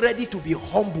not ready to be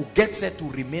humble, get set to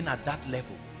remain at that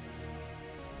level.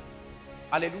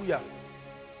 Hallelujah.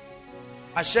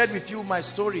 I shared with you my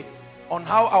story on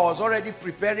how I was already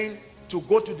preparing to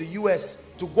go to the US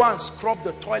to go and scrub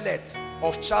the toilet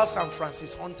of Charles and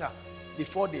Francis Hunter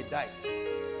before they died.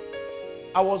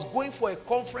 I was going for a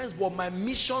conference, but my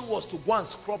mission was to go and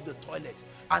scrub the toilet.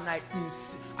 And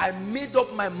I made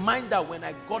up my mind that when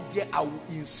I got there, I would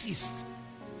insist.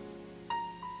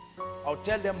 I'll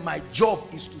tell them my job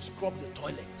is to scrub the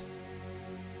toilet.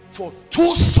 For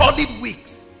 2 solid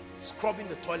weeks, scrubbing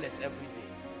the toilet every day.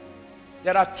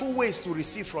 There are 2 ways to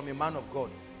receive from a man of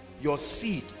God: your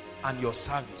seed and your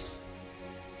service.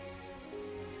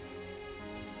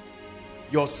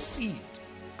 Your seed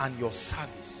and your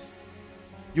service.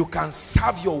 You can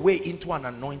serve your way into an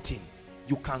anointing.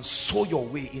 You can sow your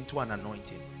way into an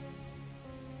anointing.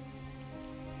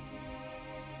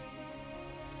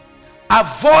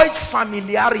 Avoid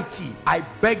familiarity. I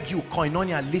beg you,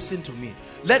 Koinonia, listen to me.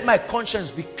 Let my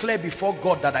conscience be clear before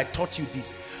God that I taught you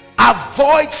this.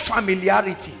 Avoid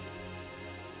familiarity.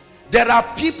 There are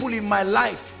people in my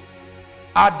life.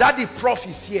 Our daddy Prof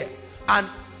is here, and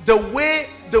the way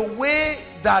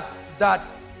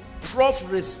that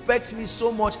Prof respects me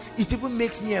so much, it even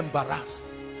makes me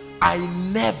embarrassed. I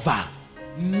never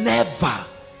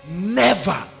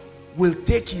will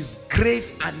take his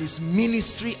grace and his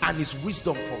ministry and his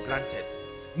wisdom for granted.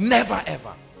 Never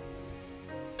ever.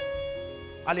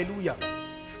 Hallelujah.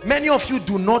 Many of you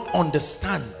do not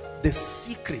understand the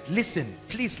secret. Listen,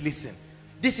 please listen.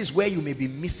 This is where you may be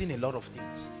missing a lot of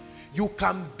things. You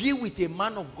can be with a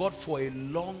man of God for a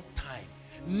long time.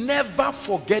 Never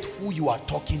forget who you are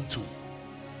talking to.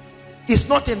 It's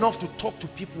not enough to talk to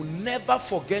people. Never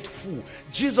forget who.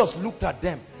 Jesus looked at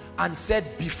them and said,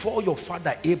 before your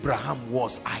father Abraham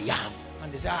was, I am.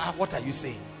 And they said, what are you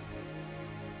saying?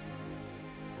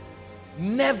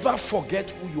 Never forget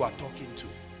who you are talking to.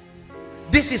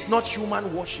 This is not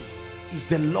human worship. It's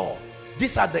the law.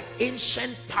 These are the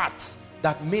ancient paths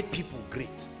that made people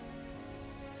great.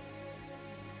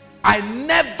 I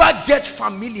never get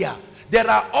familiar. There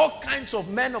are all kinds of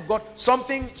men of God.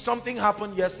 Something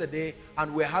happened yesterday,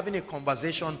 and we're having a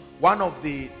conversation. One of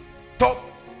the top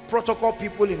protocol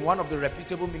people in one of the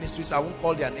reputable ministries, I won't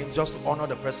call their names just to honor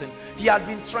the person, he had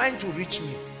been trying to reach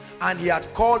me, and he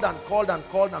had called and called and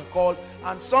called and called,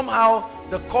 and somehow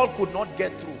the call could not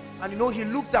get through. And you know, he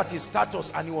looked at his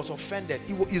status and he was offended.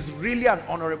 He is really an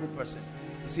honorable person.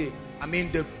 You see, I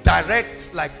mean, the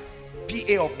direct like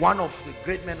PA of one of the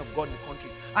great men of God in the country.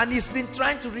 And he's been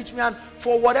trying to reach me, and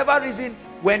for whatever reason,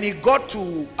 when he got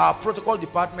to our protocol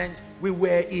department, we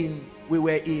were in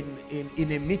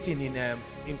a meeting in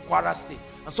Enquiry State,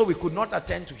 and so we could not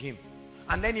attend to him.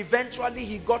 And then eventually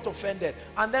he got offended,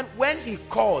 and then when he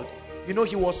called, you know,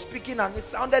 he was speaking and it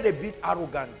sounded a bit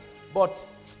arrogant, but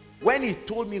when he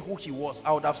told me who he was,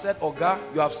 I would have said, Oga,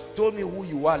 you have told me who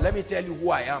you are, let me tell you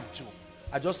who I am too.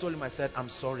 I just told him, I said, I'm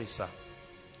sorry, sir.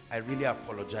 I really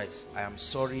apologize. I am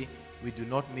sorry. We do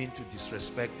not mean to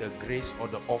disrespect the grace or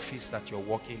the office that you're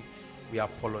working. We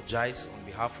apologize on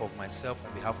behalf of myself,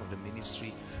 on behalf of the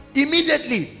ministry.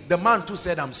 Immediately, the man too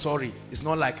said, I'm sorry. It's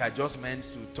not like I just meant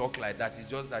to talk like that. It's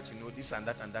just that, you know, this and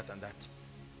that and that and that.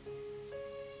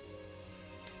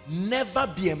 Never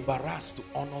be embarrassed to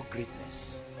honor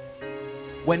greatness.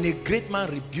 When a great man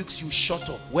rebukes you, shut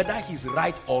up. Whether he's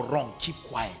right or wrong, keep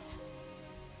quiet.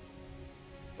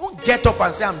 Don't get up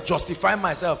and say, I'm justifying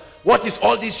myself. What is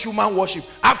all this human worship?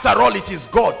 After all, it is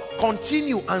God.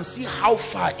 Continue and see how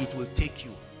far it will take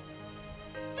you.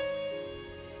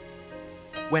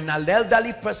 When an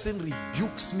elderly person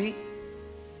rebukes me,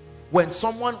 when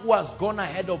someone who has gone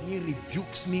ahead of me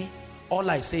rebukes me, all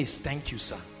I say is, thank you,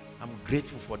 sir. I'm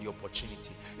grateful for the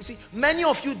opportunity. You see, many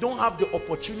of you don't have the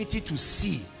opportunity to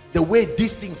see the way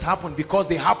these things happen because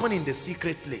they happen in the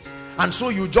secret place. And so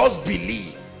you just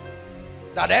believe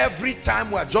that every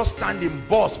time we're just standing,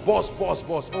 boss, boss, boss,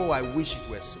 boss. Oh, I wish it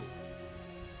were so.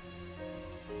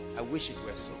 I wish it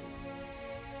were so.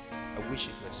 I wish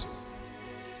it were so.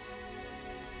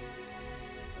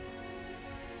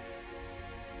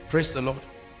 Praise the Lord.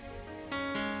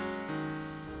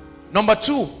 Number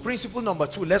two, principle number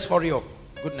two. Let's hurry up.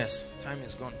 Goodness, time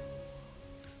is gone.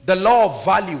 The law of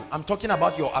value. I'm talking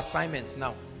about your assignment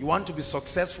now. You want to be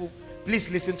successful? Please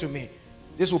listen to me.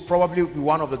 This will probably be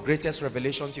one of the greatest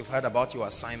revelations you've heard about your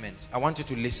assignment. I want you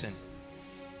to listen.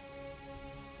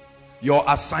 Your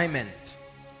assignment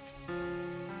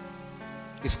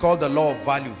is called the law of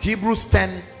value. Hebrews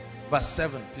 10 verse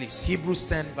 7, please. Hebrews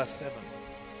 10 verse 7.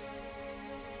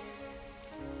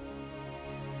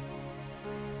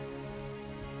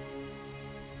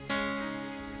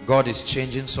 God is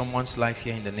changing someone's life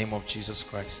here in the name of Jesus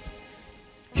Christ.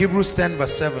 Hebrews 10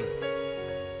 verse 7.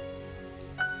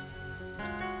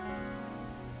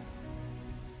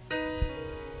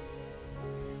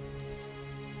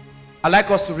 I'd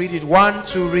like us to read it. 1,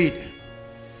 2, read.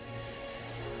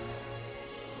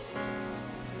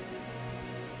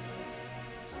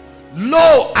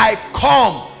 Lo, I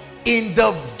come in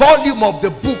the volume of the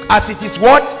book as it is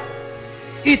what?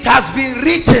 It has been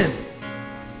written.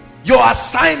 Your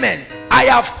assignment, I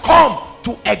have come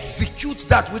to execute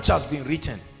that which has been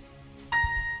written.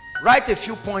 Write a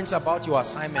few points about your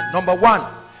assignment. Number one,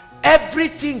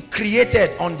 everything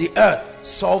created on the earth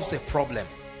solves a problem.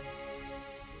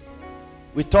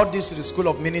 We taught this in the School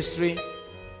of Ministry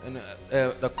in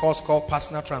the course called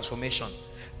Personal Transformation.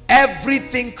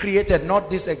 Everything created, not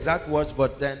these exact words,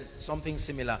 but then something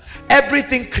similar.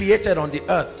 Everything created on the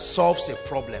earth solves a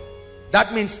problem.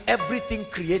 That means everything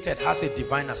created has a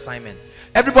divine assignment.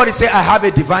 Everybody say, I have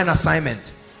a divine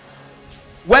assignment.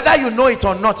 Whether you know it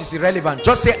or not is irrelevant.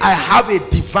 Just say, I have a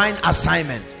divine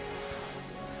assignment.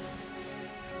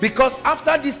 Because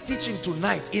after this teaching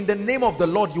tonight, in the name of the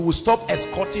Lord, you will stop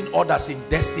escorting others in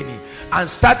destiny and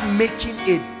start making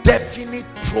a definite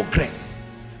progress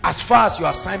as far as your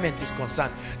assignment is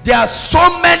concerned. There are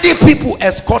so many people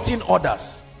escorting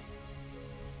others.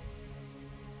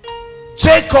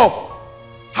 Jacob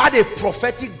had a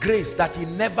prophetic grace that he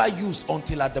never used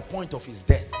until at the point of his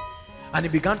death. And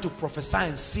he began to prophesy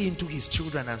and see into his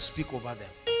children and speak over them.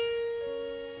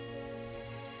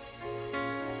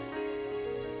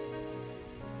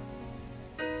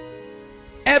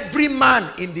 Every man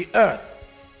in the earth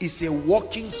is a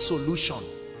walking solution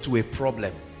to a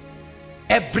problem.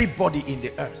 Everybody in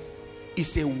the earth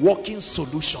is a walking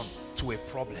solution to a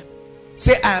problem.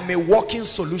 Say, I am a walking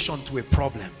solution to a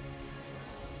problem.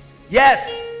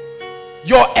 Yes,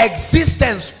 your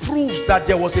existence proves that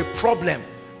there was a problem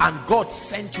and God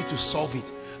sent you to solve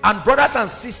it. And brothers and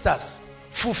sisters,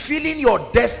 fulfilling your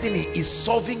destiny is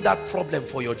solving that problem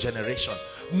for your generation.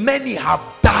 Many have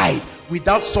died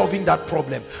without solving that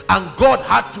problem, and God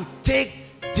had to take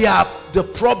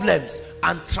the problems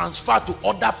and transfer to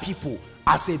other people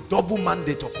as a double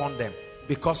mandate upon them,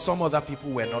 because some other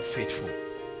people were not faithful.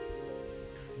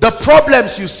 The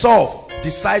problems you solve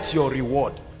decides your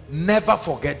reward. Never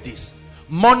forget this.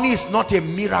 Money is not a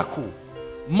miracle.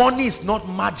 Money is not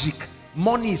magic.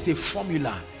 Money is a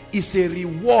formula. It's a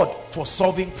reward for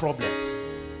solving problems.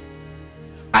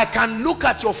 I can look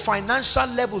at your financial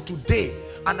level today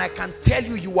and I can tell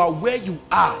you, you are where you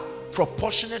are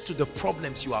proportionate to the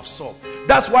problems you have solved.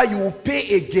 That's why you will pay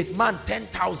a gate man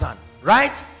 10,000,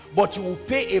 right? But you will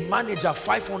pay a manager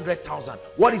 500,000.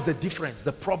 What is the difference?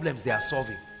 The problems they are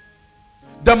solving.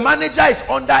 The manager is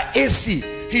under AC.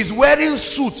 He's wearing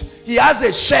suit. He has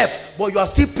a chef, but you are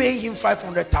still paying him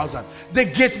 500,000. The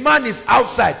gate man is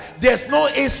outside. There's no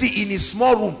AC in his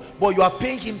small room, but you are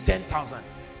paying him 10,000.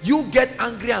 You get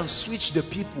angry and switch the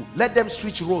people. Let them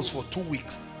switch roles for 2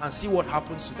 weeks and see what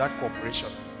happens to that corporation.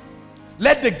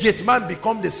 Let the gate man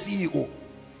become the CEO.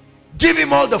 Give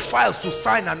him all the files to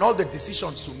sign and all the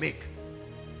decisions to make.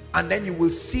 And then you will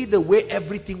see the way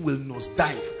everything will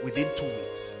nosedive within 2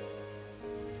 weeks.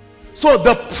 So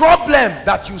the problem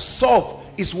that you solve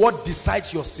is what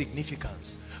decides your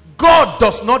significance. God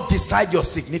does not decide your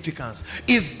significance.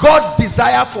 It's God's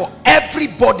desire for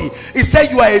everybody. He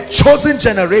said you are a chosen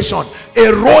generation,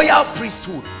 a royal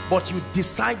priesthood, but you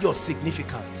decide your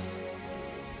significance.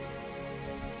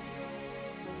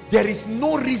 There is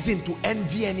no reason to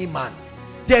envy any man.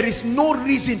 There is no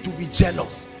reason to be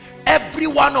jealous. Every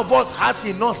one of us has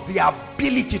in us the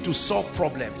ability to solve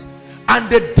problems. And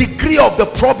the degree of the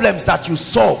problems that you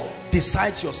solve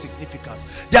decides your significance.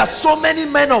 There are so many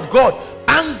men of God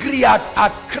angry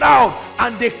at crowd,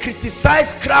 and they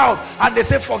criticize crowd, and they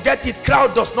say, forget it,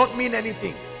 crowd does not mean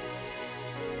anything.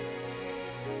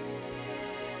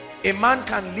 A man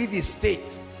can leave his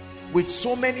state with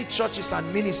so many churches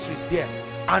and ministries there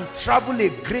and travel a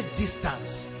great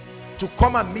distance to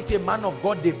come and meet a man of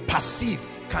God they perceive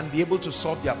can be able to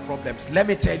solve their problems. Let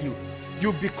me tell you,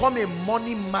 you become a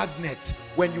money magnet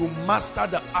when you master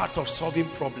the art of solving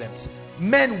problems.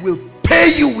 Men will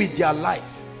pay you with their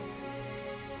life.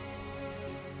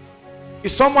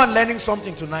 Is someone learning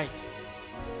something tonight?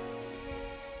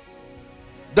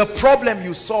 The problem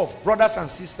you solve, brothers and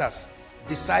sisters,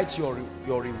 decides your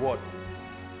reward.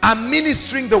 I'm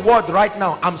ministering the word right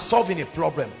now. I'm solving a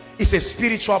problem. It's a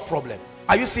spiritual problem.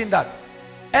 Are you seeing that?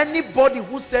 Anybody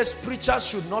who says preachers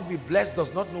should not be blessed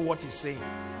does not know what he's saying.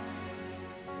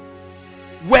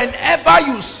 Whenever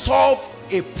you solve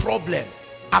a problem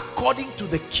according to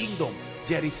the kingdom,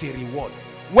 there is a reward.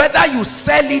 Whether you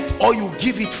sell it or you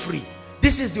give it free.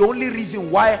 This is the only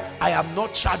reason why I am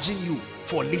not charging you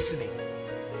for listening.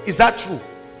 Is that true?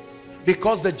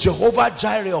 Because the Jehovah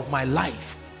Jireh of my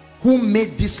life, who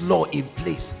made this law in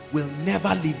place, will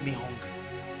never leave me hungry.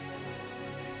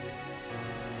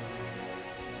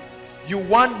 You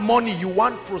want money, you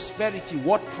want prosperity.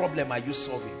 What problem are you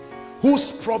solving?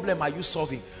 Whose problem are you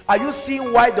solving? Are you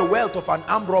seeing why the wealth of an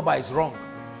armed robber is wrong?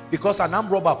 Because an armed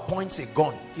robber points a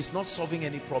gun. He's not solving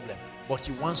any problem, but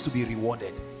he wants to be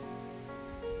rewarded.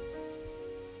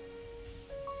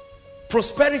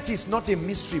 Prosperity is not a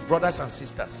mystery, brothers and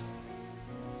sisters.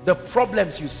 The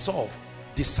problems you solve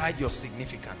decide your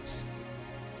significance.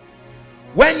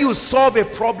 When you solve a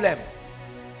problem,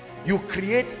 you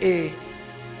create a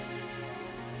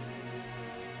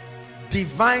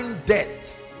divine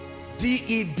debt.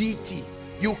 D-E-B-T.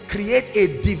 You create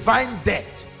a divine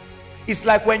debt. It's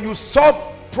like when you solve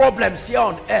problems here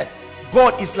on earth,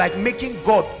 God is like making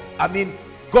God,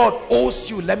 God owes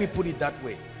you. Let me put it that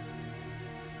way.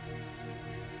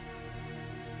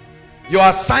 Your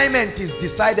assignment is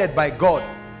decided by God,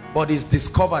 but is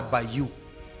discovered by you.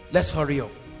 Let's hurry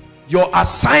up. Your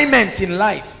assignment in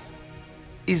life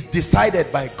is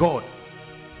decided by God,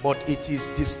 but it is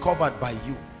discovered by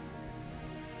you.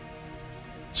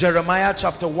 Jeremiah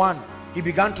chapter 1, he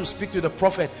began to speak to the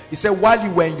prophet. He said, while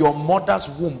you were in your mother's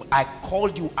womb, I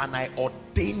called you and I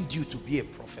ordained you to be a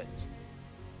prophet.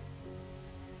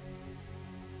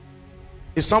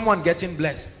 Is someone getting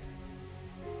blessed?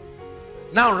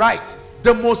 Now, right,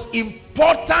 the most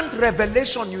important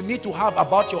revelation you need to have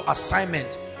about your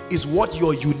assignment is what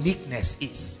your uniqueness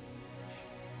is.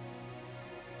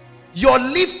 Your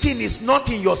lifting is not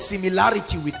in your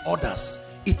similarity with others.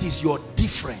 It is your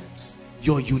difference,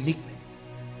 your uniqueness.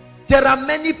 There are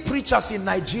many preachers in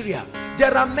Nigeria.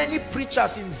 There are many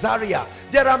preachers in Zaria.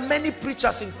 There are many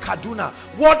preachers in Kaduna.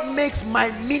 What makes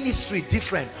my ministry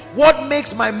different? What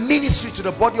makes my ministry to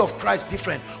the body of Christ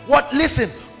different? Listen,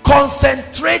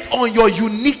 concentrate on your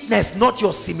uniqueness, not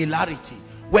your similarity.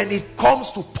 When it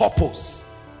comes to purpose,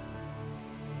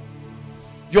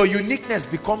 your uniqueness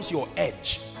becomes your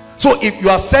edge. So if you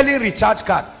are selling recharge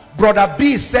card, brother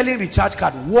B is selling recharge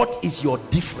card, what is your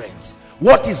difference?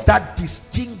 What is that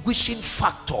distinguishing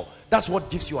factor? That's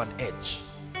what gives you an edge.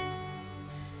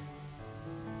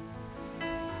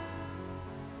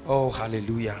 Oh,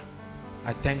 hallelujah.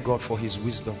 I thank God for his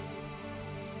wisdom.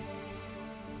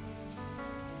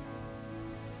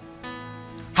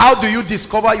 How do you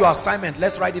discover your assignment?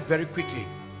 Let's write it very quickly.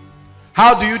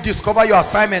 How do you discover your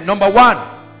assignment? Number one,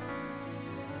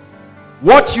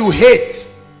 what you hate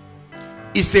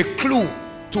is a clue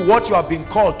to what you have been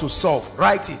called to solve.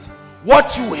 Write it.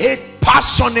 What you hate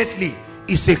passionately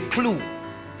is a clue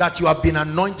that you have been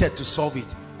anointed to solve it.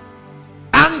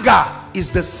 Anger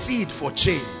is the seed for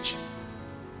change.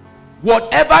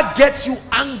 Whatever gets you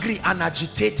angry and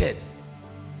agitated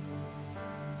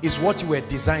is what you were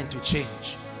designed to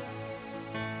change.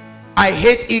 I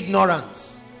hate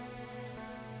ignorance.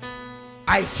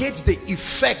 I hate the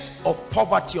effect of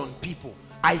poverty on people.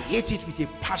 I hate it with a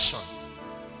passion.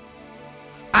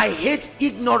 I hate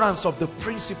ignorance of the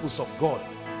principles of God.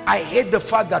 I hate the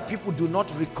fact that people do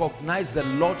not recognize the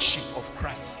lordship of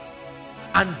Christ.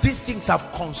 And these things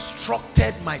have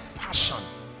constructed my passion.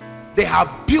 They have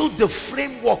built the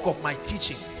framework of my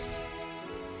teachings.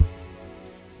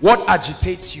 What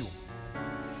agitates you?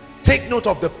 Take note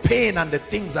of the pain and the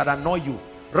things that annoy you.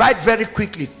 Write very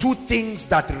quickly 2 things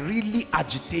that really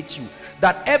agitate you,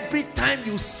 that every time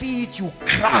you see it you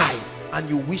cry and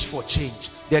you wish for change.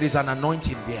 There is an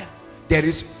anointing there. There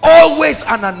is always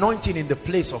an anointing in the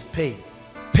place of pain.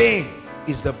 Pain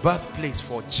is the birthplace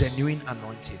for genuine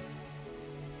anointing.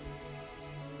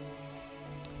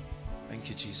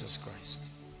 Thank you, Jesus Christ.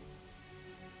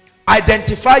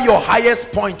 Identify your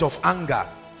highest point of anger.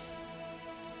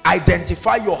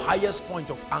 Identify your highest point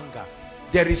of anger.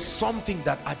 There is something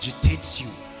that agitates you.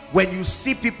 When you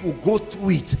see people go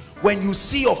through it, when you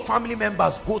see your family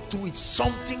members go through it,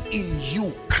 something in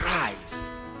you cries.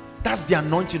 That's the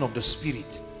anointing of the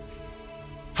Spirit.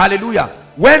 Hallelujah.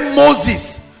 When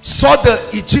Moses saw the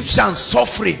Egyptians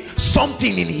suffering,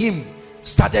 something in him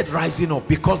started rising up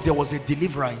because there was a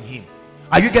deliverer in him.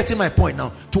 Are you getting my point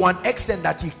now? To an extent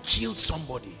that he killed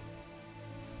somebody.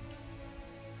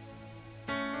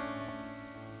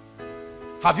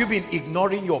 Have you been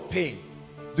ignoring your pain?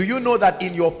 Do you know that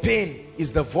in your pain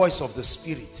is the voice of the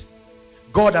Spirit?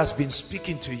 God has been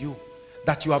speaking to you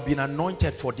that you have been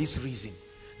anointed for this reason.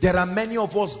 There are many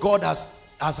of us, God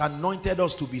has anointed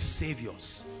us to be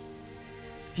saviors.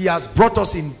 He has brought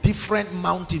us in different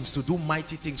mountains to do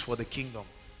mighty things for the kingdom.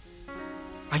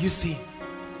 Are you seeing?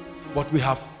 But we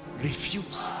have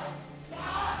refused.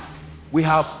 We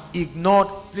have ignored.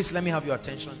 Please let me have your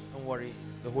attention. Don't worry.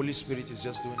 The Holy Spirit is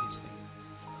just doing his thing.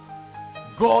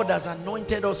 God has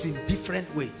anointed us in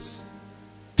different ways.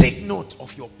 Take note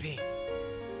of your pain.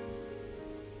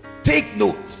 Take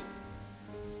note.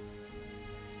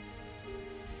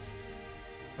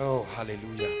 Oh,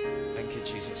 hallelujah. Thank you,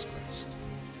 Jesus Christ.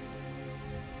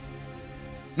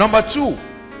 Number 2,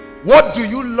 what do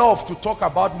you love to talk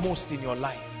about most in your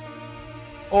life?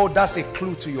 Oh, that's a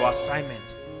clue to your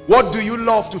assignment. What do you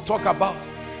love to talk about?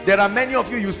 There are many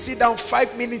of you, you sit down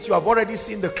 5 minutes, you have already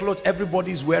seen the clothes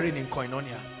everybody is wearing in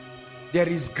Koinonia. There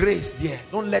is grace there.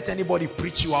 Don't let anybody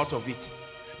preach you out of it.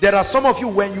 There are some of you,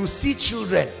 when you see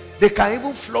children, they can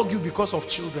even flog you because of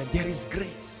children. There is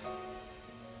grace.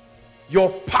 Your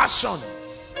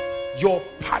passions, your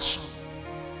passion.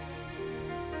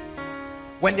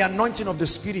 When the anointing of the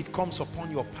Spirit comes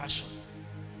upon your passion.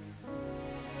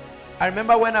 I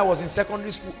remember when I was in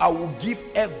secondary school, I would give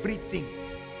everything.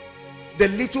 The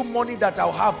little money that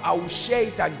I'll have, I will share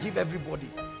it and give everybody.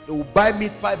 They will buy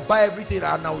meat pie, buy everything,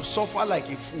 and I will suffer like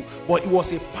a fool. But it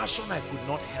was a passion I could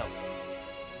not help.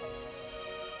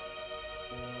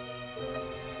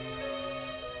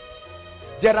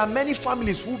 There are many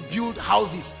families who build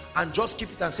houses and just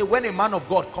keep it and say, when a man of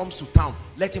God comes to town,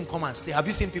 let him come and stay. Have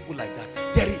you seen people like that?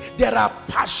 There are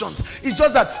passions. It's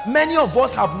just that many of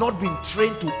us have not been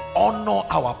trained to honor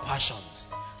our passions.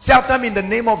 Say after me, in the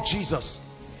name of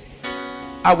Jesus,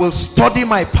 I will study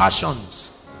my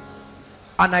passions.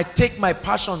 And I take my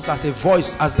passions as a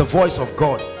voice, as the voice of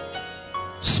God,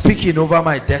 speaking over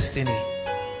my destiny.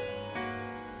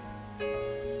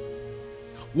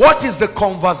 What is the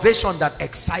conversation that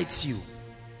excites you?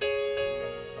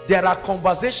 There are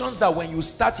conversations that when you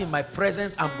start in my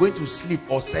presence, I'm going to sleep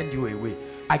or send you away.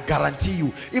 I guarantee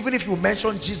you. Even if you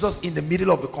mention Jesus in the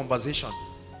middle of the conversation.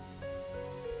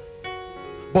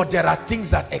 But there are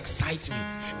things that excite me.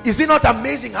 Is it not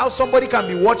amazing how somebody can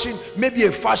be watching maybe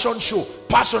a fashion show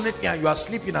passionately and you are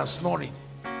sleeping and snoring?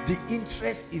 The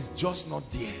interest is just not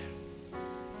there.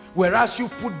 Whereas you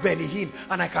put Benny Hinn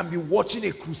and I can be watching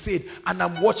a crusade and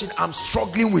I'm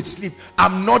struggling with sleep.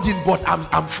 I'm nodding, but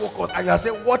I'm focused. And you are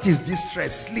saying, what is this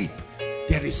stress? Sleep.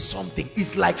 There is something.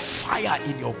 It's like fire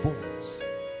in your bones.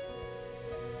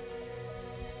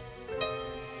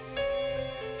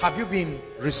 Have you been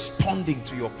responding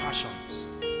to your passions?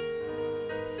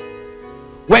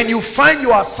 When you find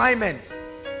your assignment,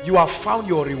 you have found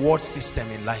your reward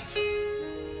system in life.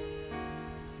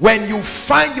 When you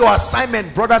find your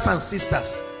assignment, brothers and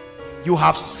sisters, you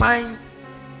have signed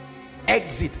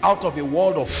exit out of a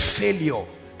world of failure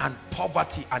and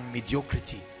poverty and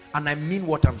mediocrity. And I mean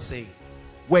what I'm saying.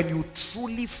 When you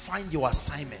truly find your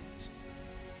assignment,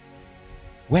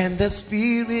 when the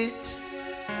Spirit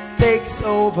takes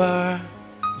over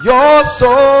your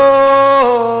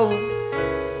soul,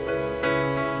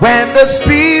 when the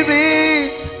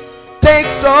Spirit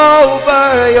takes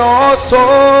over your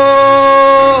soul,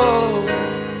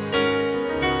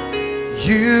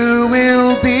 you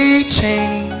will be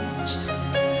changed.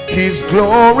 His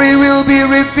glory will be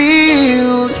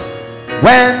revealed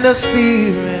when the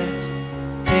Spirit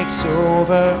takes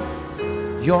over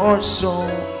your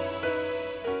soul.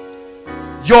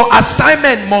 Your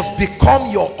assignment must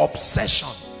become your obsession.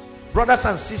 Brothers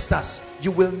and sisters,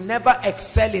 you will never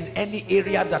excel in any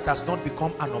area that has not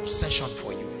become an obsession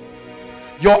for you.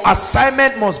 Your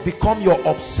assignment must become your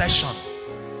obsession.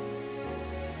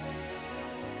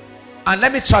 And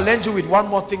let me challenge you with one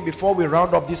more thing before we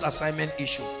round up this assignment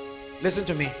issue. Listen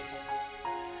to me.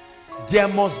 There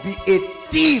must be a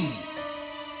theme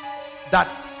that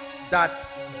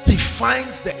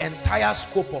defines the entire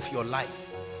scope of your life.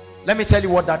 Let me tell you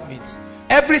what that means.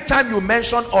 Every time you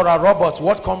mention Oral Roberts,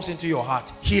 what comes into your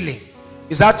heart? Healing.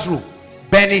 Is that true?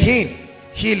 Benny Hinn,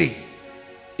 healing.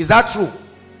 Is that true?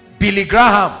 Billy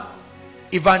Graham,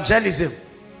 evangelism.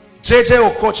 J.J.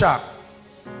 Okocha.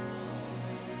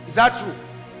 Is that true?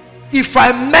 If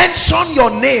I mention your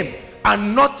name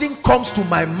and nothing comes to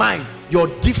my mind, your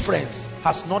difference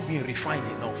has not been refined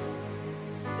enough.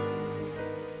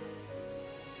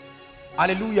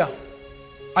 Hallelujah.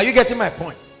 Are you getting my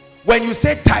point? When you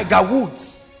say Tiger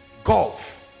Woods,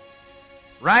 golf,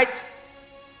 right?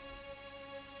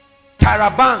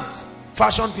 Tyra Banks,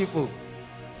 fashion people,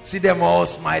 see them all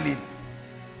smiling.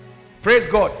 Praise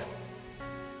God.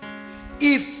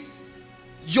 If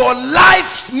your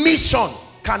life's mission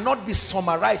cannot be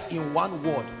summarized in one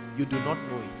word, you do not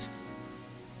know it.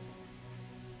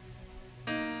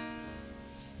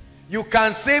 You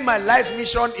can say my life's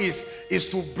mission is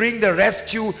to bring the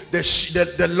rescue,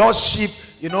 the lost sheep,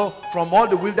 you know, from all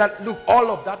the wilderness. Look,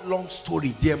 all of that long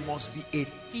story, there must be a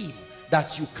theme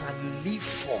that you can live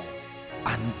for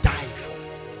and die for.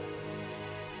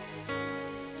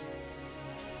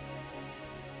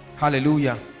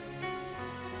 Hallelujah.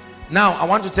 Now, I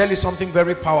want to tell you something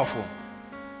very powerful.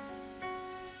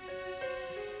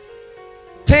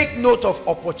 Take note of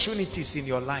opportunities in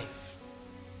your life.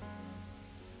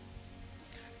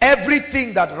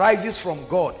 Everything that rises from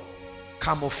God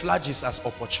camouflages as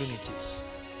opportunities.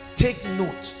 Take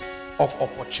note of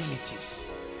opportunities.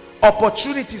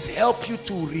 Opportunities help you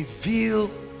to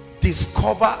reveal,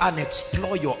 discover, and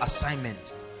explore your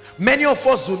assignment. Many of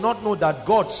us do not know that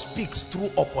God speaks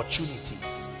through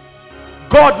opportunities.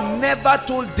 God never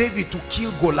told David to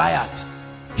kill Goliath.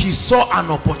 He saw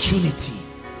an opportunity,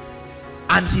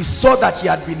 and he saw that he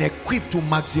had been equipped to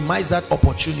maximize that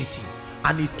opportunity,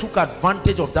 and he took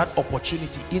advantage of that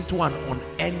opportunity into an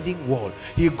unending world.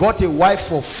 He got a wife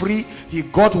for free, he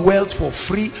got wealth for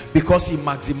free, because he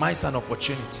maximized an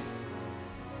opportunity.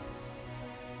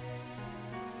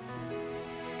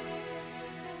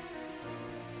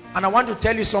 And I want to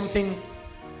tell you something.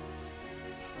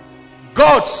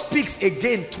 God speaks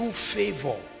again through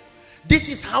favor. This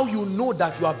is how you know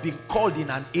that you have been called in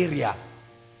an area.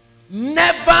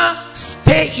 Never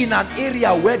stay in an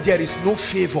area where there is no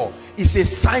favor. It's a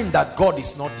sign that God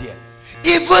is not there.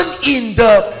 Even in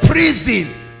the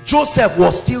prison, Joseph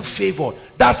was still favored.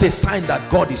 That's a sign that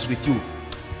God is with you.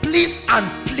 Please and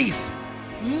please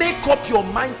make up your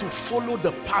mind to follow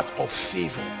the path of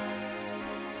favor.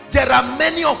 There are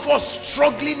many of us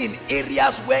struggling in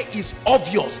areas where it's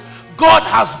obvious God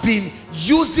has been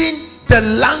using the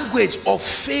language of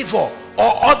favor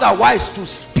or otherwise to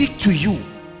speak to you.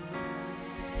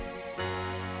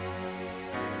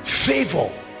 Favor.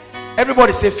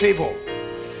 Everybody say favor.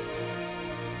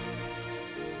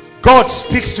 God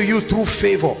speaks to you through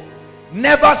favor.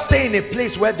 Never stay in a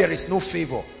place where there is no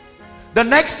favor. The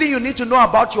next thing you need to know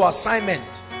about your assignment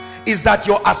is that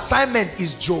your assignment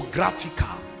is geographical.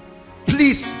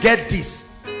 Please get this.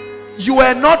 You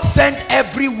are not sent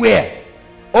everywhere.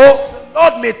 Oh, the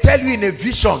Lord may tell you in a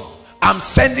vision, I'm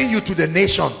sending you to the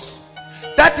nations.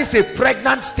 That is a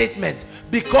pregnant statement,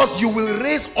 because you will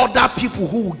raise other people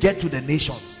who will get to the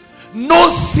nations. No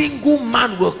single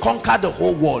man will conquer the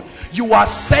whole world. You are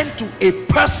sent to a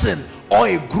person or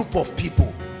a group of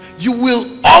people. You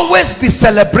will always be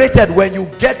celebrated when you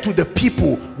get to the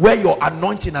people where your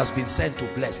anointing has been sent to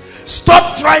bless.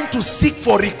 Stop trying to seek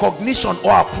for recognition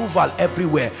or approval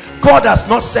everywhere. God has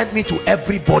not sent me to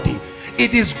everybody.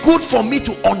 It is good for me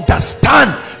to understand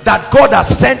that God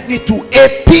has sent me to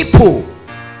a people.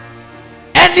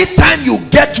 Anytime you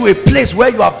get to a place where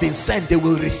you have been sent, they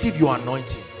will receive your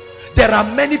anointing. There are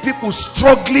many people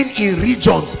struggling in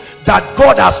regions that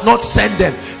God has not sent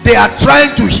them. They are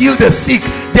trying to heal the sick.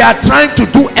 They are trying to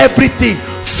do everything,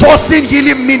 forcing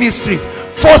healing ministries,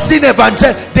 forcing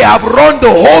evangel. They have run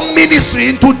the whole ministry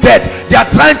into debt. They are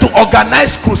trying to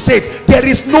organize crusades. There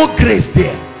is no grace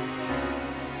there.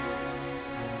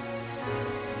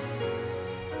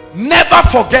 Never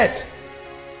forget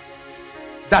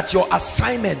that your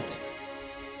assignment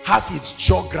has its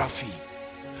geography.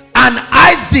 And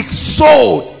Isaac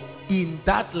sowed in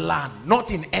that land,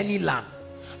 not in any land.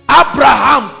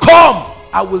 Abraham, come,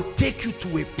 I will take you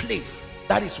to a place.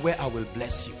 That is where I will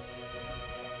bless you.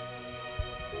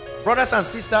 Brothers and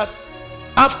sisters,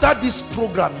 after this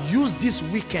program, use this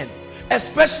weekend,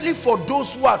 especially for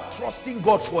those who are trusting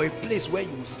God for a place where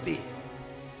you will stay.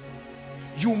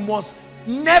 You must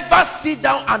never sit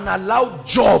down and allow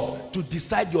job to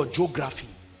decide your geography.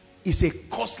 It's a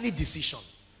costly decision.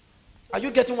 Are you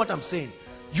getting what I'm saying?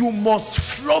 You must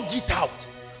flog it out.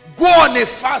 Go on a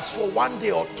fast for 1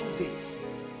 day or 2 days.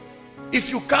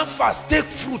 If you can't fast, take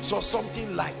fruits or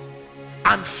something light.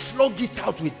 and flog it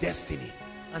out with destiny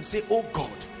and say, oh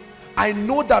God, I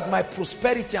know that my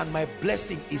prosperity and my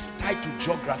blessing is tied to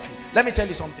geography. Let me tell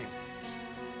you something.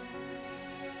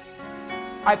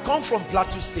 I come from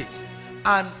Plateau State,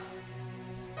 and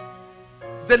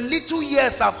the little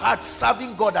years I've had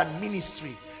serving God and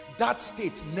ministry, that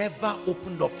state never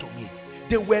opened up to me.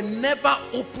 They were never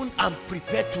open and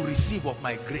prepared to receive of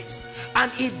my grace.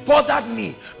 And it bothered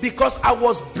me because I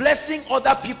was blessing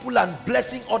other people and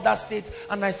blessing other states.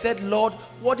 And I said, Lord,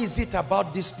 what is it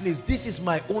about this place? This is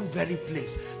my own very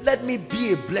place. Let me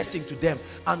be a blessing to them.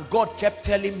 And God kept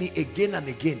telling me again and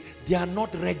again, they are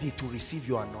not ready to receive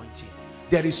your anointing.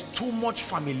 There is too much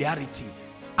familiarity.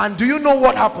 And do you know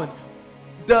what happened?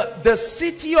 The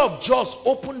city of Jos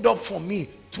opened up for me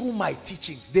through my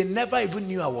teachings. They never even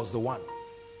knew I was the one.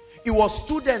 It was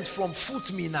students from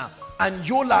Futmina and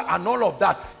Yola and all of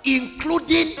that,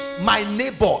 including my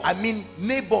neighbor. I mean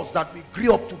neighbors that we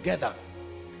grew up together.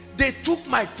 They took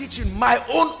my teaching. My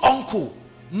own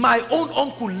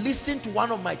uncle listened to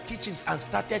one of my teachings and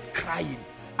started crying,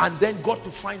 and then got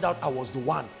to find out I was the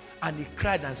one. And he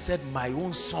cried and said, my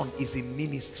own son is in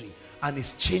ministry and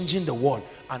is changing the world,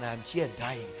 and I am here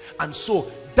dying. And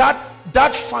so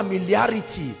that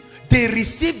familiarity, they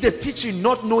received the teaching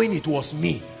not knowing it was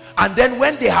me. And then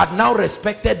when they had now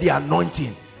respected the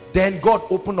anointing, then God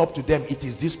opened up to them, it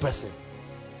is this person.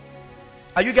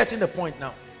 Are you getting the point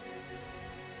now?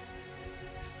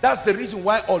 That's the reason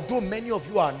why, although many of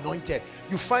you are anointed,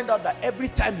 you find out that every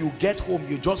time you get home,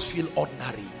 you just feel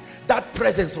ordinary. That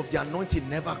presence of the anointing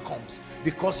never comes,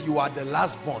 because you are the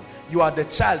last born. You are the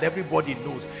child everybody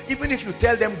knows. Even if you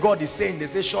tell them God is saying, they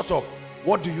say, shut up.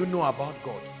 What do you know about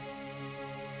God?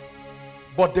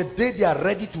 But the day they are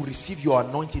ready to receive your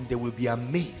anointing, they will be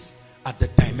amazed at the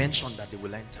dimension that they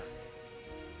will enter.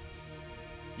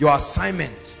 Your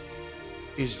assignment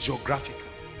is geographical.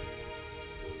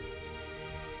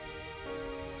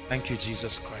 Thank you,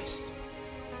 Jesus Christ.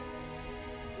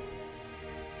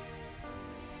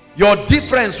 Your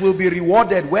difference will be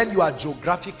rewarded when you are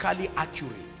geographically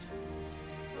accurate.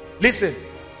 Listen,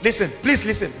 please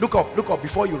listen. Look up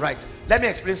before you write. Let me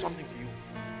explain something to you.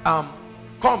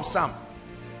 Come, Sam.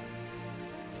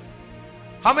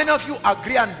 How many of you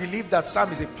agree and believe that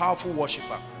Sam is a powerful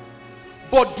worshiper?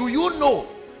 But do you know,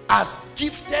 as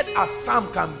gifted as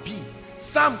Sam can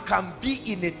be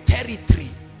in a territory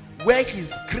where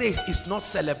his grace is not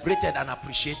celebrated and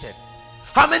appreciated?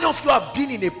 How many of you have been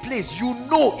in a place you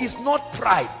know it's not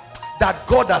pride that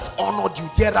God has honored you?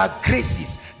 There are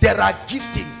graces, there are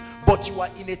giftings, but you are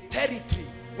in a territory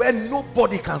where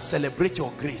nobody can celebrate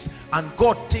your grace, and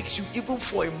God takes you even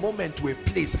for a moment to a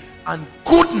place, and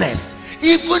goodness,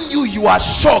 even you are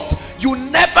shocked. You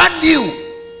never knew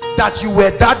that you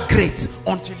were that great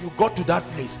until you got to that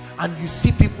place and you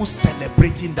see people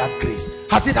celebrating that grace.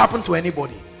 Has it happened to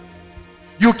anybody?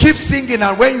 You keep singing,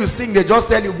 and when you sing, they just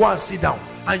tell you go and sit down,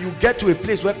 and you get to a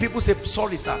place where people say,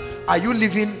 sorry sir, are you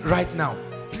leaving right now?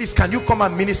 Please, can you come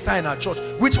and minister in our church?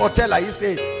 Which hotel are you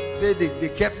saying? Say they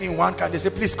kept me in one car. They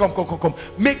say, please come.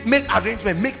 Make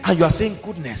arrangement. And you are saying,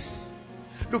 goodness.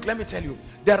 Look, let me tell you,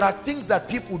 there are things that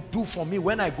people do for me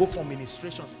when I go for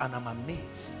ministrations, and I'm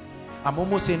amazed. I'm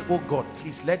almost saying, oh God,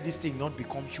 please let this thing not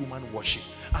become human worship.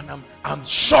 And I'm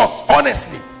shocked,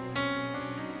 honestly.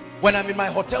 When I'm in my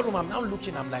hotel room, I'm now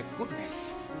looking, I'm like,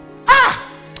 goodness.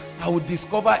 I would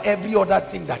discover every other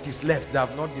thing that is left that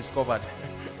I've not discovered.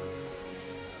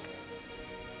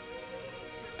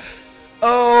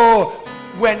 Oh,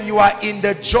 when you are in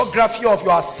the geography of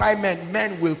your assignment,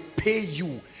 men will pay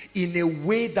you in a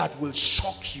way that will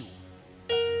shock you.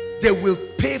 They will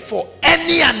pay for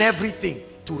any and everything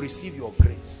to receive your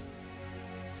grace.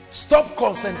 Stop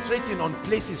concentrating on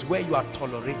places where you are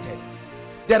tolerated.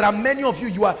 There are many of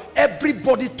you,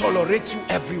 everybody tolerates you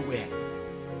everywhere.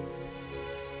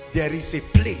 There is a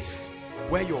place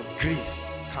where your grace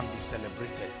can be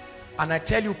celebrated. And I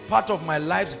tell you, part of my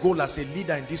life's goal as a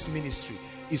leader in this ministry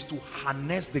is to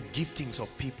harness the giftings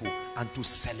of people and to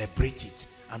celebrate it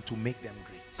and to make them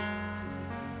great.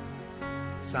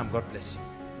 Sam, God bless you.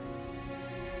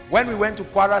 When we went to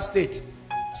Kwara State,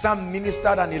 Sam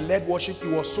ministered and he led worship.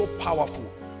 It was so powerful.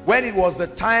 When it was the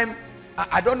time,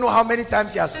 I don't know how many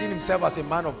times he has seen himself as a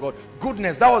man of God.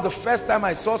 Goodness, that was the first time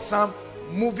I saw Sam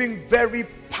moving very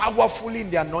powerfully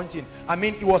in the anointing. I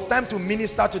mean, it was time to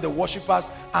minister to the worshipers,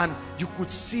 and you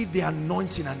could see the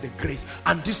anointing and the grace,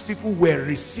 and these people were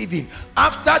receiving.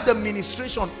 After the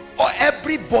ministration,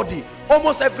 everybody,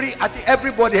 almost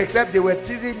everybody except they were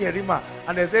teasing Yerima,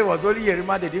 and they say it was only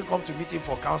Yerima, they didn't come to meet him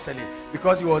for counseling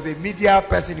because he was a media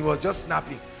person, he was just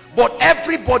snapping. But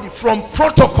everybody from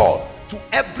protocol to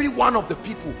every one of the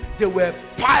people, there were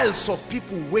piles of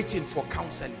people waiting for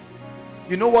counseling.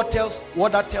 You know what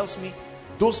that tells me?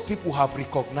 Those people have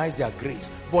recognized their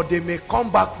grace, but they may come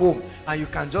back home and you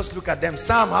can just look at them.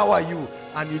 Sam, how are you?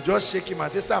 And you just shake him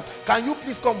and say, Sam, can you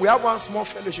please come? We have one small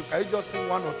fellowship. Can you just sing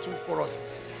one or two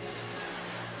choruses?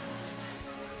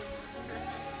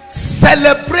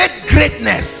 Celebrate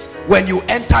greatness when you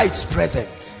enter its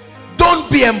presence. Don't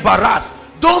be embarrassed.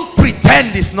 Don't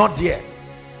pretend it's not there.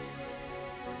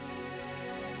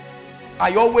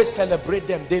 I always celebrate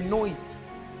them. They know it.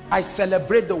 I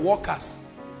celebrate the workers.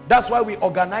 That's why we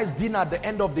organize dinner at the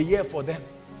end of the year for them,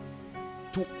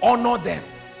 to honor them,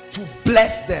 to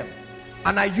bless them.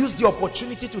 And I use the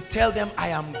opportunity to tell them I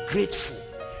am grateful.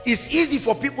 It's easy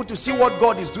for people to see what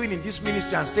God is doing in this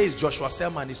ministry and say it's Joshua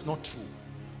Selman. It's not true.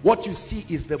 What you see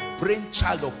is the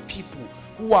brainchild of people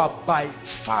who are by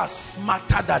far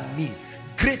smarter than me,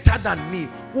 greater than me,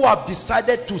 who have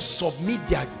decided to submit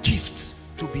their gifts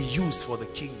to be used for the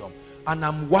kingdom. And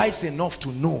I'm wise enough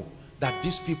to know that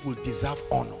these people deserve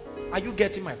honor. Are you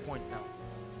getting my point now?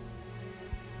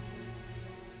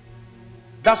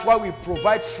 That's why we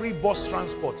provide free bus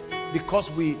transport, because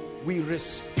we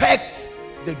respect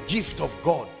the gift of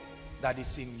God that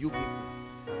is in you people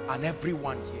and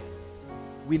everyone here.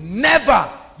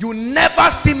 You never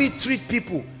see me treat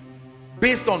people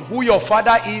based on who your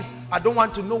father is. I don't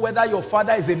want to know whether your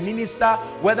father is a minister,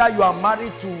 whether you are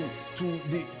married to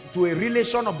a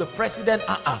relation of the president.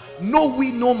 No, we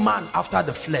no man after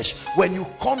the flesh. When you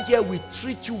come here, we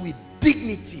treat you with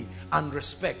dignity and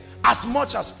respect as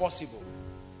much as possible.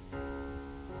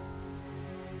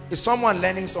 Is someone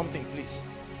learning something, please?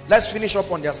 Let's finish up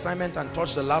on the assignment and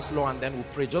touch the last law, and then we'll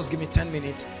pray. Just give me 10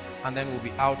 minutes and then we'll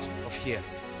be out of here.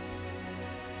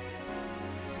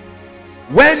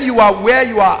 When you are where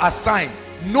you are assigned,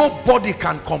 nobody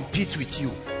can compete with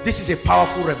you. This is a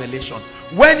powerful revelation.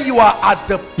 When you are at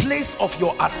the place of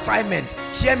your assignment,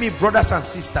 hear me, brothers and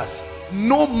sisters,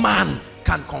 no man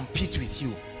can compete with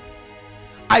you.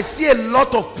 I see a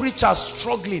lot of preachers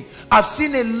struggling. I've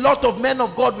seen a lot of men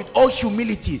of God with all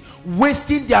humility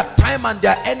wasting their time and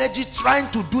their energy trying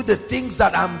to do the things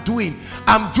that I'm doing.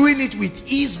 I'm doing it with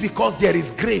ease because there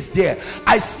is grace there.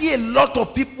 I see a lot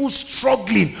of people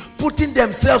struggling, putting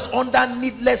themselves under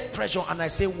needless pressure, and I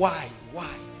say, why?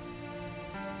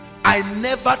 I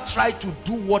never try to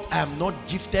do what I am not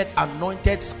gifted,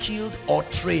 anointed, skilled, or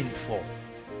trained for.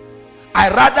 I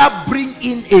rather bring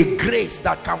in a grace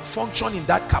that can function in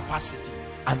that capacity,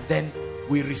 and then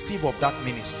we receive of that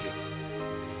ministry.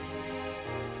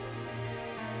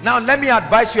 Now let me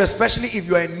advise you, especially if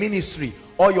you are in ministry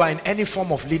or you are in any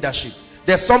form of leadership.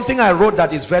 There's something I wrote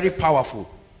that is very powerful.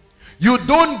 You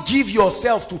don't give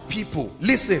yourself to people.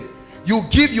 Listen, you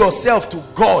give yourself to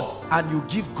God and you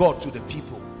give God to the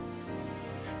people.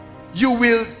 You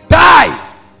will die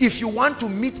if you want to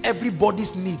meet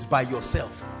everybody's needs by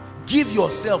yourself. Give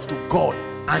yourself to God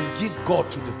and give God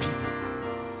to the people.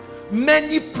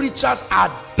 Many preachers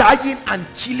are dying and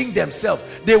killing themselves.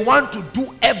 They want to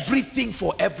do everything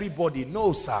for everybody.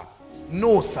 No, sir.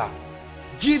 No, sir.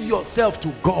 Give yourself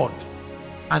to God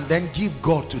and then give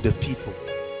God to the people.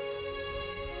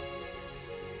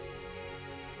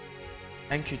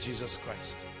 Thank you, Jesus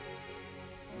Christ.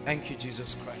 Thank you,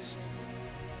 Jesus Christ.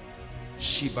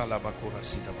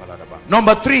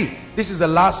 Number 3, this is the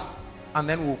last, and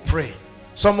then we'll pray.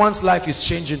 Someone's life is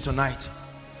changing tonight.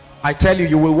 I tell you,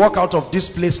 you will walk out of this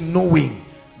place knowing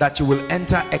that you will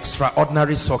enter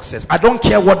extraordinary success. I don't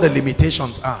care what the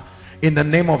limitations are, in the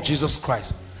name of Jesus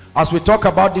Christ. As we talk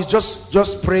about this,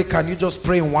 just pray. Can you just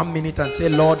pray in 1 minute and say,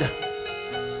 Lord,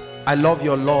 I love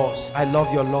your laws. I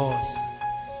love your laws.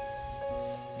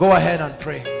 Go ahead and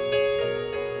pray.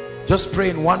 Just pray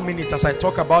in 1 minute as I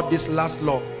talk about this last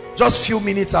law. Just few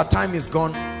minutes, our time is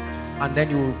gone, and then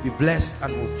you will be blessed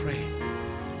and we'll pray.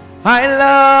 I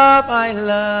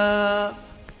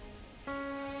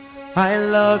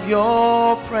love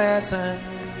your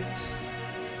presence.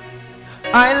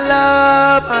 I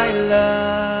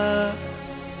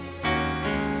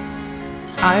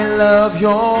love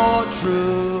your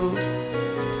truth.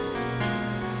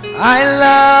 I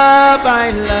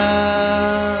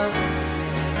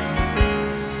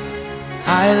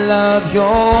love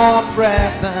your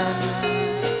presence.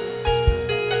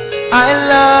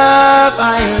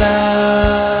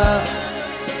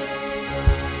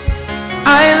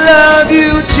 I love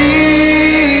you,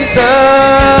 Jesus.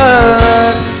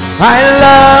 I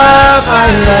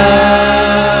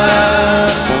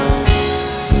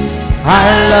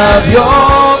love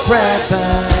your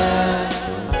presence.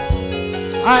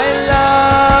 I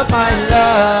love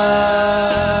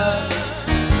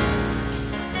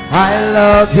I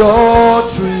love your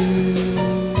truth.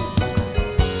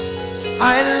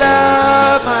 I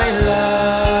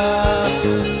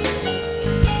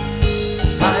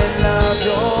love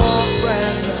your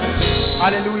presence.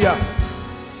 Hallelujah.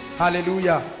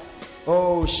 Hallelujah.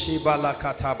 Oh, Shibala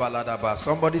Katabaladaba.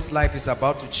 Somebody's life is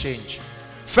about to change.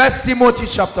 1 Timothy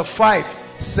chapter 5,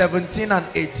 17 and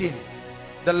 18.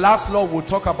 The last law we'll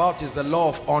talk about is the law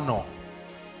of honor.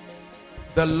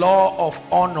 The law of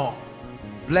honor.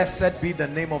 Blessed be the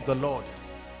name of the Lord.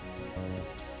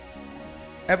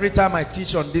 Every time I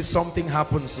teach on this, something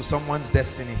happens to someone's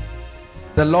destiny.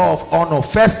 The law of honor.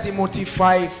 1 Timothy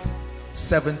 5,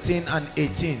 17 and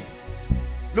 18.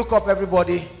 Look up,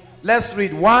 everybody. Let's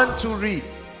read. 1, 2, read.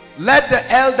 Let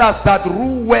the elders that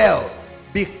rule well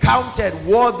be counted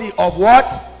worthy of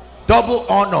what? Double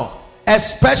honor.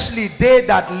 Especially they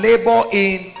that labor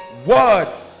in word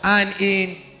and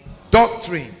in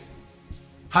doctrine.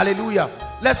 Hallelujah.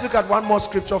 Let's look at one more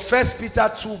scripture. 1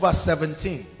 Peter 2 verse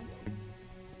 17.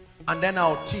 And then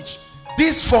I'll teach.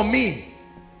 This for me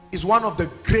is one of the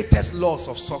greatest laws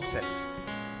of success.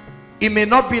 It may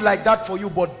not be like that for you,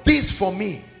 but this for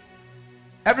me.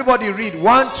 Everybody read.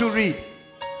 1, 2, read.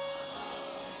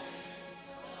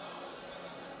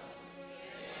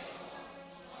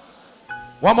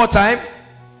 One more time.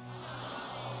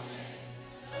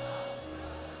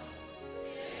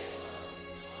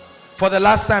 For the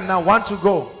last time now. 1, 2,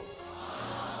 go.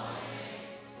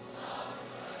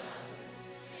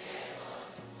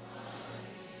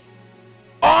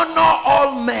 Honor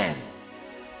all men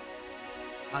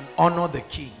and honor the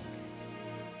king.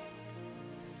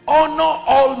 Honor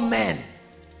all men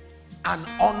and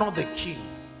honor the king.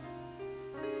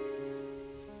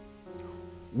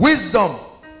 Wisdom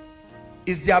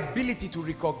is the ability to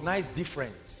recognize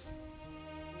difference.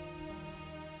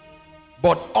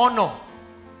 But honor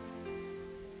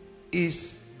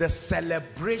is the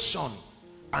celebration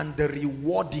and the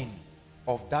rewarding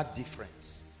of that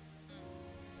difference.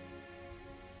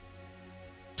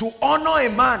 To honor a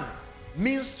man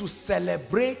means to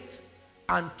celebrate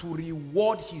and to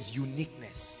reward his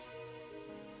uniqueness.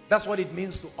 That's what it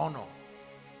means to honor.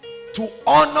 To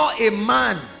honor a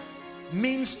man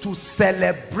means to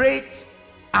celebrate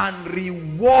and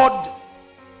reward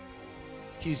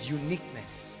his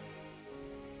uniqueness.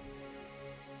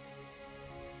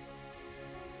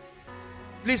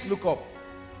 Please look up.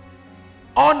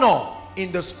 Honor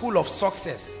in the school of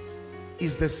success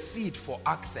is the seed for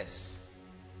access.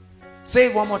 Say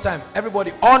it one more time.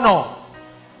 Everybody, honor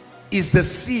is the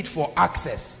seed for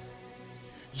access.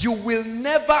 You will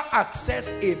never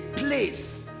access a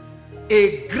place,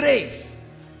 a grace,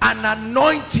 an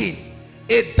anointing,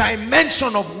 a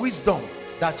dimension of wisdom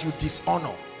that you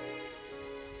dishonor.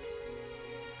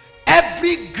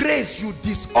 Every grace you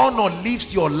dishonor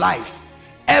leaves your life.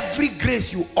 Every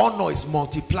grace you honor is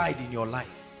multiplied in your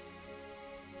life.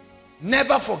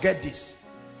 Never forget this.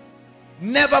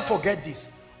 Never forget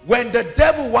this. When the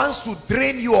devil wants to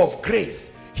drain you of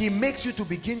grace, he makes you to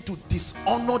begin to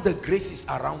dishonor the graces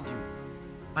around you.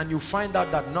 And you find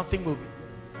out that nothing will be.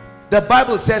 The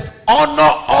Bible says,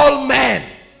 honor all men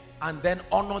and then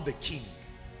honor the king.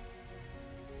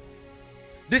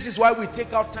 This is why we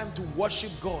take our time to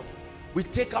worship God. We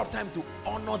take our time to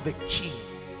honor the king.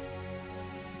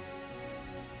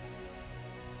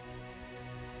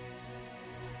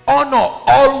 Honor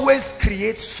always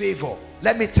creates favor.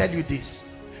 Let me tell you this.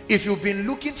 If you've been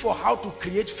looking for how to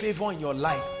create favor in your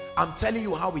life, I'm telling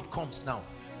you how it comes now.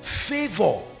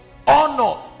 Favor,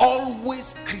 honor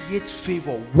always creates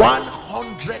favor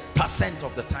 100%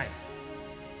 of the time.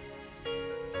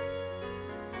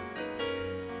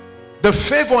 The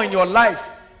favor in your life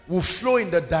will flow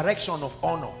in the direction of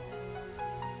honor.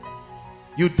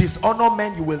 You dishonor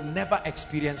men, you will never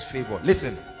experience favor.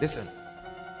 Listen, listen.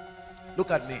 Look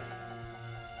at me.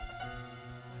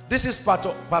 This is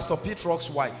Pastor Pete Rock's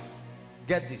wife.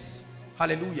 Get this.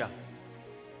 Hallelujah.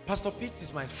 Pastor Pete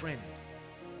is my friend.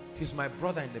 He's my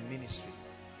brother in the ministry.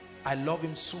 I love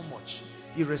him so much.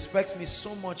 He respects me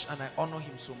so much and I honor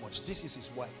him so much. This is his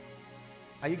wife.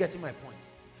 Are you getting my point?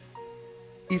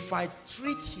 If I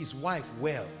treat his wife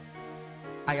well,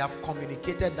 I have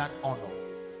communicated that honor.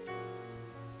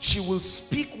 She will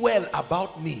speak well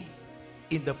about me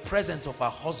in the presence of her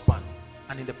husband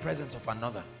and in the presence of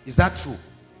another. Is that true?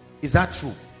 Is that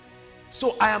true?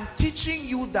 So I am teaching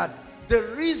you that the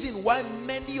reason why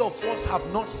many of us have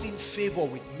not seen favor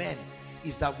with men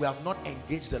is that we have not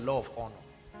engaged the law of honor.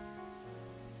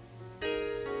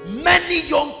 Many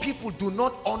young people do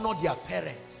not honor their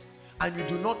parents, and you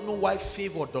do not know why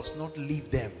favor does not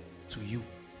leave them to you.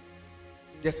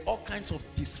 There's all kinds of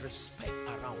disrespect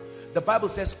around. The Bible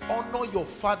says, honor your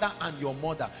father and your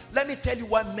mother. Let me tell you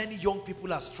why many young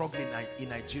people are struggling in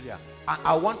Nigeria.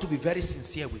 I want to be very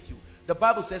sincere with you. The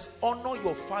Bible says, honor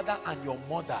your father and your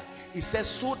mother. It says,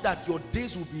 so that your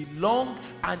days will be long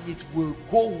and it will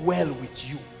go well with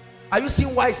you. Are you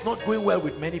seeing why it's not going well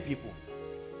with many people?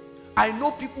 I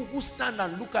know people who stand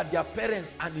and look at their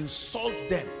parents and insult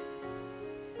them.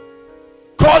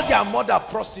 Call their mother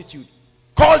prostitute.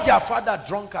 Call their father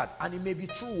drunkard. And it may be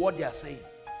true what they are saying.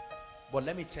 But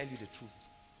let me tell you the truth.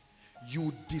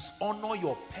 You dishonor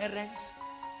your parents,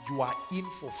 you are in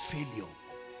for failure.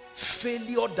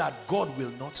 Failure that God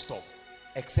will not stop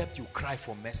except you cry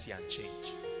for mercy and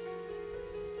change.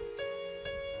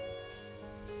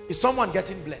 Is someone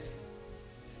getting blessed?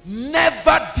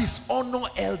 Never dishonor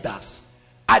elders.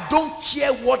 I don't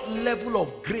care what level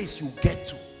of grace you get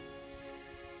to.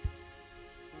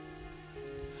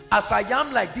 As I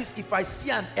am like this, if I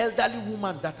see an elderly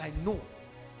woman that I know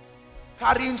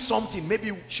carrying something,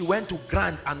 maybe she went to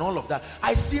grind and all of that,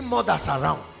 I see mothers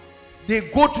around. They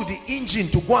go to the engine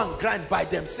to go and grind by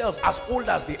themselves, as old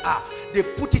as they are. They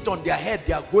put it on their head,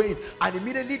 they are going, and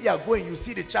immediately they are going, you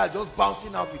see the child just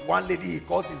bouncing out with one lady he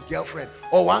calls his girlfriend,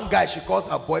 or one guy she calls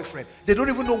her boyfriend. They don't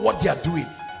even know what they are doing.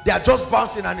 They are just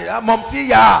bouncing and mom, see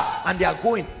ya, and they are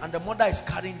going, and the mother is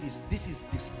carrying this. This is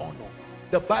dishonor.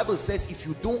 The Bible says if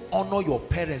you don't honor your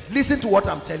parents, listen to what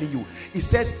I'm telling you. It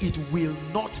says it will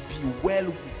not be well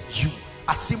with you.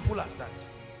 As simple as that.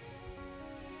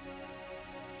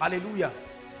 Hallelujah.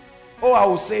 Oh, I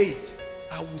will say it.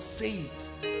 I will say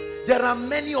it. There are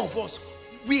many of us,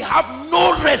 we have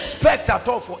no respect at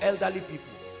all for elderly people.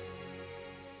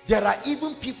 There are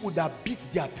even people that beat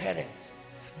their parents.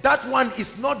 That one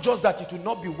is not just that it will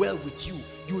not be well with you.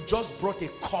 You just brought a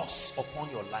curse upon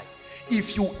your life.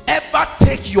 If you ever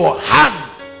take your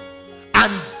hand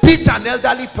and beat an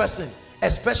elderly person,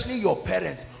 especially your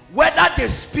parents, whether they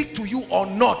speak to you or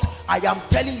not, I am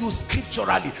telling you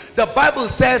scripturally, the Bible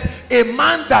says a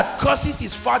man that curses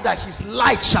his father, his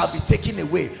light shall be taken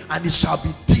away and it shall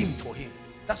be dim for him.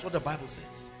 That's what the Bible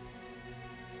says.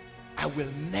 I will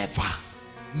never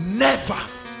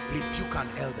rebuke an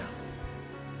elder.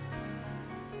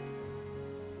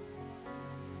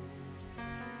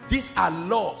 These are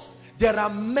laws. There are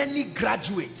many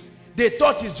graduates. They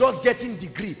thought it's just getting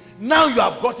degree. Now you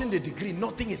have gotten the degree,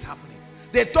 nothing is happening.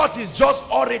 They thought it's just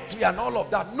oratory and all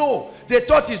of that. No, they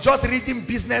thought it's just reading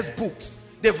business books.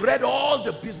 They've read all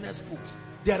the business books.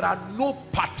 There are no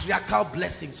patriarchal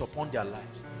blessings upon their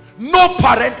lives. No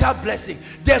parental blessing.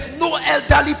 There's no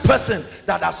elderly person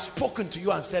that has spoken to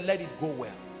you and said, let it go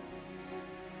well.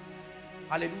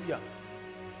 Hallelujah.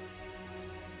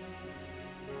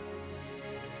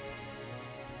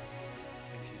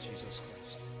 Thank you, Jesus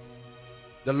Christ.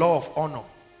 The law of honor.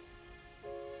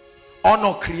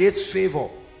 Honor creates favor.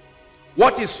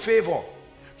 What is favor?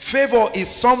 Favor is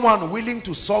someone willing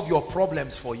to solve your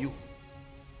problems for you.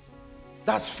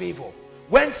 That's favor.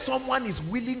 When someone is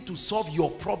willing to solve your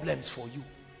problems for you,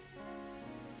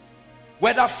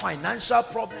 whether financial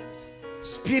problems,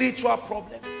 spiritual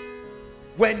problems,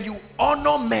 when you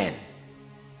honor men,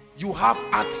 you have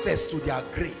access to their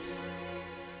grace.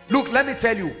 Look, let me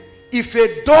tell you, if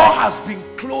a door has been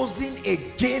closing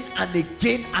again and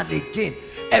again and again,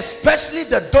 especially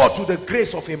the door to the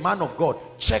grace of a man of God,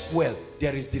 check well,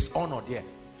 there is dishonor there.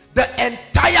 The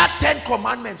entire 10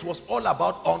 commandments was all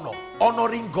about honor,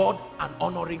 honoring God and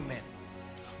honoring men.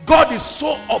 God is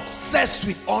so obsessed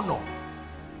with honor.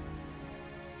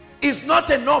 It's not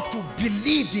enough to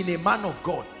believe in a man of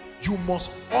God. You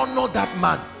must honor that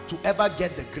man to ever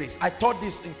get the grace. I taught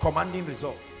this in Commanding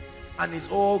Results, and it's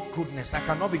oh goodness, I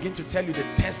cannot begin to tell you the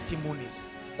testimonies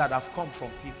that have come from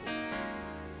people.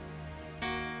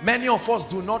 Many of us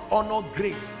do not honor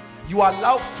grace. You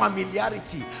allow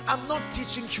familiarity. I'm not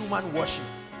teaching human worship.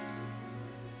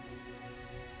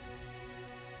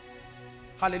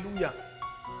 Hallelujah.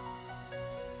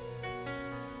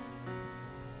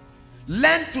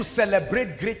 Learn to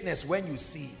celebrate greatness when you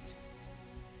see it.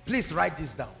 Please write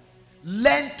this down.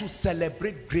 Learn to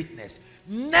celebrate greatness.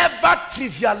 Never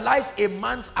trivialize a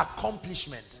man's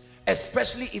accomplishments,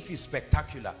 especially if he's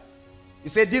spectacular. You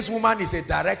say this woman is a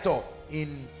director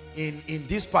in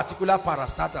this particular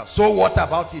parastatal. So what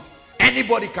about it?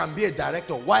 Anybody can be a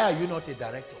director. Why are you not a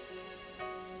director?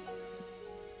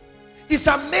 It's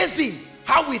amazing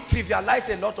how we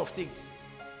trivialize a lot of things.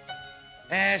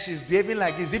 She's behaving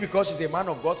like this. Is it because she's a man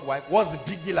of God's wife? What's the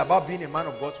big deal about being a man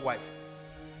of God's wife?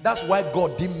 That's why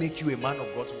God didn't make you a man of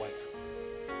God's wife.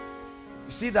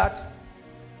 You see that?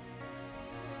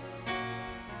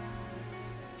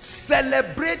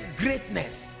 Celebrate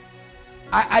greatness.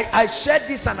 I shared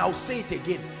this and I'll say it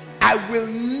again. I will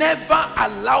never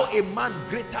allow a man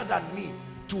greater than me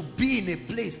to be in a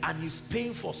place and he's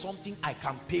paying for something I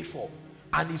can pay for,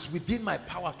 and it's within my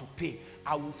power to pay.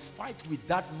 I will fight with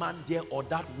that man there or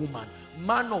that woman,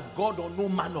 man of God or no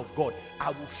man of God. I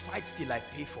will fight till I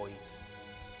pay for it.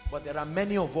 But there are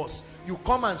many of us, you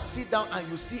come and sit down and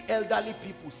you see elderly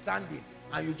people standing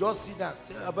and you just sit down,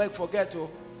 say, I beg, forget, oh,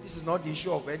 this is not the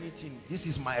issue of anything, this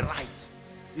is my right.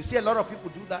 You see a lot of people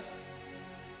do that,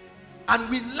 and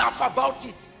we laugh about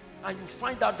it, and you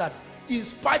find out that in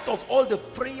spite of all the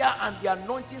prayer and the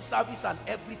anointing service and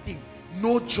everything,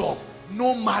 no job,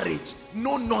 no marriage,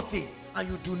 no nothing, and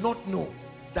you do not know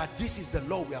that this is the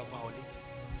law we are violating.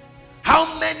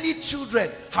 How many children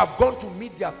have gone to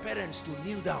meet their parents to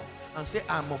kneel down and say,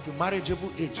 I'm of a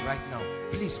marriageable age right now,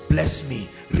 please bless me,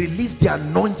 release the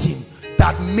anointing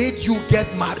that made you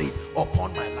get married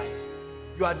upon my life.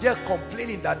 You are there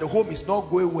complaining that the home is not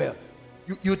going well.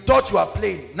 You thought you are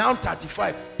playing, now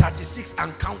 35, 36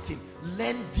 and counting.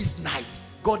 Learn this night,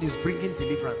 God is bringing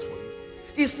deliverance for you.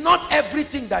 It's not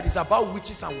everything that is about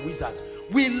witches and wizards.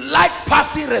 We like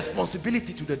passing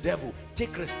responsibility to the devil.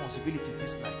 Take responsibility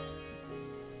this night.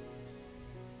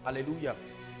 Hallelujah.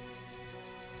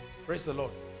 Praise the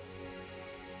Lord.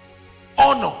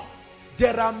 Honor.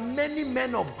 There are many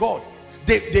men of God.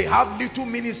 They have little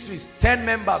ministries, 10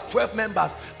 members, 12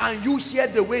 members, and you hear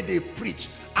the way they preach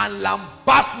and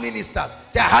lambast ministers.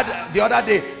 I had the other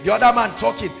day, the other man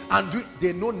talking, and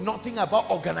they know nothing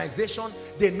about organization.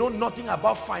 They know nothing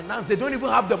about finance. They don't even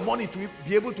have the money to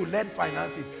be able to learn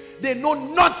finances. They know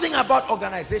nothing about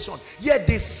organization, yet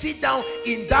they sit down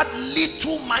in that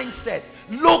little mindset,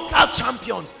 local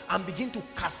champions, and begin to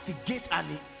castigate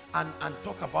and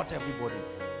talk about everybody.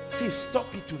 See,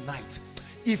 stop it tonight.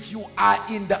 If you are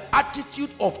in the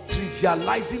attitude of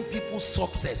trivializing people's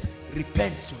success,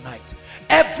 repent tonight.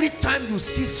 Every time you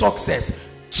see success,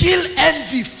 kill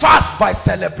envy fast by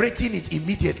celebrating it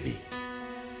immediately.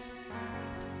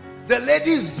 The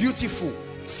lady is beautiful.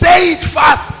 Say it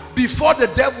fast before the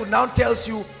devil now tells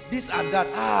you this and that.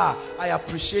 I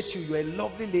appreciate you. You're a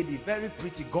lovely lady, very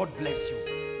pretty. God bless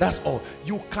you. That's all.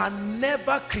 You can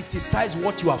never criticize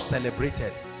what you have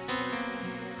celebrated.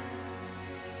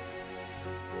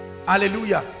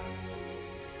 Hallelujah.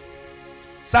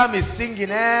 Sam is singing,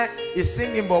 he's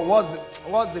singing, but what's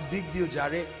the big deal,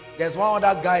 Jare? There's one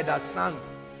other guy that sang.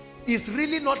 It's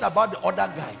really not about the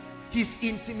other guy. He's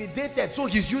intimidated, so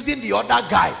he's using the other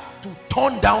guy to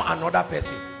turn down another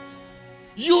person.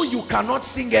 You cannot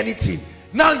sing anything.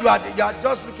 Now you are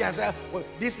just looking and saying, well,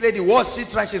 this lady, what's she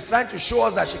trying? She's trying to show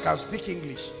us that she can speak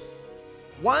English.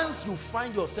 Once you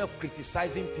find yourself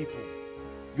criticizing people,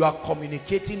 you are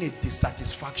communicating a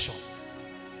dissatisfaction.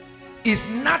 It's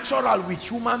natural with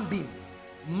human beings.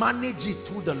 Manage it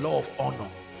through the law of honor.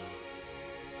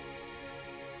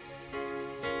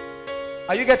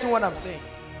 Are you getting what I'm saying?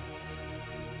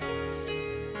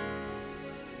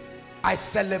 I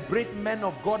celebrate men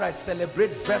of God. I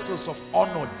celebrate vessels of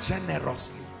honor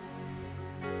generously.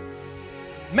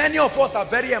 Many of us are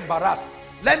very embarrassed.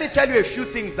 Let me tell you a few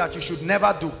things that you should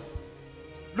never do.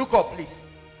 Look up, please.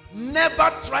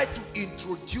 Never try to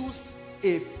introduce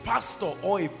a pastor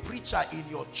or a preacher in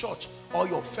your church or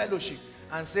your fellowship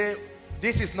and say,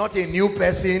 this is not a new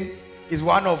person, he's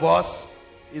one of us,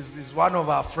 he's one of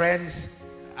our friends.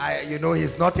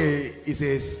 He's not a,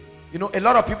 a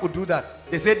lot of people do that.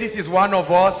 They say this is one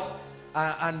of us,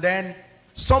 and then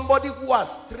somebody who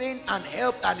has trained and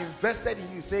helped and invested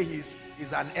in you say he's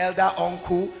an elder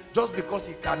uncle, just because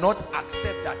he cannot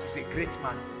accept that he's a great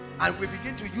man. And we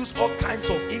begin to use all kinds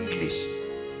of English.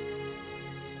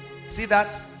 See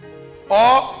that?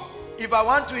 Or if I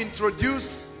want to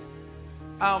introduce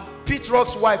Pete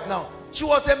Rock's wife now, she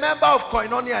was a member of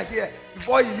Koinonia here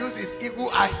before he used his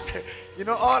eagle eyes.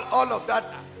 all of that.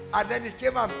 And then he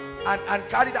came and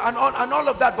carried and all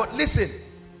of that. But listen,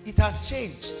 it has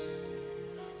changed.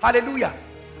 Hallelujah.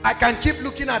 I can keep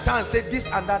looking at her and say this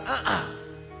and that.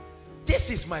 This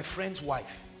is my friend's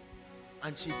wife,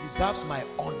 and she deserves my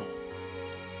honor,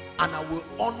 and I will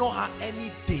honor her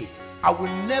any day. I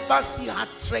will never see her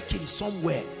trekking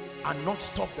somewhere and not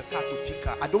stop the car to pick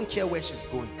her. I don't care where she's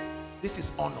going. This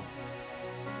is honor.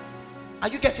 Are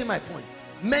you getting my point?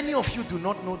 Many of you do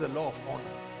not know the law of honor.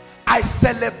 I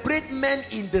celebrate men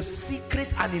in the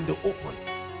secret and in the open.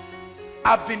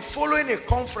 I've been following a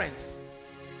conference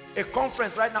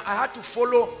right now. I had to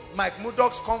follow Mike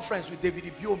Murdoch's conference with David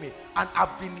Ibiome, and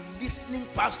I've been listening,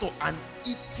 Pastor, and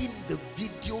eating the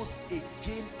videos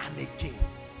again and again.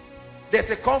 There's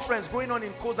a conference going on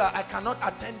in Koza. I cannot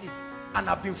attend it, and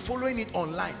I've been following it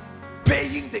online,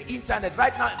 paying the internet.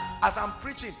 Right now, as I'm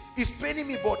preaching, it's paying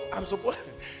me, but I'm supposed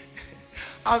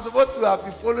I'm supposed to have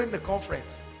been following the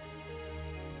conference.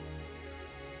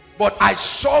 But I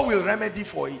sure will remedy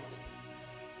for it.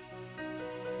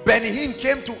 Benny Hinn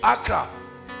came to Accra.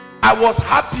 I was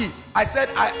happy. I said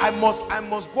I must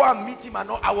go and meet him,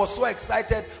 and all. I was so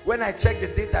excited. When I checked the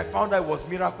date, I found out it was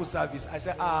miracle service. I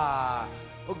said, oh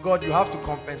God, you have to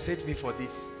compensate me for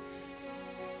this.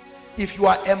 If you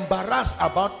are embarrassed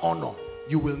about honor,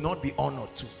 you will not be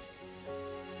honored too.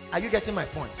 Are you getting my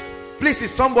point? Please,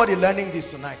 is somebody learning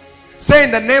this tonight? Say,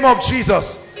 in the name of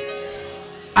Jesus,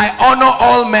 I honor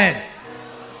all men.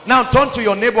 Now turn to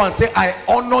your neighbor and say, I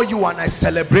honor you and I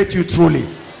celebrate you truly.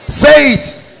 Say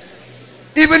it.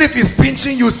 Even if he's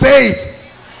pinching you, say it.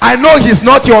 I know he's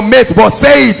not your mate, but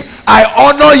say it. I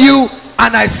honor you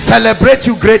and I celebrate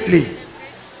you greatly.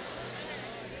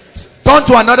 Turn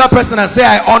to another person and say,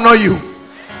 I honor you.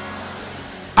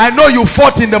 I know you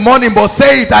fought in the morning, but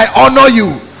say it. I honor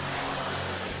you.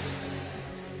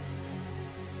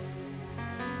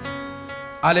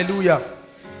 Hallelujah.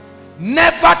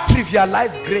 Never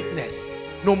trivialize greatness,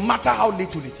 no matter how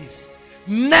little it is.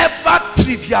 Never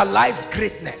trivialize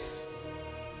greatness.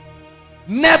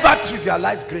 Never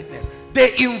trivialize greatness.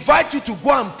 They invite you to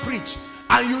go and preach,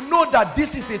 and you know that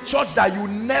this is a church that you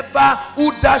never,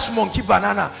 who dash monkey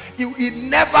banana, it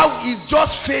never is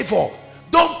just favor.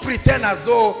 Don't pretend as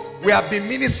though we have been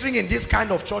ministering in this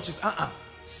kind of churches.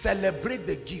 Celebrate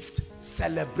the gift,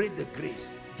 celebrate the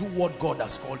grace, do what God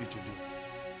has called you to do.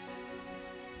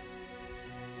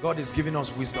 God is giving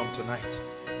us wisdom tonight.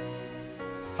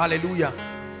 Hallelujah.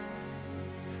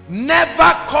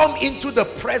 Never come into the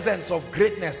presence of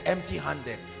greatness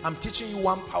empty-handed. I'm teaching you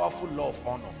one powerful law of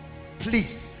honor.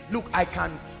 Please, look, I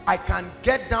can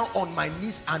get down on my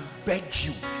knees and beg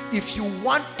you. If you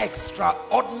want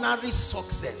extraordinary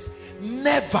success,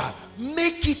 never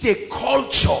make it a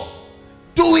culture.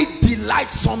 Do it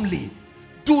delightsomely.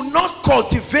 Do not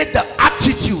cultivate the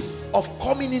attitude of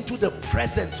coming into the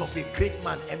presence of a great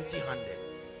man empty-handed.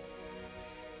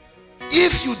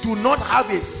 If you do not have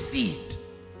a seed,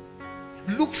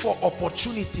 look for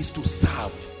opportunities to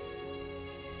serve.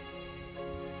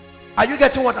 Are you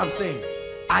getting what I'm saying?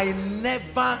 I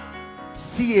never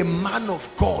see a man of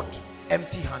God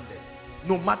empty-handed,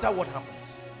 no matter what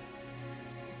happens.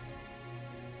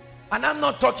 And I'm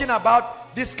not talking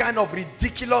about this kind of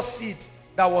ridiculous seeds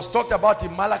that was talked about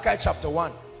in Malachi chapter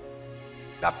 1.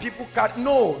 That people can't.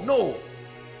 No.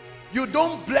 You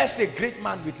don't bless a great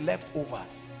man with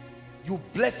leftovers. You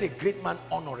bless a great man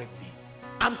honorably.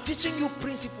 I'm teaching you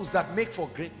principles that make for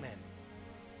great men.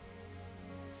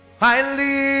 I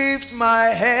lift my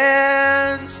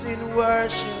hands in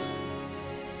worship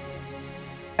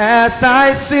as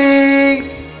I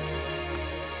sing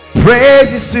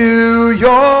praises to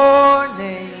your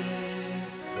name.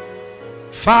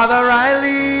 Father, I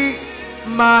lift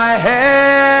my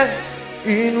hands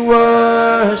in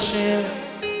worship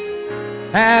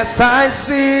as I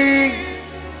sing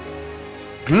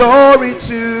glory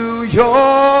to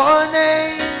your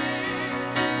name.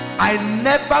 I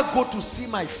never go to see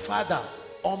my father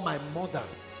or my mother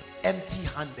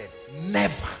empty-handed.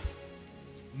 Never.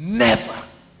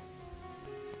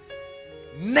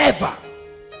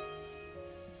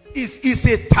 It's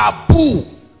a taboo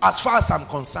as far as I'm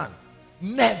concerned.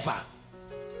 Never.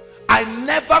 I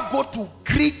never go to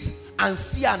greet and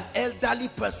see an elderly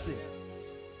person.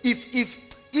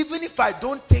 Even if I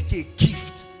don't take a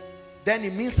gift, then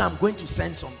it means I'm going to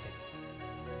send something.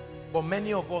 But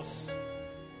many of us,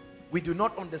 we do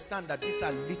not understand that these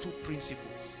are little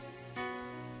principles.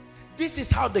 This is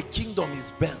how the kingdom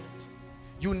is built.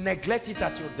 You neglect it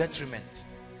at your detriment.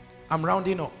 I'm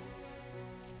rounding up.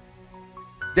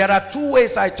 There are two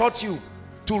ways I taught you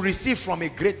to receive from a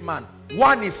great man.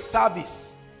 One is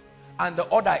service and the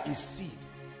other is seed.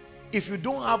 If you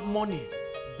don't have money,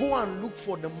 go and look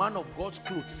for the man of God's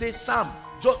clothes. Say, Sam,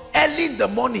 just early in the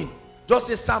morning, just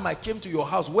say, Sam, I came to your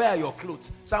house. Where are your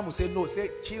clothes? Sam will say, no. Say,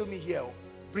 chill me here.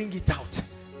 Bring it out.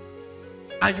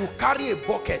 And you carry a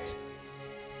bucket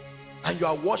and you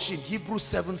are washing. Hebrews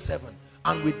 7:7.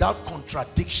 And without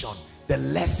contradiction, the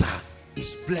lesser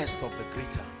is blessed of the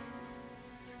greater.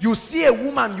 You see a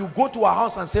woman, you go to her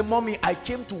house and say, Mommy, I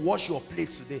came to wash your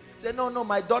plates today. Say, no,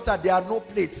 my daughter, there are no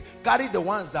plates. Carry the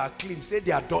ones that are clean. Say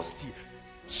they are dusty.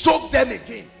 Soak them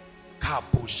again.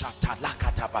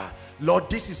 Lord,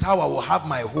 this is how I will have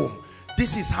my home.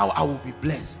 This is how I will be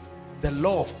blessed. The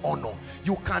law of honor.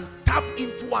 You can tap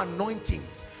into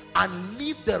anointings and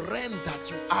leave the realm that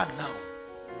you are now.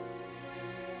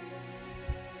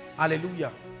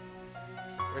 Hallelujah.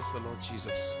 Praise the Lord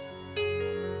Jesus.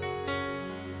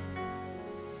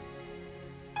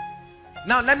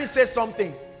 Now let me say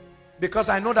something. because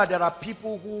I know that there are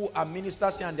people who are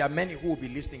ministers here and there are many who will be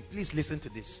listening. Please listen to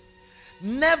this.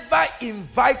 Never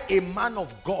invite a man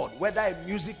of God, whether a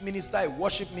music minister, a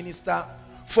worship minister,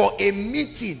 for a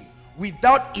meeting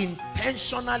without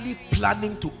intentionally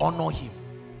planning to honor him.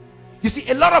 You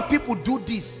see, a lot of people do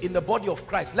this in the body of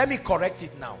Christ. Let me correct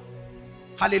it now.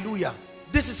 Hallelujah.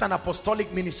 This is an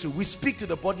apostolic ministry. We speak to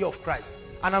the body of Christ,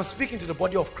 and I'm speaking to the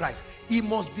body of Christ. It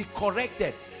must be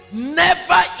corrected.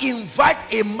 Never invite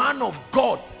a man of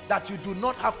God that you do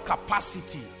not have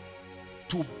capacity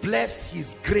to bless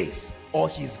his grace or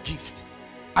his gift.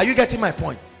 Are you getting my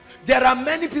point? There are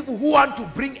many people who want to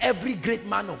bring every great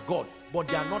man of God, but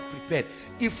they are not prepared.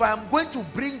 If I am going to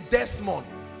bring Desmond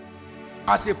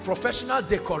as a professional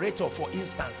decorator, for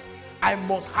instance, I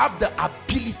must have the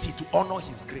ability to honor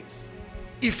his grace.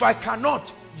 If I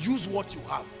cannot, use what you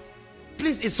have.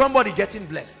 Please, is somebody getting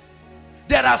blessed?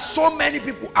 There are so many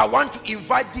people. I want to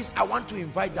invite this, I want to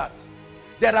invite that.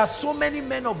 There are so many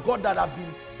men of God that have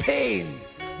been pained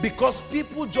because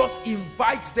people just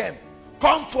invite them,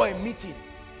 come for a meeting,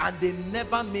 and they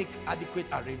never make adequate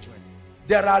arrangement.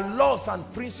 There are laws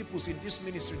and principles in this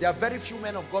ministry. There are very few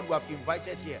men of God who have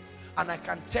invited here, and I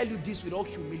can tell you this with all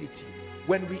humility.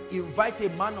 When we invite a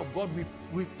man of God,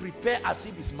 we prepare as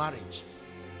if it's marriage.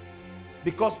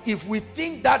 Because if we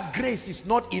think that grace is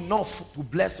not enough to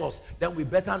bless us, then we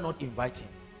better not invite him.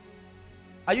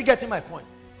 Are you getting my point?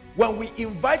 When we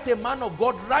invite a man of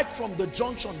God, right from the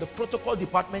junction, the protocol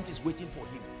department is waiting for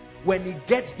him. When he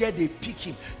gets there, they pick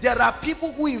him. There are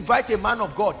people who invite a man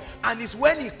of God, and it's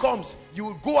when he comes,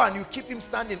 you go and you keep him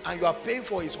standing, and you are paying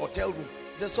for his hotel room.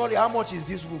 He says, sorry, how much is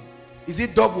this room? Is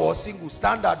it double or single,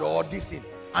 standard or this thing?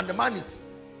 And the man is,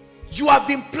 you have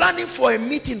been planning for a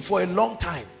meeting for a long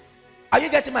time. Are you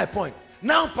getting my point?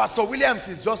 Now Pastor Williams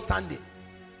is just standing,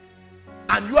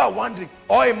 and you are wondering,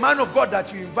 or a man of God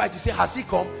that you invite, you say, has he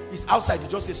come? He's outside. You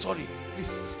just say, sorry, please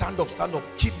stand up,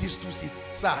 keep these 2 seats.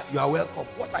 Sir, you are welcome.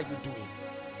 What are you doing?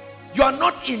 You are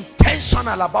not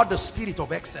intentional about the spirit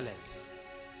of excellence.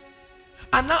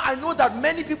 And now I know that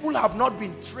many people have not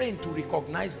been trained to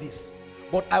recognize this,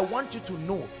 but I want you to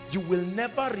know, you will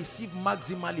never receive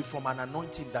maximally from an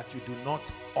anointing that you do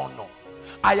not honor.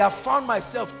 I have found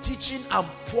myself teaching and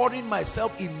pouring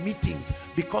myself in meetings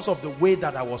because of the way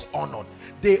that I was honored.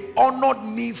 They honored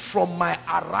me from my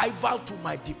arrival to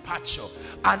my departure,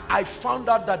 and I found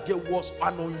out that there was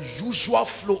an unusual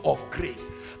flow of grace.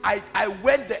 I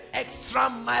went the extra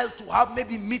mile to have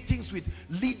maybe meetings with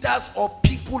leaders or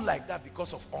people like that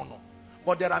because of honor.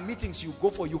 But there are meetings you go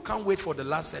for, you can't wait for the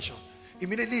last session.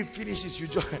 Immediately it finishes, you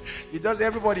just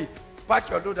everybody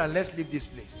pack your load and let's leave this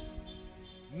place.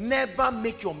 Never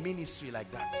make your ministry like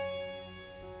that.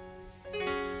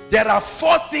 There are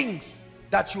 4 things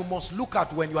that you must look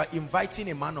at when you are inviting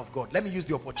a man of God. Let me use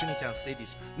the opportunity and say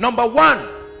this. Number 1,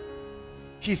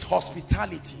 his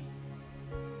hospitality.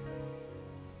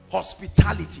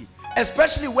 Hospitality.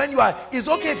 Especially when you are, it's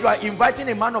okay if you are inviting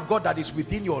a man of God that is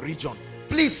within your region.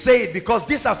 Please say it, because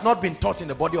this has not been taught in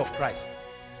the body of Christ.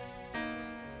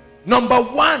 Number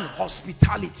 1,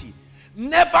 hospitality.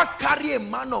 Never carry a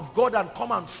man of God and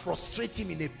come and frustrate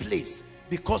him in a place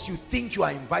because you think you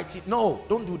are inviting. No,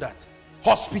 don't do that.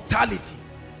 Hospitality.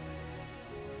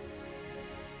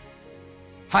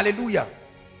 Hallelujah.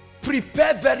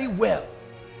 Prepare very well.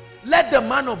 Let the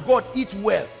man of God eat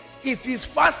well. If he's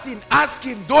fasting, ask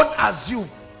him. Don't assume.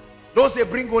 Don't say,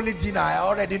 bring only dinner. I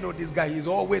already know this guy. He's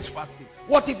always fasting.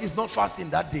 What if he's not fasting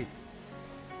that day?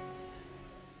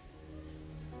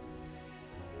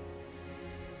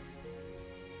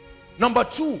 Number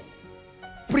 2,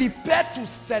 prepare to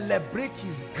celebrate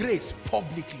his grace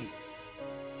publicly.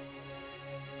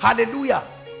 Hallelujah.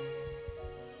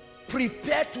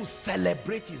 Prepare to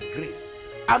celebrate his grace.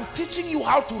 I'm teaching you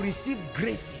how to receive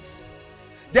graces.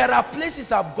 There are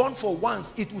places I've gone for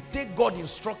once. It will take God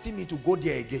instructing me to go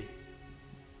there again.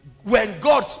 When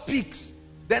God speaks,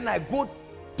 then I go,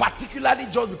 particularly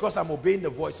just because I'm obeying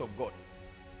the voice of God.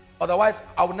 Otherwise,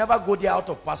 I will never go there out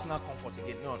of personal comfort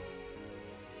again. No.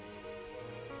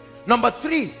 Number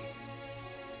 3,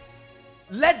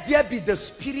 let there be the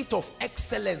spirit of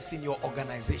excellence in your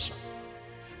organization.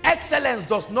 Excellence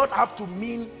does not have to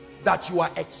mean that you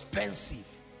are expensive.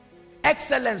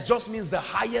 Excellence just means the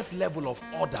highest level of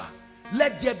order.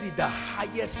 Let there be the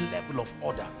highest level of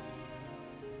order.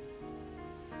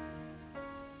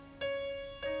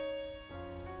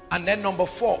 And then number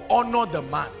 4, honor the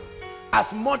man.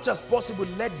 As much as possible,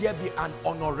 let there be an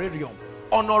honorarium.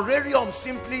 Honorarium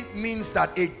simply means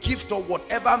that a gift or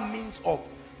whatever means of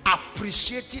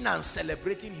appreciating and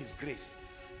celebrating his grace.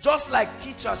 Just like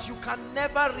teachers, you can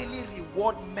never really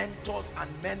reward mentors and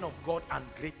men of God and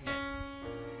great men.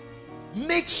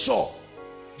 Make sure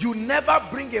you never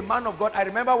bring a man of God. I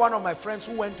remember one of my friends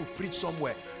who went to preach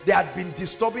somewhere. They had been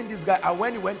disturbing this guy, and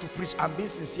when he went to preach, I'm being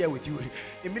sincere with you,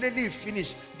 immediately he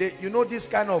finished, you know, these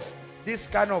WAEC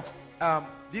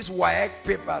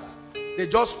papers, they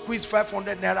just squeeze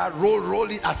 500 naira, roll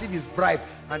it as if it's bribe,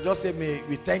 and just say, may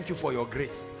we thank you for your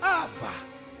grace.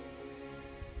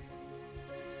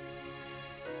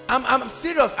 I'm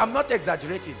serious, I'm not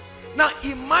exaggerating. Now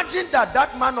imagine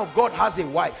that man of God has a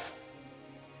wife.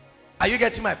 Are you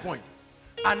getting my point?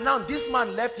 And now this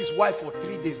man left his wife for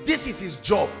 3 days. This is his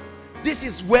job. This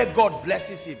is where God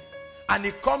blesses him. And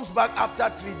he comes back after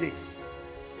 3 days.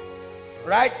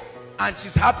 Right? And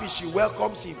she's happy, she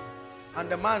welcomes him. And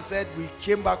the man said, we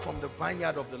came back from the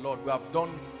vineyard of the Lord. We have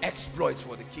done exploits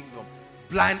for the kingdom.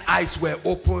 Blind eyes were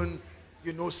open,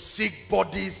 you know, sick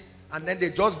bodies. And then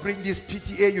they just bring this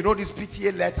PTA, you know, this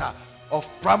PTA letter of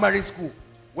primary school,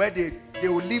 where they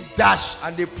will leave dash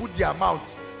and they put the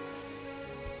amount.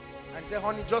 And say,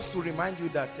 honey, just to remind you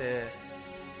that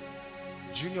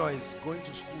Junior is going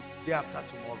to school day after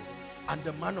tomorrow. And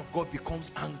the man of God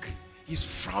becomes angry. He's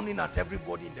frowning at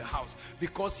everybody in the house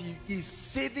because he is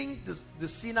saving the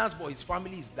sinners, but his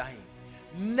family is dying.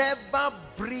 Never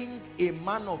bring a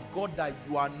man of God that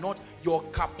you are not, your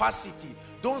capacity.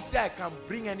 Don't say I can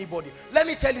bring anybody. Let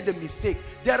me tell you the mistake.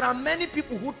 There are many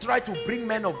people who try to bring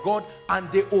men of God and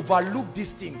they overlook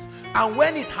these things. And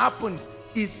when it happens,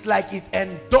 it's like it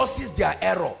endorses their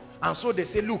error. And so they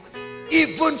say, look,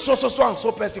 even so and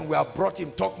so person, we have brought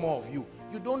him, talk more of you.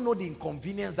 You don't know the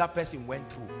inconvenience that person went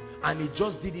through. And he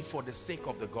just did it for the sake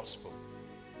of the gospel.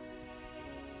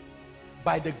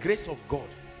 By the grace of God,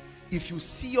 if you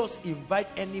see us invite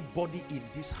anybody in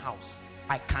this house,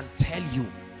 I can tell you,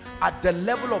 at the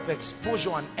level of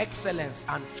exposure and excellence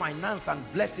and finance and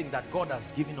blessing that God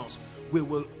has given us, we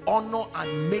will honor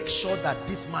and make sure that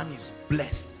this man is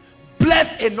blessed.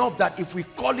 Blessed enough that if we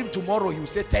call him tomorrow, he will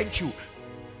say, thank you,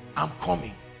 I'm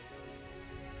coming.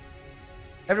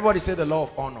 Everybody say the law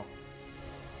of honor.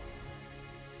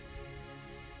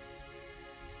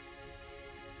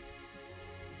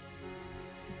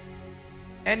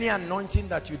 Any anointing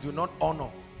that you do not honor,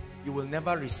 you will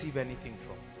never receive anything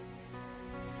from.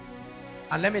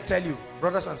 And let me tell you,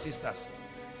 brothers and sisters,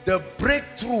 the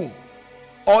breakthrough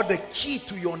or the key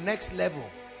to your next level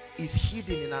is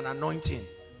hidden in an anointing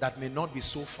that may not be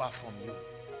so far from you.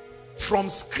 From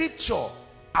scripture,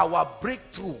 our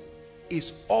breakthrough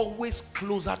is always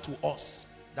closer to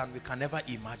us than we can ever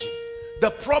imagine.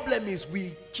 The problem is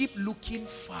we keep looking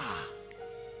far.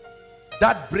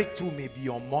 That breakthrough may be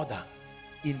your mother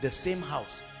in the same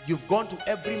house. You've gone to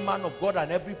every man of God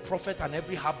and every prophet and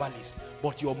every herbalist,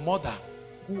 but your mother,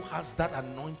 who has that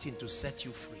anointing to set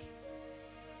you free.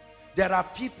 There are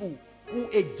people who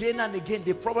again and again,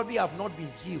 they probably have not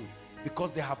been healed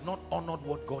because they have not honored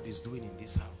what God is doing in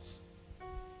this house.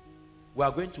 We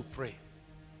are going to pray.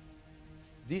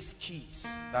 These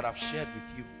keys that I've shared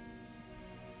with you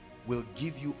will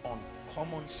give you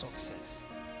uncommon success.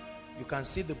 You can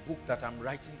see the book that I'm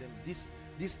writing them. These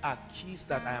are keys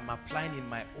that I am applying in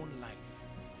my own life.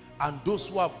 And those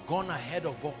who have gone ahead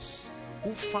of us,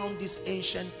 who found this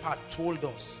ancient path, told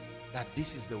us that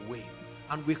this is the way.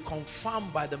 And we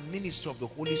confirm by the ministry of the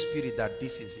Holy Spirit that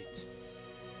this is it.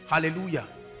 Hallelujah.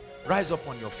 Rise up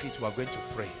on your feet. We are going to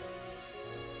pray.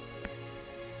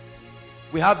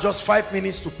 We have just 5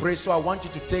 minutes to pray, so I want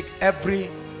you to take every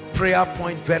prayer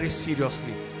point very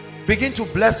seriously. Begin to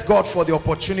bless God for the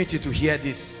opportunity to hear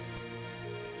this.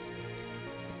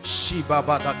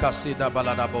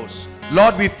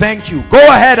 Lord, we thank you. Go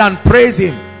ahead and praise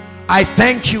him. I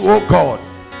thank you, oh God,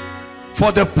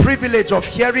 for the privilege of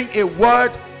hearing a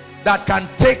word that can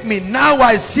take me. Now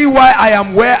I see why I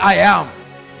am where I am.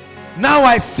 Now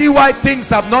I see why things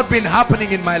have not been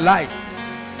happening in my life.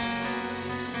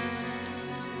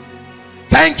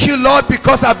 Thank you, Lord,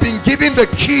 because I've been given the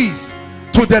keys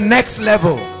to the next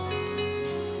level.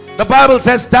 The Bible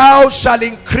says, thou shalt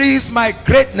increase my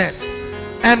greatness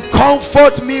and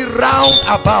comfort me round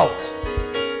about.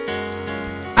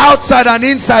 Outside and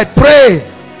inside, pray.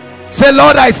 Say,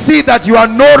 Lord, I see that you are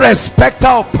no respecter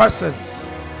of persons.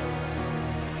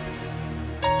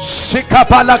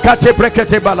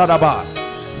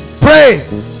 Pray.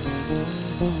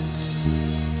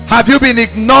 Have you been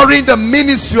ignoring the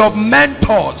ministry of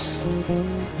mentors,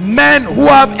 men who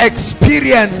have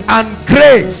experience and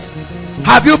grace?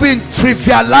 Have you been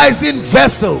trivializing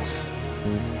vessels,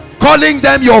 calling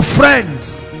them your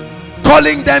friends,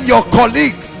 calling them your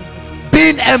colleagues,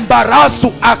 being embarrassed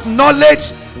to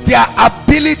acknowledge their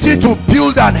ability to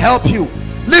build and help you?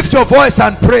 Lift your voice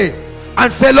and pray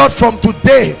and say, Lord, from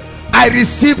today I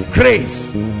receive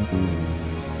grace.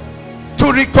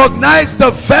 to recognize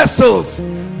the vessels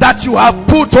that you have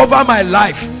put over my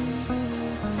life.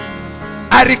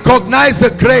 I recognize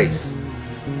the grace.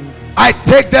 I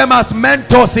take them as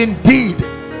mentors indeed.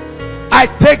 I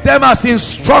take them as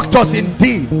instructors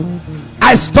indeed.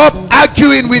 I stop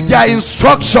arguing with their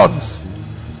instructions.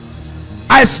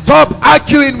 I stop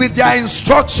arguing with their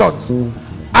instructions.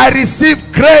 I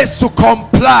receive grace to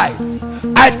comply.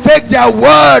 I take their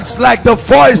words like the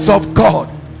voice of God.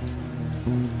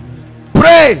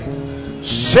 Pray.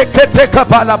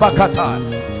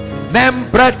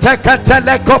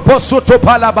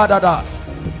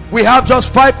 We have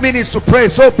just 5 minutes to pray,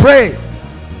 so pray.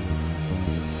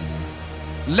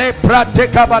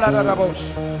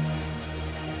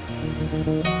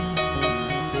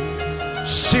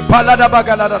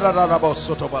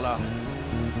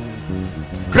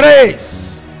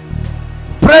 Grace.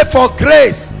 Pray for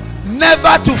grace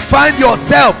never to find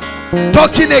yourself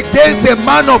talking against a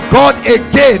man of God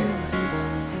again.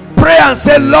 Pray and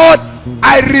say, Lord,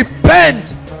 I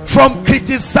repent from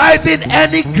criticizing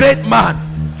any great man,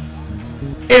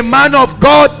 a man of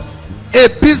God, a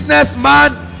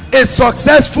businessman, a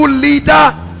successful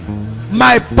leader,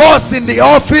 my boss in the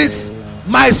office,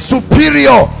 my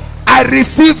superior. I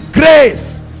receive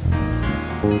grace.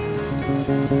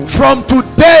 From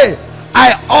today,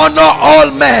 I honor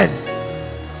all men.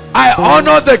 I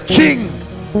honor the King.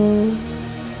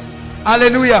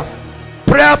 Hallelujah.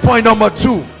 Prayer point number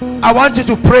 2. I want you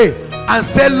to pray and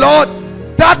say, Lord,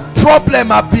 that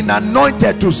problem I've been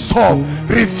anointed to solve,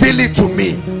 reveal it to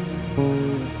me.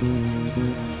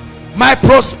 My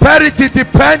prosperity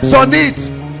depends on it.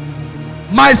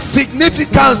 My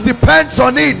significance depends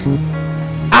on it.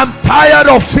 I'm tired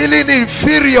of feeling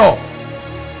inferior.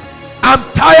 I'm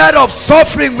tired of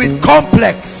suffering with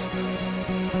complex.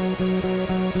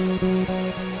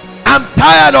 I'm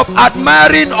tired of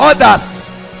admiring others.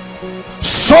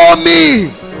 Show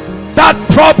me that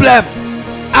problem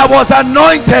I was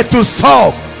anointed to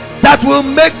solve, that will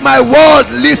make my world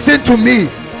listen to me.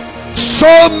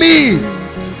 Show me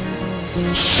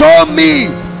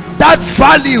that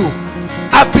value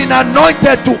I've been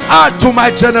anointed to add to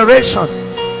my generation.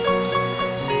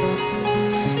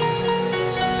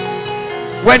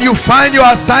 When you find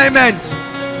your assignment,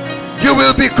 you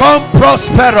will become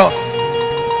prosperous.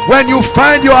 When you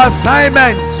find your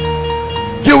assignment,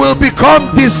 you will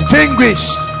become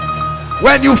distinguished.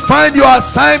 When you find your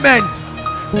assignment,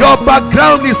 your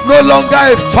background is no longer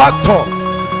a factor.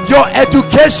 Your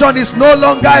education is no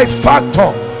longer a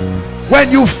factor.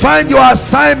 When you find your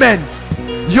assignment,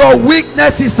 your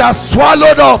weaknesses are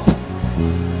swallowed up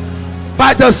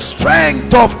by the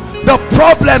strength of the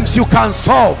problems you can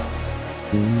solve.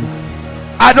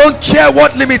 I don't care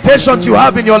what limitations you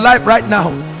have in your life right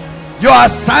now. Your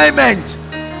assignment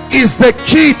is the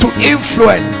key to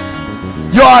influence.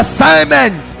 Your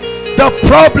assignment, the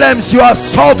problems you are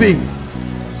solving.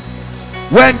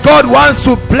 When God wants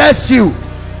to bless you,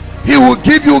 he will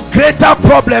give you greater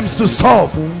problems to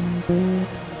solve.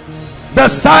 The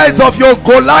size of your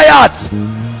Goliath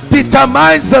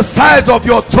determines the size of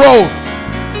your throne.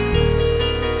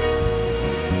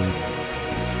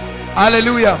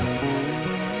 Hallelujah.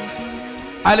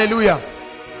 Hallelujah.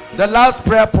 The last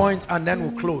prayer point and then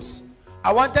we'll close.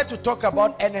 I wanted to talk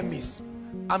about enemies.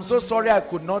 I'm so sorry I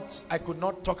could not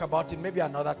talk about it, maybe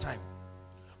another time.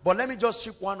 But let me just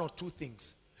chip 1 or 2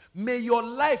 things. May your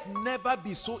life never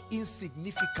be so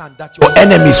insignificant that your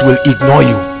enemies will ignore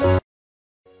you.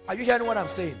 Are you hearing what I'm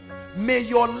saying? May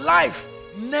your life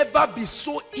never be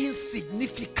so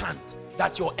insignificant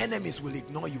that your enemies will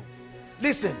ignore you.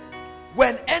 Listen,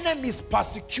 when enemies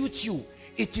persecute you,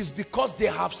 it is because they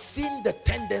have seen the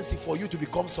tendency for you to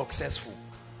become successful.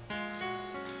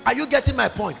 Are you getting my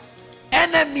point?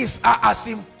 Enemies are as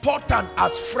important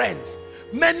as friends.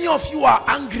 Many of you are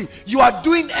angry. You are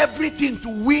doing everything to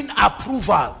win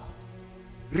approval.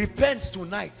 Repent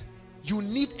tonight. You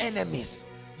need enemies.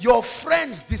 Your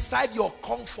friends decide your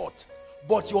comfort,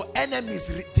 but your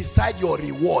enemies decide your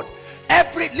reward.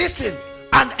 Listen,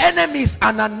 an enemy is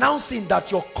announcing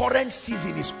that your current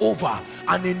season is over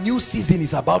and a new season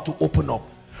is about to open up.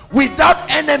 Without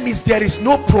enemies, there is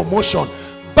no promotion.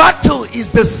 Battle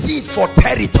is the seed for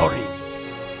territory.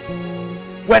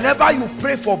 Whenever you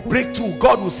pray for breakthrough,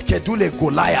 God will schedule a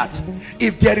Goliath.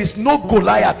 If there is no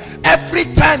Goliath, every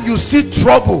time you see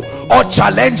trouble or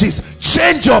challenges,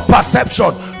 change your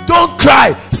perception. Don't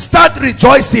cry, start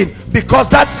rejoicing, because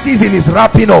that season is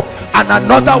wrapping up and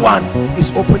another one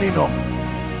is opening up.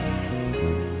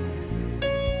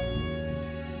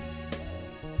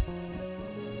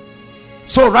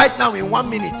 So right now in 1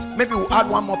 minute, maybe we'll add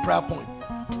one more prayer point.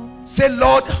 Say,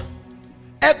 Lord,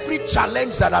 Every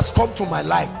challenge that has come to my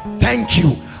life, thank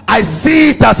you. I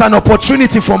see it as an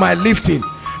opportunity for my lifting.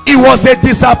 It was a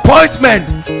disappointment.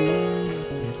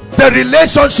 The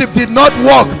relationship did not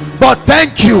work, but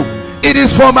thank you. It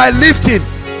is for my lifting.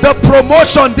 The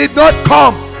promotion did not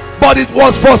come, but it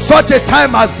was for such a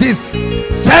time as this.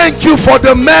 Thank you for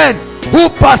the men who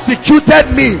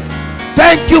persecuted me.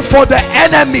 Thank you for the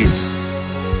enemies.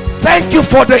 Thank you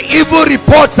for the evil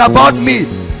reports about me.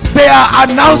 They are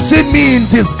announcing me in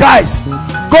disguise.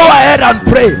 Go ahead and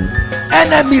pray.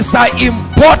 Enemies are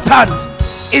important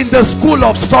in the school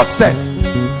of success.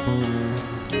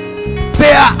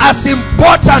 They are as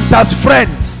important as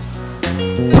friends.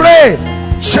 Pray.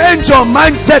 Change your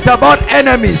mindset about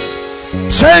enemies.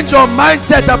 Change your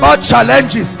mindset about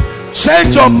challenges.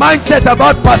 Change your mindset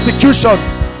about persecutions.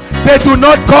 They do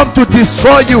not come to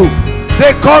destroy you.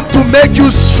 They come to make you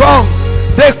strong.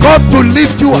 They come to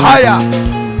lift you higher.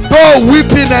 Though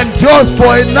weeping endures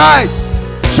for a night,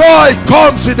 joy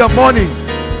comes with the morning.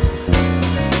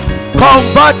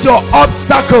 Convert your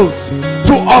obstacles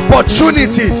to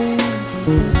opportunities.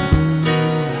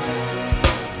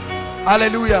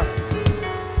 Hallelujah.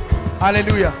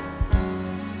 Hallelujah.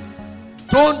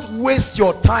 Don't waste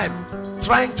your time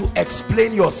trying to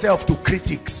explain yourself to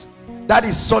critics. That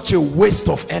is such a waste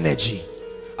of energy.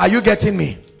 Are you getting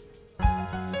me?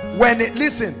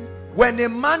 Listen, when a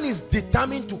man is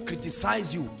determined to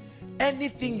criticize you,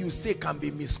 anything you say can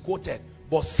be misquoted,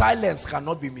 but silence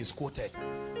cannot be misquoted.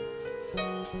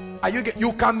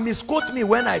 You can misquote me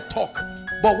when I talk,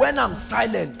 but when I'm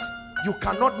silent, you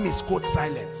cannot misquote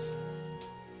silence.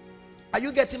 Are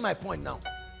you getting my point now?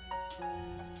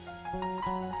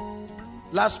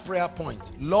 Last prayer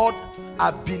point. Lord,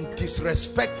 I've been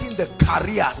disrespecting the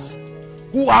careers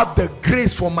who have the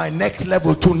grace for my next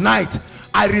level. Tonight,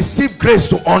 I receive grace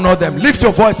to honor them. Lift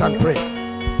your voice and pray.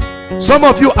 Some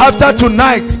of you, after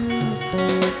tonight,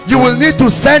 you will need to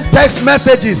send text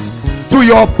messages to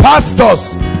your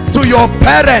pastors, to your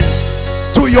parents,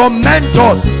 to your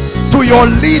mentors, to your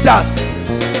leaders,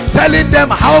 telling them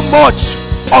how much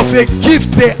of a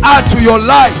gift they are to your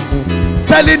life,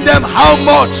 telling them how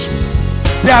much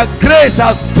their grace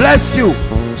has blessed you.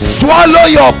 Swallow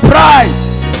your pride.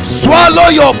 Swallow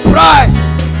your pride.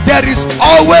 There is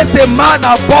always a man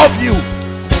above you.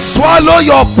 Swallow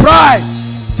your pride.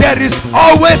 There is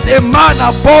always a man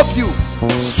above you.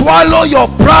 Swallow your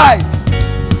pride.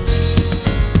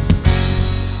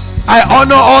 I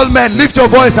honor all men. Lift your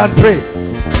voice and pray.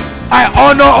 I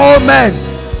honor all men.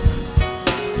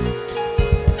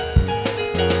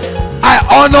 I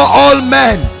honor all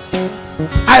men.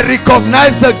 I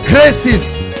recognize the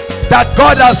graces that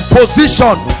God has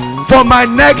positioned for my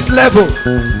next level.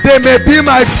 They may be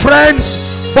my friends,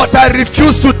 but I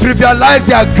refuse to trivialize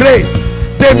their grace.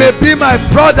 They may be my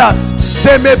brothers,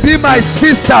 they may be my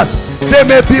sisters, they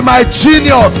may be my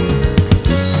juniors,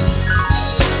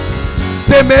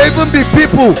 they may even be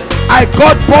people I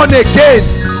got born again,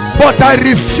 but I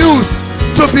refuse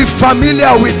to be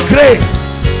familiar with grace.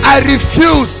 I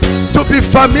refuse to be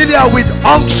familiar with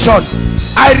unction.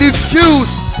 I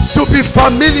refuse to be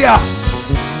familiar.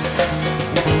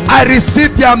 I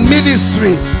receive their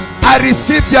ministry. I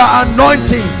receive their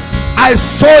anointings. I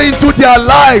sow into their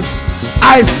lives.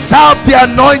 I serve the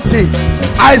anointing.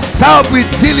 I serve with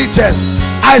diligence.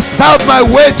 I serve my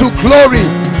way to glory.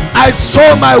 I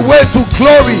sow my way to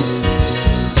glory.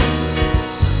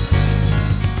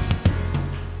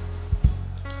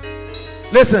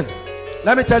 Listen,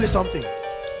 let me tell you something.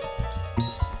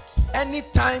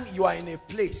 Anytime you are in a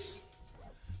place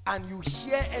and you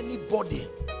hear anybody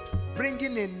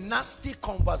bringing a nasty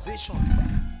conversation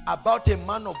about a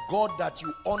man of God that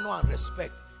you honor and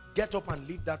respect, get up and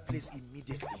leave that place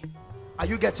immediately. Are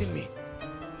you getting me?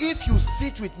 If you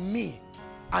sit with me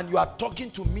and you are talking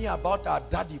to me about our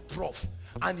daddy Prof,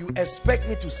 and you expect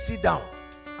me to sit down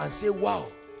and say, wow,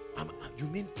 you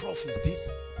mean Prof is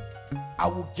this? I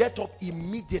will get up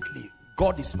immediately.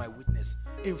 God is my witness.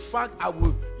 In fact, I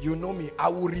will, you know me, I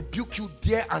will rebuke you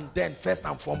there and then, first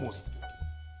and foremost.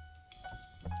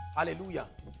 Hallelujah.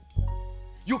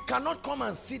 You cannot come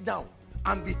and sit down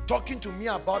and be talking to me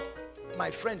about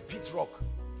my friend Pete Rock,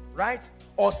 right?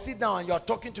 Or sit down and you're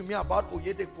talking to me about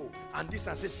Oyedepo and this,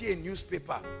 and say, see a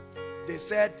newspaper, they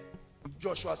said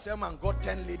Joshua Selman got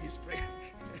 10 ladies praying.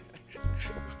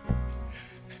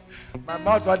 My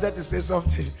mouth wanted to say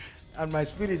something and my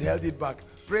spirit held it back.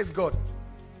 Praise God.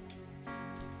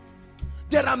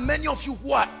 There are many of you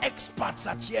who are experts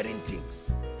at hearing things.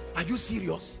 Are you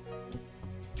serious?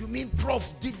 You mean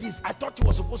Prof did this? I thought it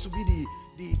was supposed to be the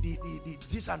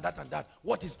this and that and that.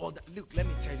 What is all that? Look, let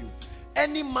me tell you.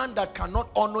 Any man that cannot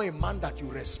honor a man that you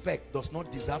respect does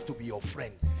not deserve to be your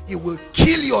friend. He will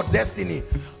kill your destiny,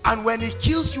 and when he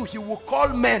kills you, he will call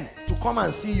men to come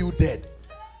and see you dead.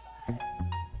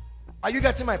 Are you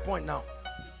getting my point now?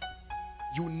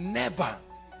 You never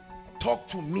talk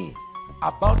to me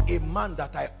about a man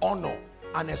that I honor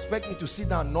and expect me to sit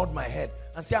down and nod my head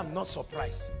and say I'm not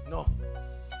surprised. No.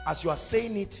 As you are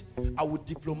saying it, I would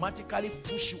diplomatically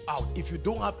push you out. If you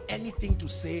don't have anything to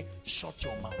say, shut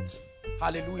your mouth.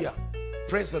 Hallelujah.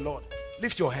 Praise the Lord.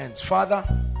 Lift your hands. Father,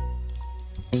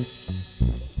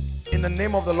 in the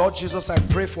name of the Lord Jesus, I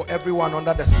pray for everyone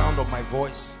under the sound of my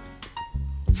voice.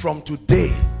 From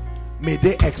today, may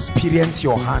they experience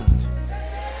your hand.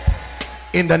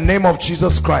 In the name of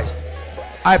Jesus Christ,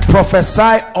 I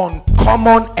prophesy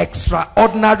uncommon,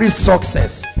 extraordinary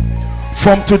success.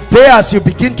 From today, as you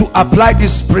begin to apply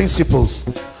these principles,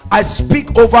 I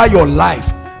speak over your life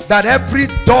that every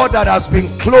door that has been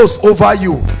closed over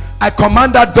you, I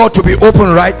command that door to be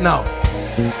open right now.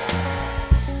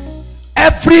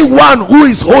 Everyone who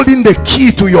is holding the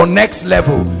key to your next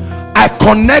level, I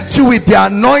connect you with their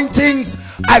anointings,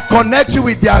 I connect you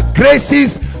with their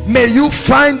graces. May you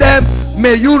find them,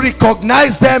 may you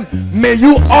recognize them, may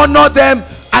you honor them,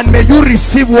 and may you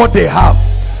receive what they have.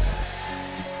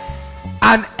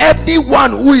 And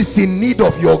anyone who is in need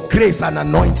of your grace and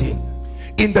anointing,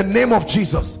 in the name of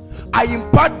Jesus, I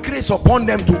impart grace upon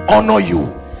them to honor you.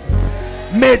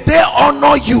 May they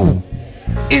honor you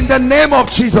in the name of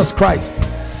Jesus Christ.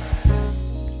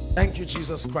 Thank you,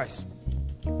 Jesus Christ.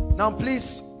 Now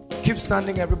please keep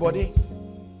standing, everybody.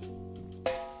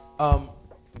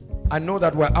 I know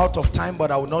that we're out of time,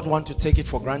 but I would not want to take it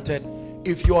for granted.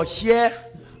 If you're here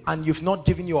and you've not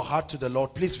given your heart to the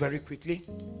Lord, please, very quickly,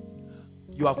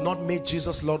 you have not made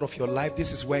Jesus Lord of your life.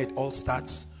 This is where it all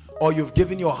starts. Or you've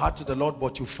given your heart to the Lord,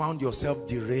 but you found yourself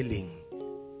derailing.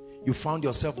 You found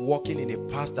yourself walking in a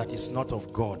path that is not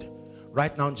of God.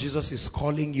 Right now, Jesus is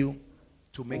calling you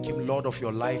to make him Lord of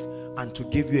your life and to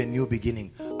give you a new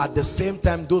beginning. At the same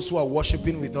time, those who are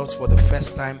worshiping with us for the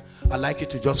first time, I'd like you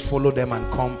to just follow them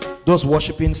and come. Those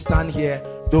worshiping, stand here.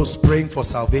 Those praying for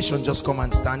salvation, just come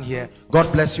and stand here.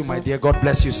 God bless you, my dear. God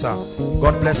bless you, sir.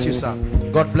 God bless you, sir.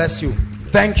 God bless you.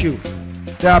 Thank you.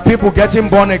 There are people getting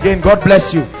born again. God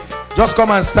bless you. Just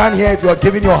come and stand here if you are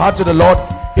giving your heart to the Lord.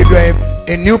 If you're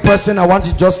a new person, I want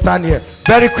you to just stand here.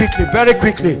 Very quickly, very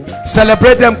quickly.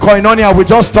 Celebrate them, Koinonia. We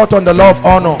just taught on the law of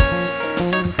honor.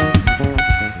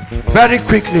 Very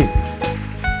quickly.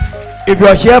 If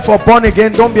you're here for born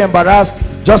again, don't be embarrassed.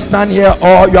 Just stand here.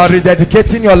 Or you are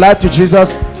rededicating your life to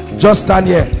Jesus, just stand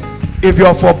here. If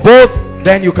you're for both,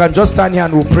 then you can just stand here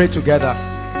and we'll pray together.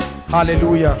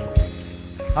 Hallelujah.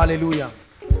 Hallelujah.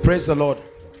 Praise the Lord.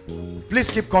 Please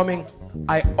keep coming.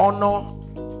 I honor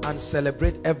and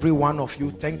celebrate every one of you.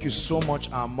 Thank you so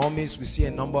much, our mommies. We see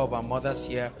a number of our mothers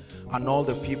here and all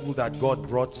the people that God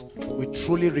brought. We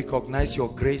truly recognize your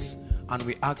grace and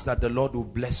we ask that the Lord will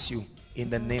bless you in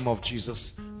the name of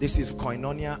Jesus. This is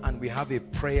Koinonia and we have a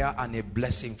prayer and a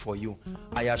blessing for you.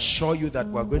 I assure you that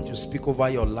we're going to speak over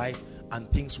your life and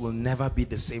things will never be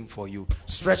the same for you.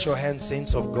 Stretch your hands,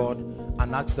 saints of God,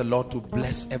 and ask the Lord to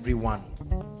bless everyone.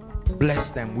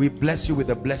 Bless them. We bless you with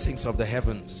the blessings of the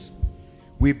heavens.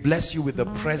 We bless you with the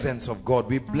presence of God.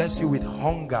 We bless you with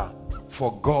hunger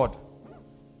for God.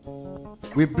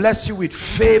 We bless you with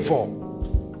favor.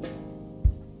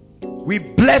 We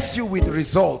bless you with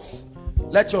results.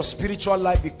 Let your spiritual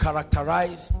life be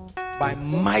characterized by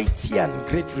mighty and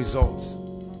great results.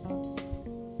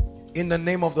 In the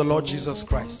name of the Lord Jesus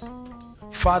Christ.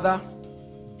 Father,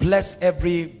 bless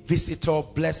every visitor,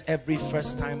 bless every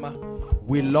first timer.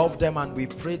 We love them and we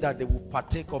pray that they will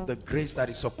partake of the grace that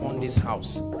is upon this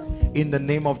house. In the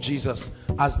name of Jesus,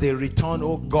 as they return,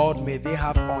 oh God, may they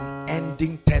have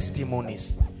unending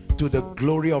testimonies to the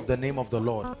glory of the name of the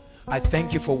Lord. I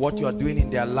thank you for what you are doing in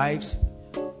their lives.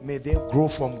 May they grow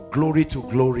from glory to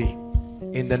glory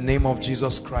in the name of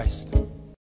Jesus Christ.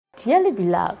 Dearly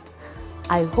beloved,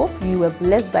 I hope you were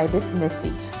blessed by this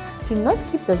message. Do not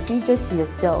keep the video to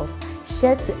yourself.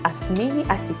 Share to as many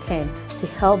as you can to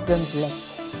help them bless.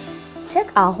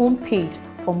 Check our homepage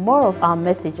for more of our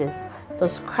messages.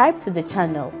 Subscribe to the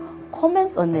channel,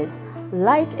 comment on it,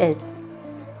 like it.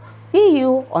 See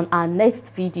you on our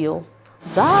next video.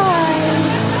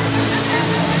 Bye.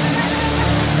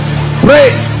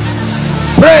 Pray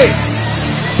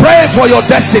for your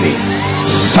destiny.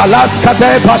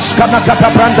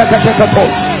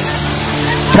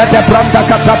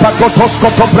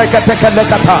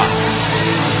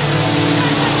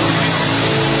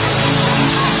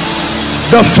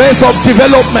 The phase of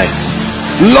development.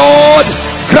 Lord,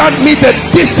 grant me the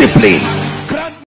discipline